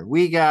Traeger.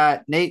 We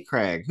got Nate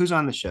Craig, who's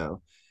on the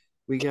show.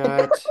 We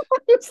got.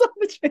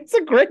 It's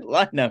a great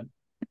lineup.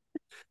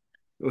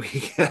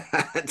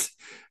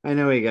 I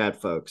know we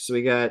got folks.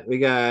 We got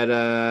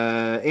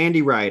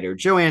Andy Ryder,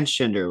 Joanne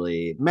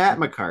Schinderly, Matt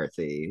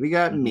McCarthy. We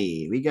got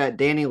me. We got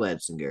Danny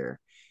Ledsinger.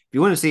 If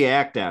you want to see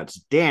act outs,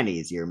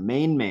 Danny's your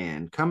main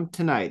man. Come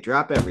tonight.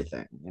 Drop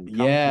everything.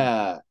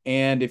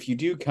 And if you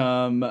do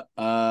come,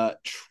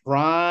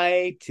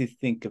 try to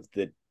think of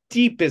the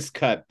deepest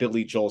cut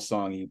Billy Joel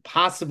song you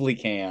possibly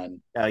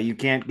can. You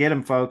can't get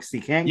him, folks.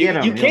 You can't get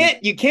him.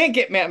 You can't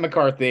get Matt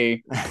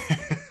McCarthy.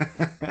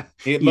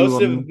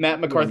 Most of Matt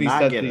McCarthy's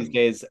sets these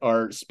days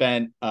are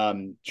spent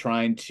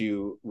trying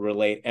to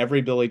relate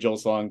every Billy Joel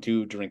song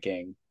to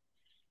drinking.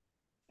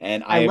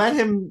 And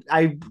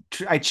I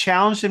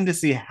challenged him to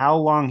see how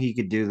long he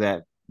could do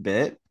that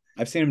bit.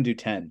 I've seen him do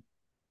 10.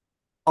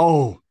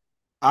 Oh,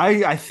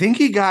 I think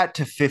he got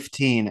to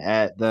 15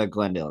 at the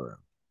Glendale Room.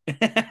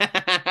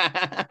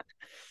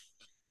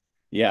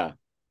 Yeah.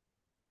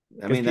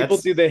 I mean, people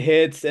do the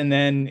hits, and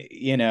then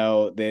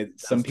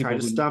some people try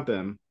to stump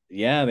him.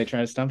 Yeah, they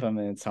try to stump him,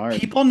 and it's hard.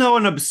 People know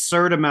an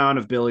absurd amount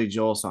of Billy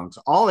Joel songs,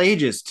 all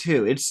ages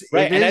too. It's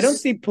right, and I don't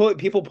see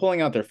people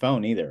pulling out their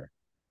phone either.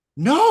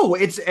 No,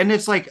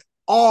 it's like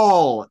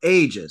all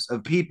ages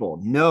of people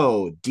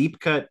know deep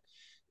cut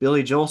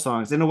Billy Joel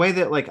songs in a way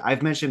that, like,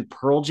 I've mentioned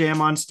Pearl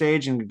Jam on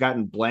stage and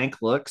gotten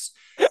blank looks,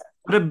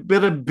 but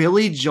a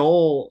Billy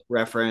Joel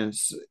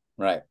reference,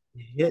 right,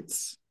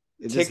 hits.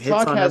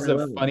 TikTok has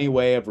a funny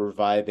way of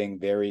reviving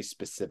very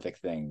specific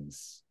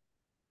things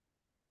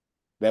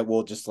that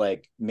will just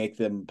like make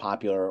them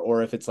popular,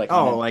 or if it's like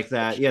like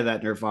that,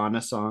 that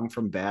Nirvana song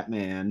from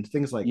Batman,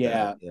 things like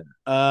that.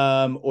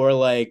 Or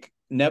like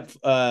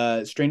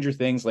Stranger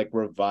Things like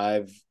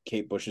revive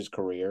Kate Bush's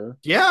career.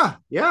 Yeah.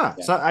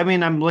 So I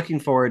mean, I'm looking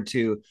forward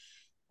to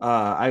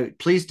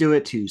please do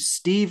it to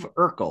Steve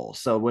Urkel.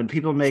 So when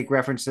people make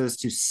references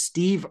to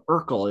Steve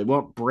Urkel, it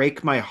won't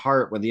break my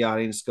heart when the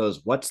audience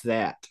goes, "What's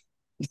that?"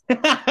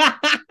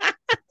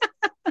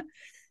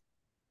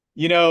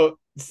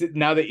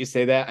 Now that you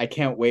say that, I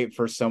can't wait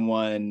for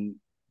someone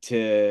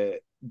to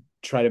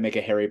try to make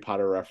a Harry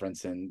Potter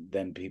reference, and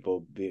then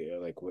people be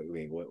like,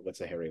 wait,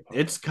 what's a Harry Potter?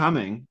 It's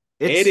coming.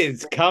 It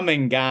is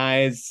coming,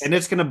 guys. And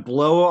it's going to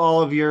blow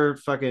all of your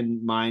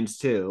fucking minds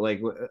too.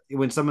 Like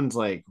when someone's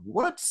like,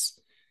 what's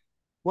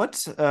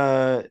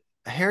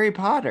Harry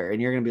Potter? And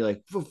you're going to be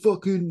like,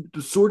 fucking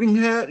the Sorting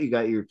Hat. You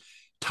got your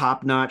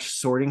top-notch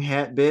Sorting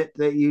Hat bit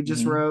that you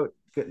just wrote.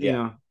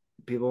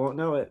 People won't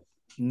know it.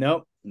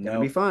 Nope.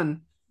 It'll be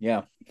fun.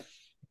 Yeah.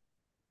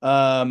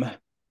 Hannah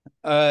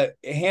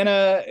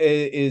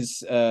is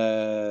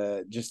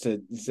just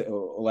a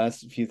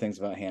last few things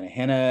about Hannah.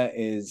 Hannah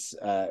is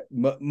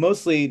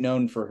mostly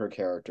known for her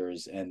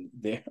characters, and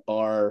they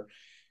are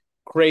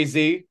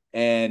crazy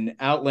and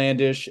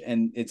outlandish,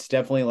 and it's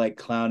definitely like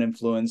clown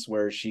influence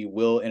where she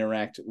will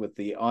interact with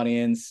the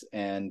audience,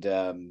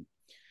 and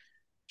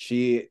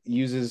she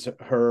uses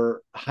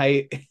her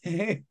height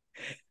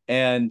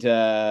and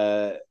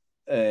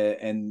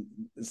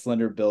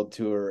slender build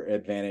to her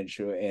advantage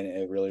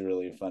in a really,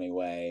 really funny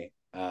way.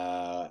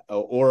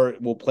 Or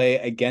will play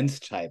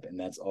against type, and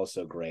that's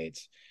also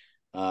great.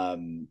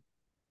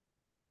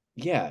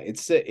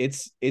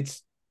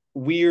 It's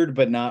weird,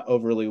 but not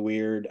overly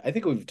weird. I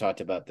think we've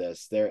talked about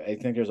this. I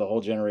think there's a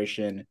whole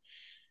generation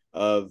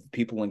of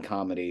people in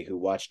comedy who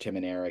watch Tim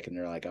and Eric and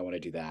they're like, I want to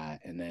do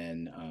that. And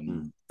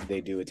then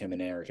they do a Tim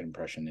and Eric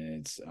impression,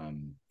 and it's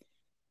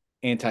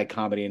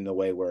anti-comedy in the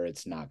way where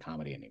it's not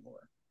comedy anymore.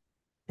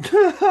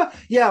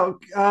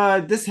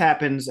 This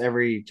happens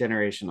every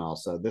generation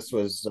also. This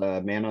was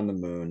Man on the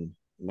Moon,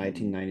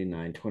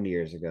 1999, 20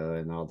 years ago,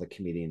 and all the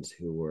comedians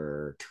who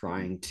were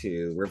trying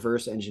to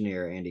reverse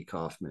engineer Andy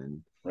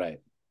Kaufman. Right.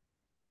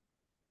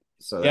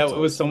 So it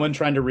was someone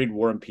trying to read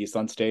War and Peace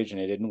on stage,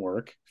 and it didn't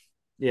work.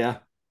 Yeah.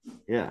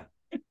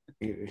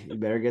 You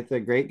better get the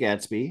Great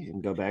Gatsby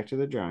and go back to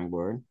the drawing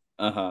board.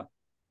 I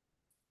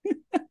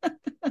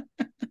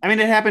mean,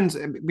 it happens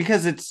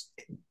because it's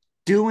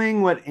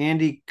doing what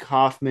Andy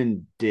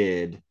Kaufman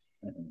did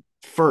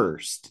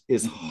first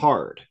is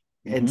hard.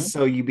 And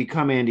so you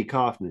become Andy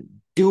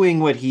Kaufman. Doing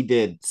what he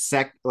did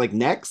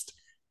next,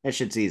 that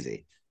shit's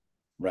easy.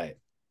 Right.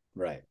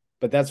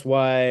 But that's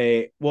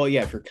why,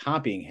 if you're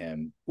copying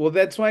him,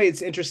 that's why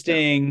it's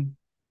interesting.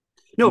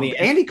 No,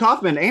 Andy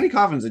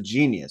Kaufman's a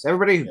genius.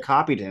 Everybody who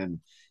copied him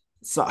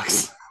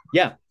sucks.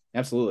 Yeah,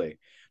 absolutely.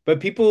 But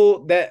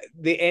people that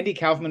the Andy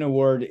Kaufman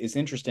Award is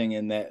interesting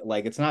in that,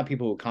 like, it's not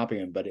people who copy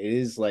him, but it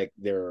is like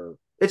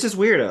it's just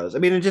weirdos. I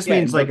mean, it just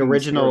means like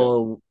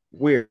original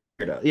weirdo.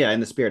 Yeah, in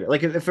the spirit.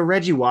 Like if a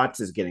Reggie Watts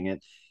is getting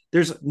it,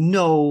 there's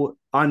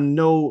on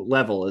no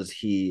level is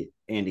he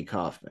Andy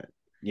Kaufman.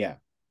 Yeah.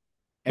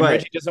 And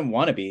Reggie doesn't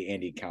want to be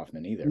Andy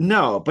Kaufman either.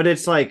 No, but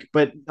it's like,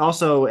 but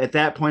also at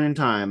that point in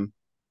time,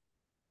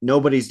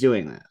 nobody's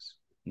doing this.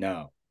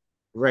 No.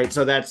 Right.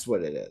 So that's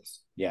what it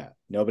is. Yeah.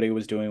 Nobody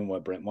was doing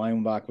what Brent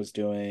Weinbach was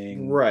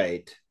doing.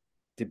 Right.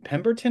 Did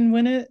Pemberton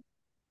win it?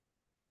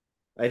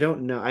 I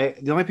don't know.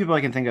 The only people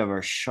I can think of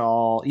are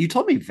Shaw. You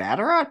told me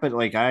Vatterott, but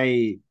like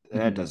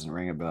that doesn't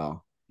ring a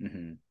bell.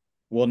 Mm-hmm.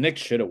 Well, Nick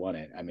should have won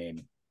it. I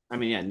mean,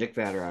 yeah, Nick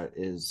Vatterott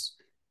is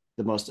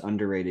the most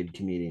underrated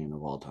comedian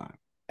of all time.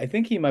 I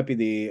think he might be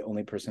the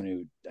only person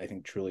who I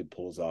think truly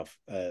pulls off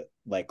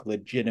like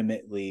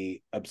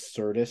legitimately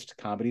absurdist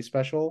comedy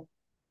special.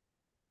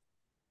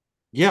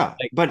 Yeah,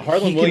 like, but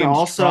Harlan he Williams can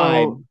also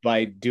tried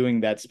by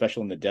doing that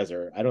special in the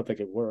desert. I don't think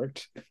it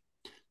worked.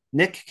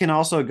 Nick can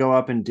also go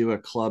up and do a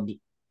club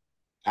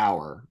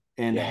hour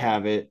and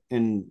have it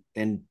and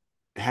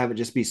have it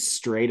just be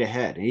straight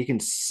ahead, and he can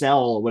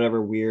sell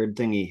whatever weird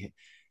thing he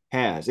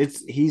has.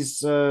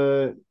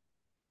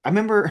 I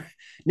remember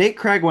Nate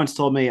Craig once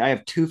told me I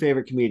have two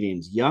favorite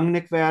comedians, young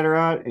Nick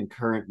Vatterott and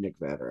current Nick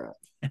Vatterott.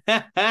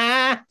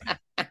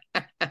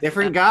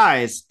 different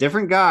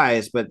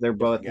guys, but they're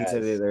both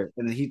considered there.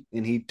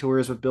 And he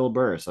tours with Bill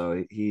Burr,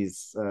 so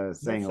he's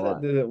saying a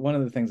lot. One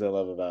of the things I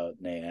love about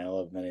Nate, and I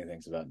love many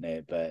things about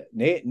Nate, but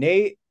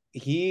Nate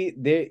he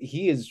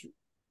is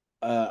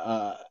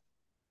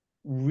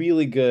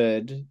really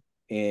good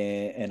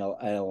in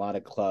a lot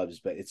of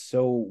clubs, but it's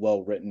so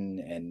well written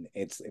and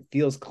it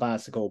feels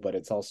classical, but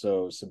it's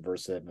also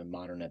subversive and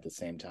modern at the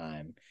same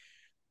time.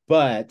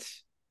 But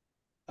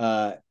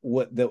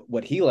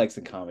what he likes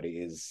in comedy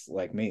is,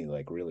 like me,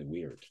 like really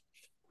weird.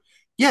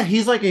 Yeah,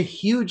 he's like a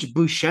huge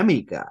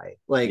Buscemi guy,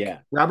 like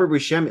Robert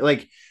Buscemi.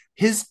 Like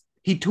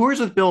he tours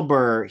with Bill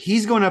Burr.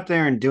 He's going up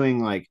there and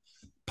doing like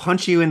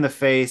punch you in the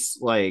face,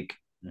 like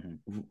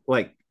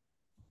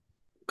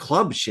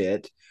club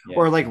shit,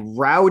 or like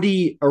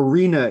rowdy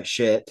arena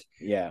shit.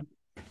 Yeah.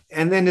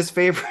 And then his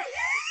favorite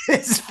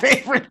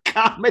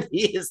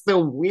comedy is the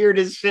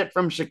weirdest shit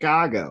from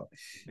Chicago.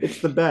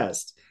 It's the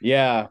best.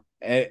 Yeah.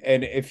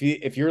 And if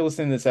you're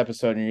listening to this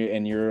episode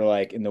and you're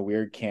like in the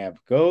weird camp,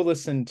 go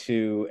listen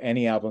to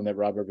any album that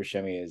Robert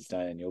Buscemi has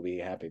done and you'll be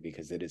happy,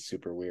 because it is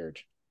super weird.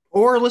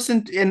 Or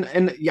listen to,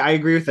 and yeah, I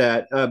agree with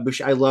that.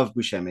 I love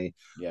Buscemi.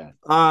 Yeah.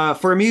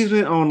 For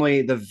amusement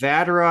only, the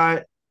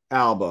Vatterott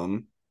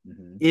album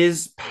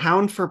is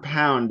pound for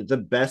pound the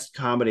best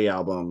comedy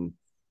album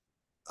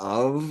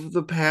of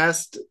the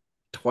past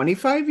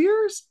 25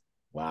 years.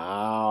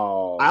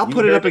 Wow. I'll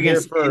put it up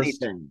against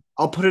anything.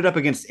 I'll put it up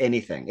against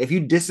anything. If you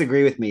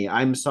disagree with me,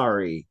 I'm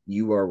sorry.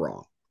 You are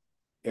wrong.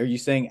 Are you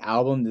saying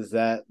album? Does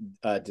that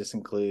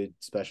disinclude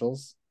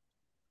specials?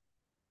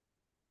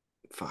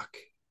 Fuck.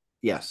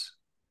 Yes.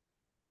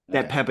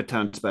 Okay. That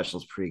Pepitone special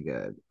is pretty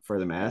good. For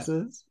the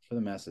Masses. For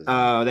the Masses.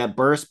 That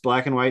Burst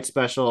black and white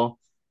special.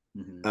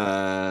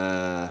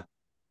 I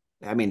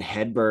mean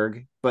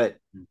Hedberg, but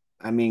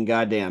I mean,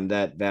 goddamn,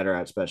 that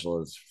Vatterott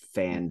special is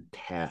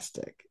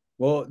fantastic.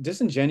 Well,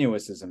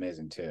 Disingenuous is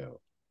amazing too.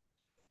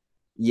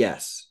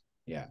 Yes.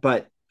 Yeah.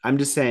 But I'm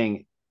just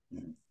saying,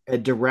 a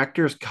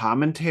director's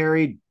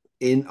commentary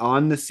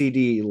on the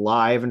CD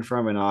live in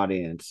front of an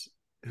audience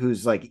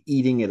who's like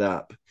eating it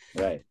up.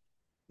 Right.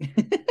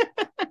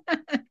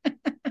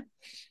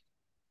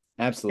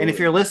 Absolutely. And if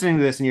you're listening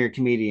to this and you're a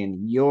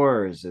comedian,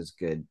 yours is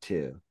good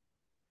too.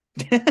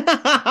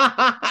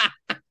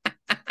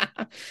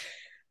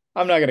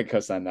 I'm not gonna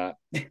cuss on that.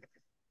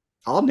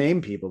 I'll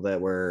name people that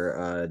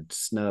were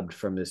snubbed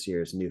from this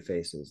year's New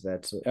Faces.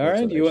 That's all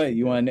right.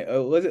 You want?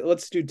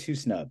 Let's do 2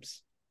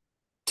 snubs.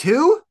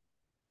 2?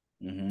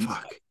 Mm-hmm.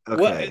 Fuck.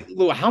 Okay.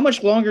 How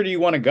much longer do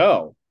you want to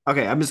go?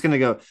 Okay, I'm just gonna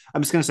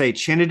say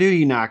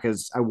Chinadu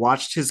Yunaka's. I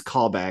watched his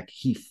callback.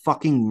 He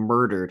fucking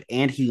murdered,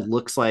 and he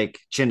looks like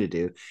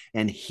Chinadu,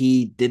 and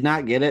he did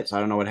not get it. So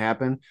I don't know what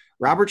happened.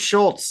 Robert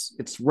Schultz,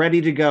 it's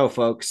ready to go,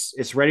 folks.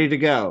 It's ready to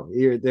go.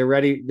 They're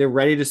ready. They're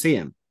ready to see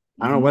him.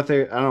 I don't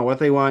know what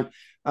they want.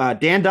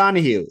 Dan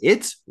Donahue,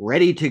 it's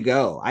ready to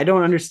go. I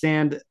don't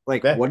understand.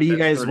 Like, what do you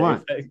guys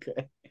want?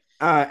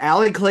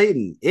 Allie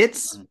Clayton,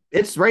 it's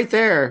right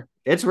there.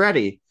 It's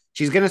ready.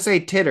 She's gonna say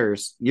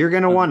titters. You're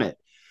gonna want it.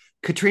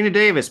 Katrina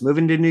Davis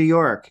moving to New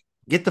York.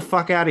 Get the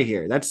fuck out of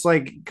here. That's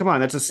like, come on,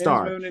 that's a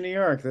star. Moving to New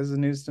York. This is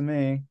news to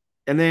me.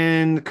 And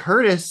then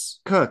Curtis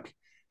Cook.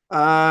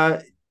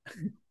 Okay,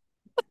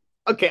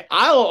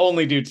 I'll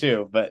only do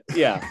 2, but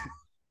yeah.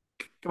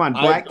 Come on,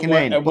 Black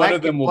Canane.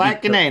 Black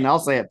Canane. I'll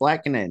say it.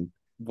 Black Canane.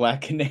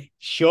 Black Canane.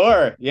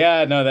 Sure.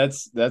 Yeah, no,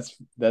 that's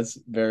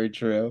very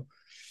true.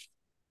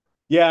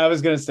 Yeah, I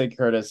was gonna say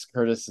Curtis.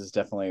 Curtis is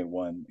definitely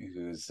one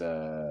who's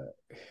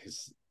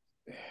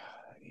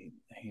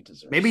he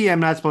deserves. Maybe I'm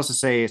not supposed to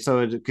say.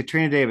 So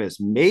Katrina Davis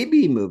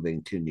maybe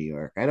moving to New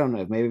York. I don't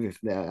know. Maybe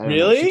I don't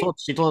really. Know.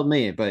 She told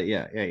me, but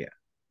yeah.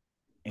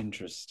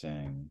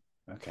 Interesting.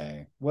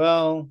 Okay.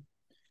 Well,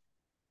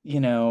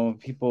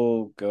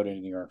 people go to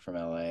New York from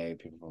LA.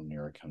 People from New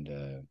York come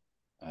to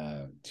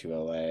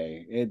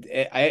LA.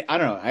 I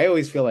don't know. I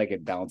always feel like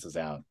it balances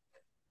out.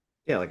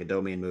 Yeah, like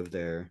Adomian moved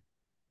there.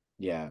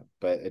 Yeah,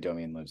 but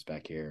Adomian lives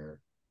back here.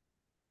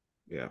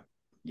 Yeah.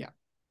 Yeah.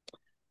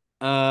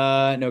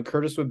 No,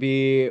 Curtis would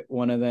be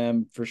one of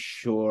them for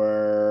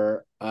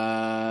sure.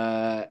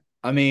 I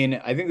mean,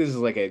 I think this is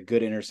like a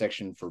good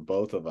intersection for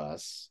both of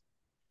us.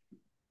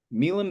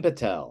 Milan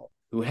Patel,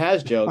 who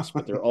has jokes,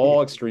 but they're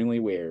all extremely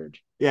weird.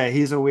 Yeah,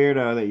 he's a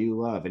weirdo that you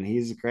love, and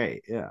he's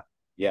great. Yeah.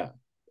 Yeah.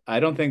 I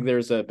don't think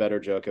there's a better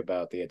joke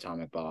about the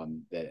atomic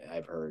bomb that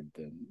I've heard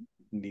than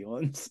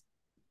Milan's.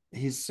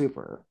 He's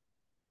super.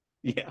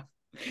 Yeah.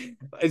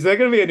 Is that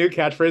going to be a new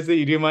catchphrase that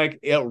you do, Mike?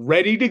 Yeah,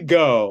 ready to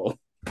go.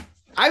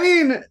 I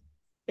mean,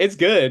 it's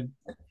good.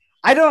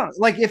 I don't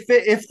like if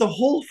the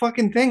whole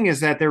fucking thing is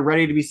that they're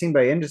ready to be seen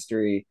by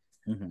industry.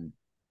 Mm-hmm.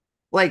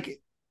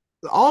 Like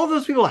all of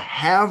those people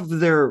have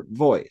their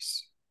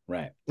voice.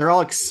 Right. They're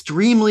all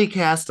extremely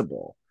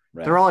castable.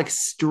 Right. They're all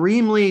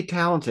extremely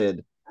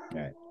talented.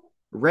 Right.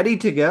 Ready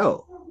to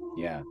go.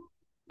 Yeah.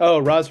 Oh,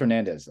 Roz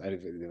Hernandez.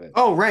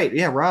 Oh, right.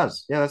 Yeah,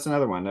 Roz. Yeah, that's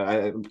another one.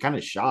 I'm kind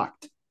of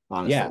shocked,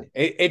 honestly. Yeah,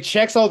 it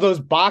checks all those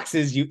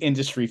boxes, you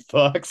industry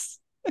fucks.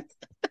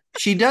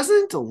 She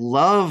doesn't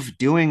love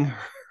doing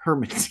her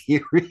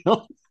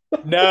material.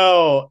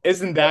 No,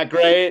 isn't that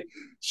great?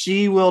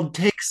 She will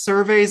take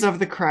surveys of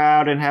the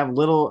crowd and have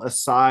little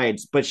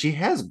asides, but she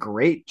has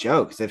great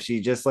jokes if she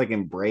just like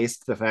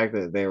embraced the fact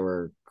that they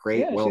were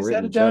great,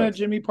 well-written jokes. Down a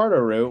Jimmy Pardo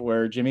route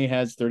where Jimmy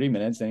has 30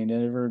 minutes and he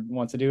never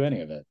wants to do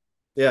any of it.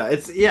 Yeah,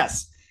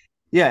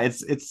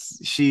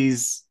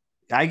 she's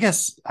I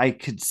guess I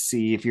could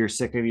see if you're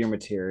sick of your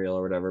material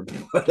or whatever,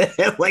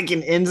 but like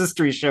an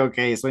industry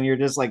showcase when you're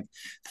just like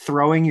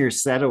throwing your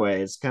set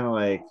away, it's kind of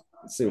like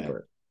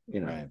super,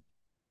 right. Right.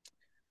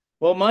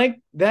 Well,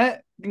 Mike,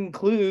 that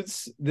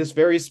concludes this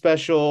very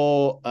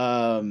special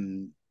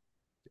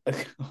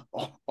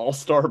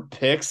all-star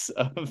picks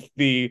of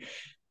the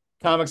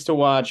comics to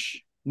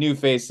watch, new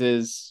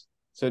faces.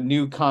 So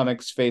new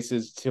comics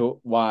faces to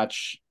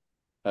watch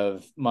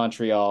of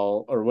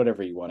Montreal or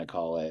whatever you want to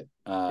call it.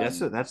 Yes,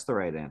 that's the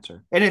right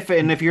answer. And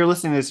if you're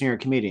listening to this and you're a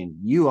comedian,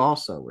 you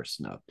also were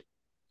snubbed.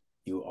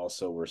 You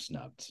also were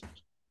snubbed.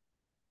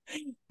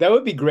 That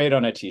would be great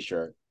on a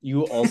t-shirt.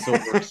 You also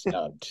were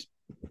snubbed.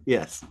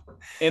 Yes.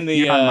 In the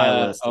you're on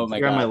my list. Oh my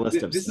god. On my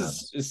list of this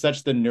snubs. is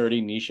such the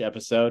nerdy niche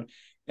episode.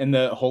 In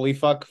the holy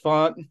fuck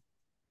font.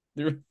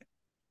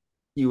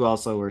 You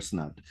also were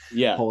snubbed.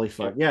 Yeah. Holy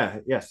fuck. Yeah,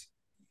 yes.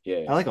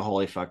 Yeah. I like a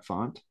holy fuck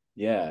font.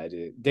 Yeah, I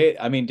do.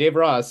 Dave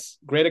Ross,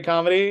 great at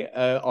comedy,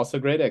 also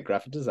great at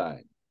graphic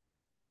design.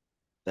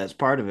 That's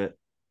part of it.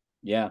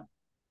 Yeah.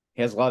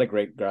 He has a lot of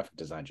great graphic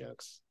design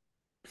jokes.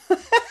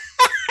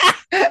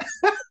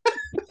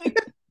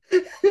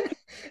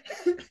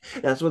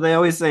 That's what they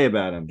always say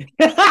about him.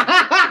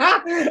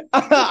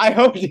 I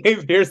hope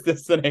Dave hears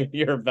this and I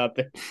hear about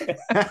this.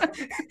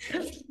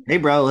 Hey,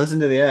 bro,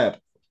 listen to the app.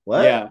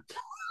 What? Yeah.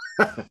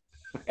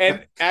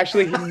 And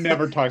actually, he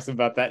never talks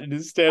about that in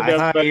his stand-up.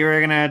 I thought you were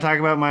gonna talk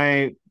about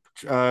my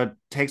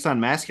takes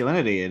on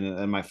masculinity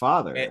and my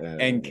father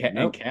and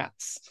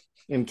cats.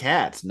 And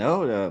cats.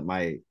 No,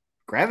 my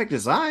graphic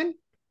design.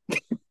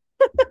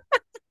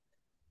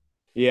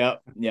 Yeah,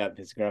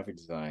 his graphic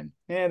design.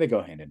 Yeah, they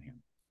go hand in hand.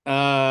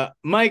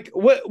 Mike,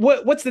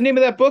 what's the name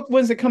of that book?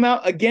 When does it come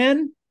out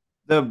again?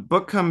 The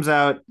book comes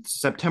out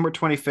September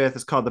 25th.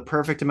 It's called The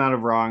Perfect Amount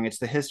of Wrong. It's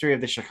the history of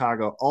the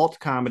Chicago alt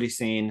comedy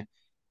scene.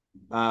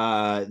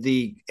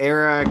 The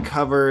era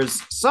covers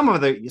some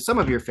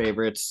of your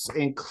favorites,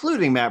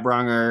 including Matt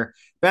Bronger,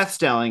 Beth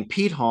Stelling,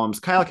 Pete Holmes,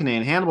 Kyle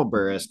Kinane, Hannibal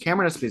Buress,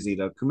 Cameron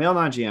Esposito, Kumail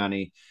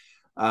Nanjiani,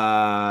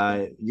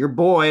 your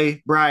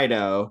boy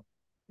Brido,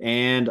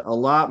 and a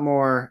lot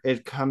more.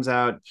 It comes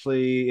out,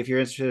 please, if you're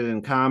interested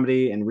in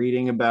comedy and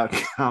reading about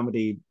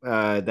comedy.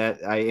 That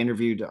I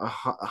interviewed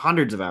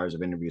hundreds of hours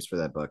of interviews for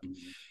that book.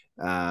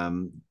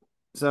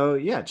 So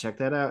yeah, check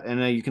that out,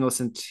 and you can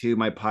listen to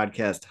my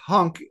podcast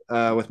Hunk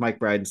with Mike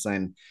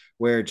Bridenstine,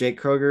 where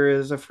Jake Kroger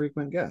is a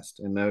frequent guest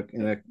and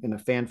a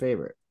fan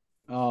favorite.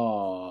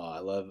 Oh, I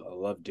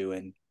love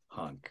doing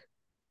Hunk,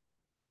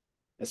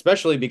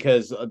 especially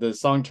because the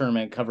song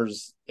tournament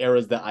covers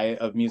eras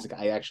of music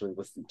I actually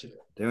listened to.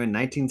 Doing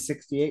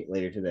 1968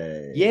 later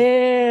today.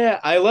 Yeah,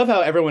 I love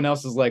how everyone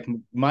else is like,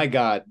 my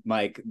God,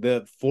 Mike,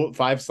 the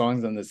 5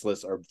 songs on this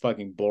list are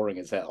fucking boring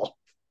as hell.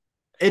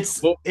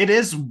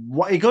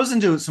 It goes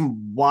into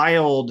some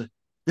wild.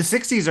 The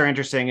 60s are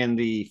interesting in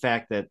the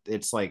fact that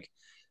it's like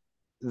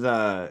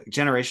the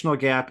generational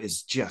gap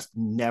is just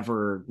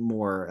never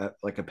more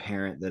like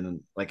apparent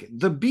than like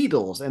the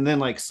Beatles and then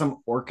like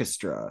some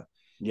orchestra.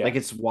 Yeah. Like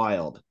it's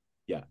wild.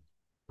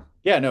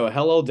 Yeah, no,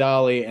 Hello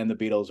Dolly and the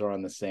Beatles are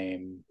on the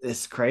same.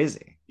 It's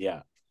crazy.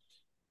 Yeah.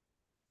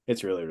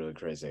 It's really, really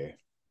crazy.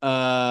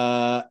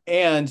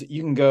 And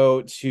you can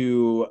go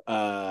to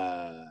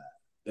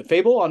the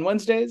Fable on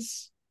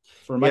Wednesdays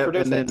for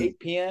Microdose at 8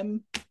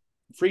 p.m.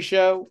 Free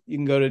show. You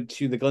can go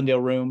to the Glendale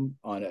Room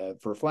on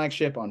for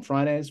Flagship on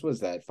Fridays. What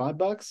is that?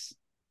 $5?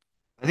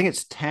 I think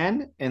it's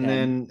 10. And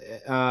then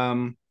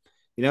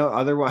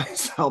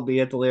otherwise I'll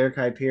be at the Lyric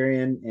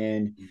Hyperion,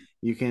 and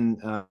you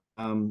can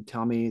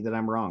tell me that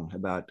I'm wrong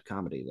about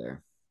comedy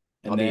there.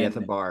 And I'll then, be at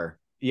the bar.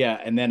 Yeah,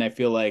 and then I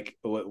feel like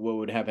what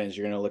would happen is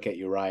you're going to look at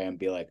Uriah and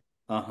be like,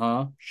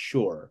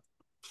 sure.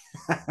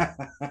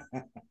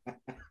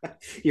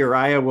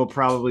 Uriah will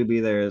probably be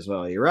there as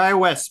well. Uriah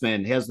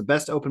Westman, he has the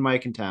best open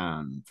mic in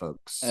town,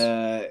 folks.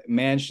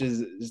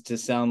 Manages to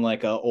sound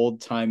like an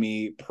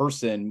old-timey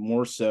person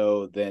more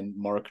so than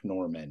Mark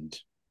Normand.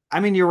 I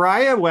mean,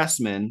 Uriah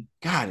Westman,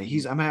 God,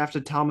 I'm gonna have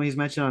to tell him he's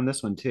mentioned on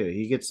this one too.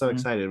 He gets so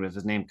excited when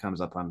his name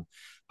comes up on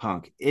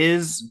Punk.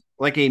 Is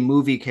like a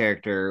movie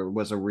character,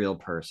 was a real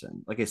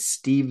person, like a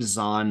Steve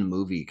Zahn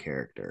movie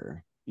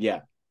character.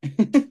 Yeah.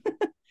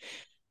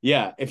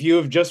 Yeah, if you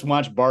have just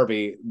watched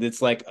Barbie,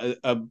 it's like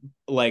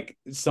like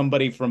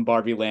somebody from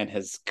Barbie Land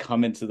has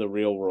come into the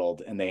real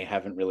world and they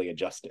haven't really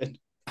adjusted.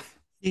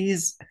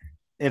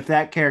 If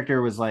that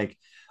character was like,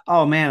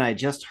 oh man, I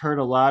just heard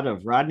a lot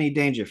of Rodney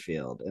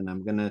Dangerfield and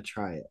I'm gonna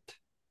try it.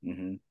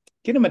 Mm-hmm.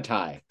 Get him a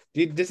tie.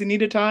 Does he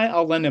need a tie?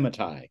 I'll lend him a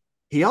tie.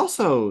 He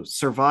also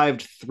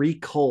survived 3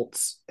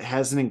 cults,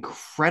 has an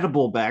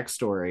incredible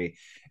backstory.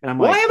 And I'm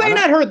like, why have I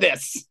not heard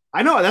this?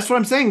 I know, that's what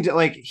I'm saying.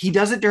 Like, he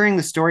does it during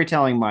the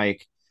storytelling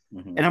mic.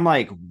 Mm-hmm. And I'm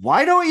like,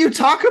 why don't you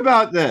talk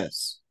about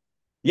this?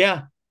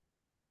 Yeah.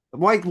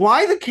 Like,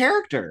 why the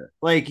character?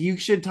 Like, you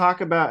should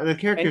talk about the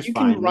character's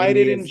fine. You can write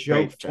it in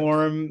joke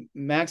form.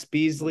 Max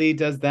Beasley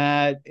does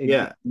that.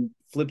 It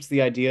flips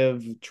the idea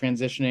of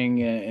transitioning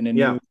in a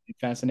new,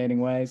 fascinating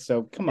way.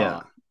 So come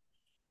on.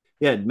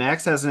 Yeah,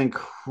 Max has an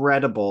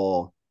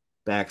incredible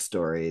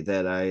backstory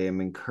that I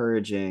am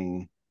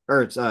encouraging.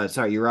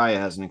 Uriah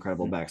has an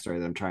incredible backstory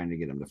that I'm trying to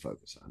get him to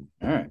focus on.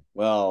 All right.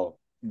 Well,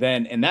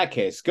 then in that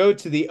case, go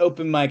to the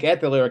open mic at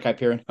the Lyric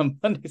Hyperion on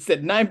Mondays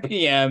at 9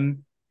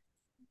 p.m.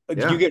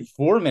 You get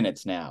 4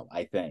 minutes now,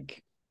 I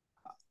think.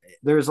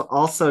 There's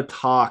also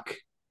talk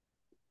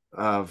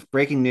of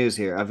breaking news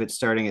here of it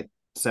starting at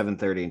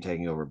 7:30 and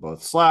taking over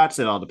both slots.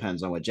 It all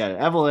depends on what Janet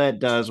Evelett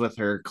does with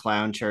her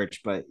clown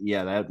church, but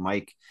yeah, that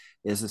mic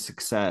is a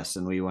success,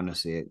 and we want to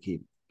see it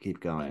keep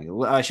going.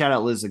 Shout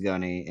out Liz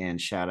Zagoni and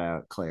shout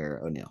out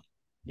Claire O'Neill.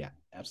 Yeah,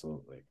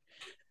 absolutely.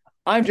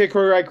 I'm Jake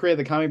Kroger. I create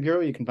the Comedy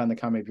Bureau. You can find the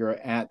Comedy Bureau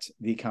at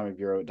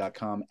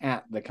thecomedybureau.com,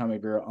 at the Comedy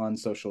Bureau on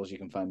socials. You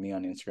can find me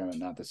on Instagram at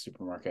Not The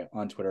Supermarket,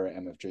 on Twitter at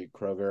MFJ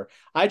Kroger.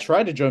 I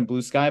tried to join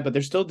Blue Sky, but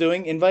they're still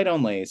doing invite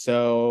only.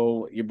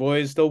 So your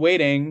boy is still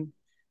waiting.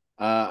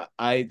 Let's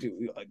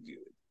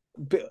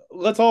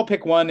all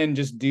pick one and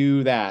just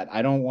do that.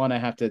 I don't want to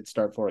have to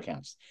start 4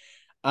 accounts.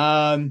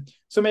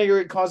 So many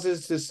great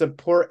causes to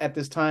support at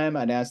this time.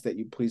 I'd ask that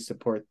you please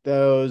support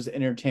those.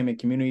 Entertainment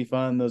Community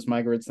Fund, those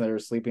migrants that are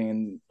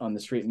sleeping on the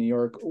street in New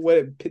York.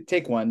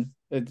 Pick one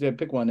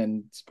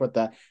and support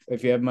that.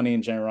 If you have money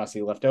and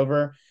generosity left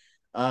over.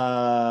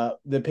 The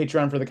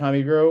Patreon for the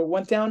Comedy Bureau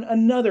went down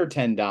another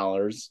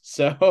 $10.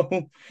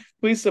 So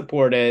please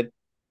support it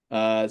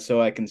so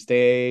I can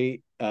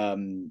stay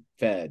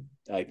fed,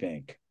 I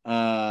think,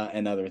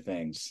 and other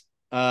things.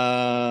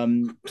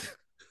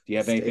 Do you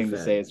have anything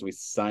to say as we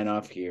sign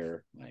off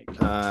here, Mike?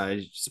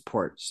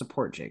 Support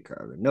Jake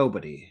Kroger.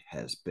 Nobody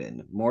has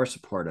been more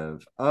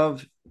supportive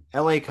of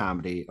LA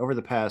comedy over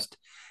the past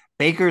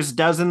Baker's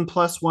dozen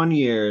plus 1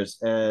 years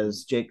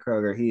as Jake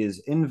Kroger. He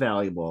is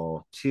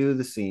invaluable to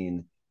the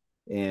scene,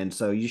 and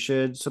so you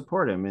should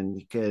support him. And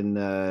you can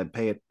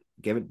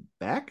give it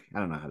back. I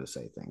don't know how to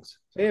say things.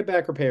 Pay it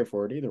back or pay it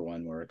forward. Either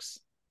one works.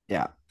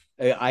 Yeah,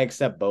 I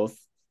accept both.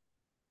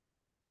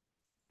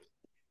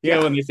 You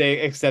know, when they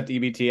say accept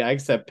EBT, I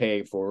accept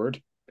pay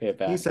forward, pay it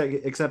back. He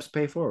accepts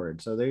pay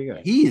forward. So there you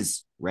go.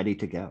 He's ready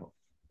to go.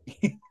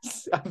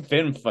 I've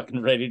been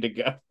fucking ready to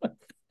go.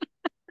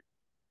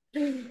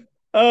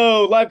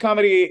 Oh, live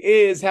comedy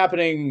is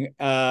happening.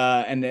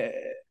 And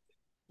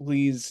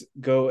please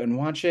go and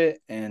watch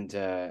it. And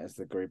as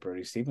the great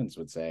Brody Stevens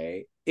would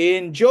say,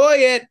 enjoy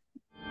it.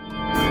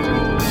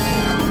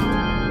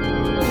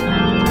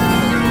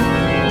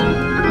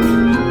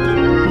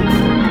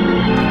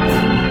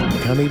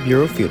 Comedy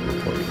Bureau Field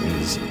Report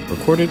is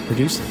recorded,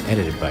 produced, and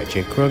edited by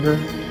Jake Kroger.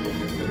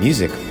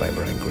 Music by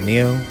Brian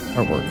Granillo.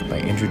 Artwork by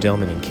Andrew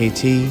Delman and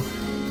KT.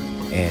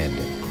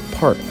 And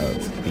part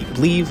of the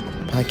Believe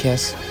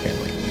podcast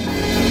family.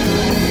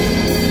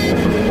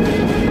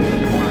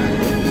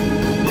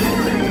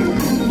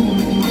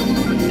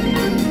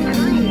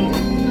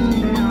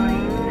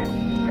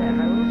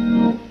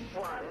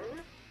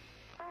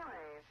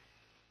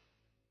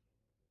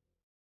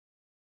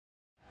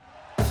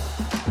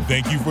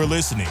 Thank you for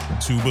listening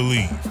to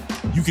Believe.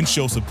 You can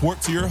show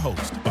support to your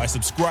host by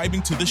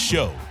subscribing to the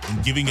show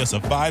and giving us a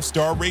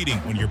 5-star rating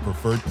on your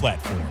preferred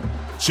platform.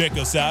 Check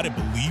us out at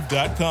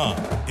Believe.com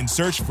and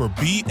search for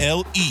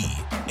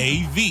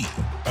BLEAV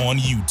on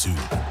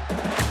YouTube.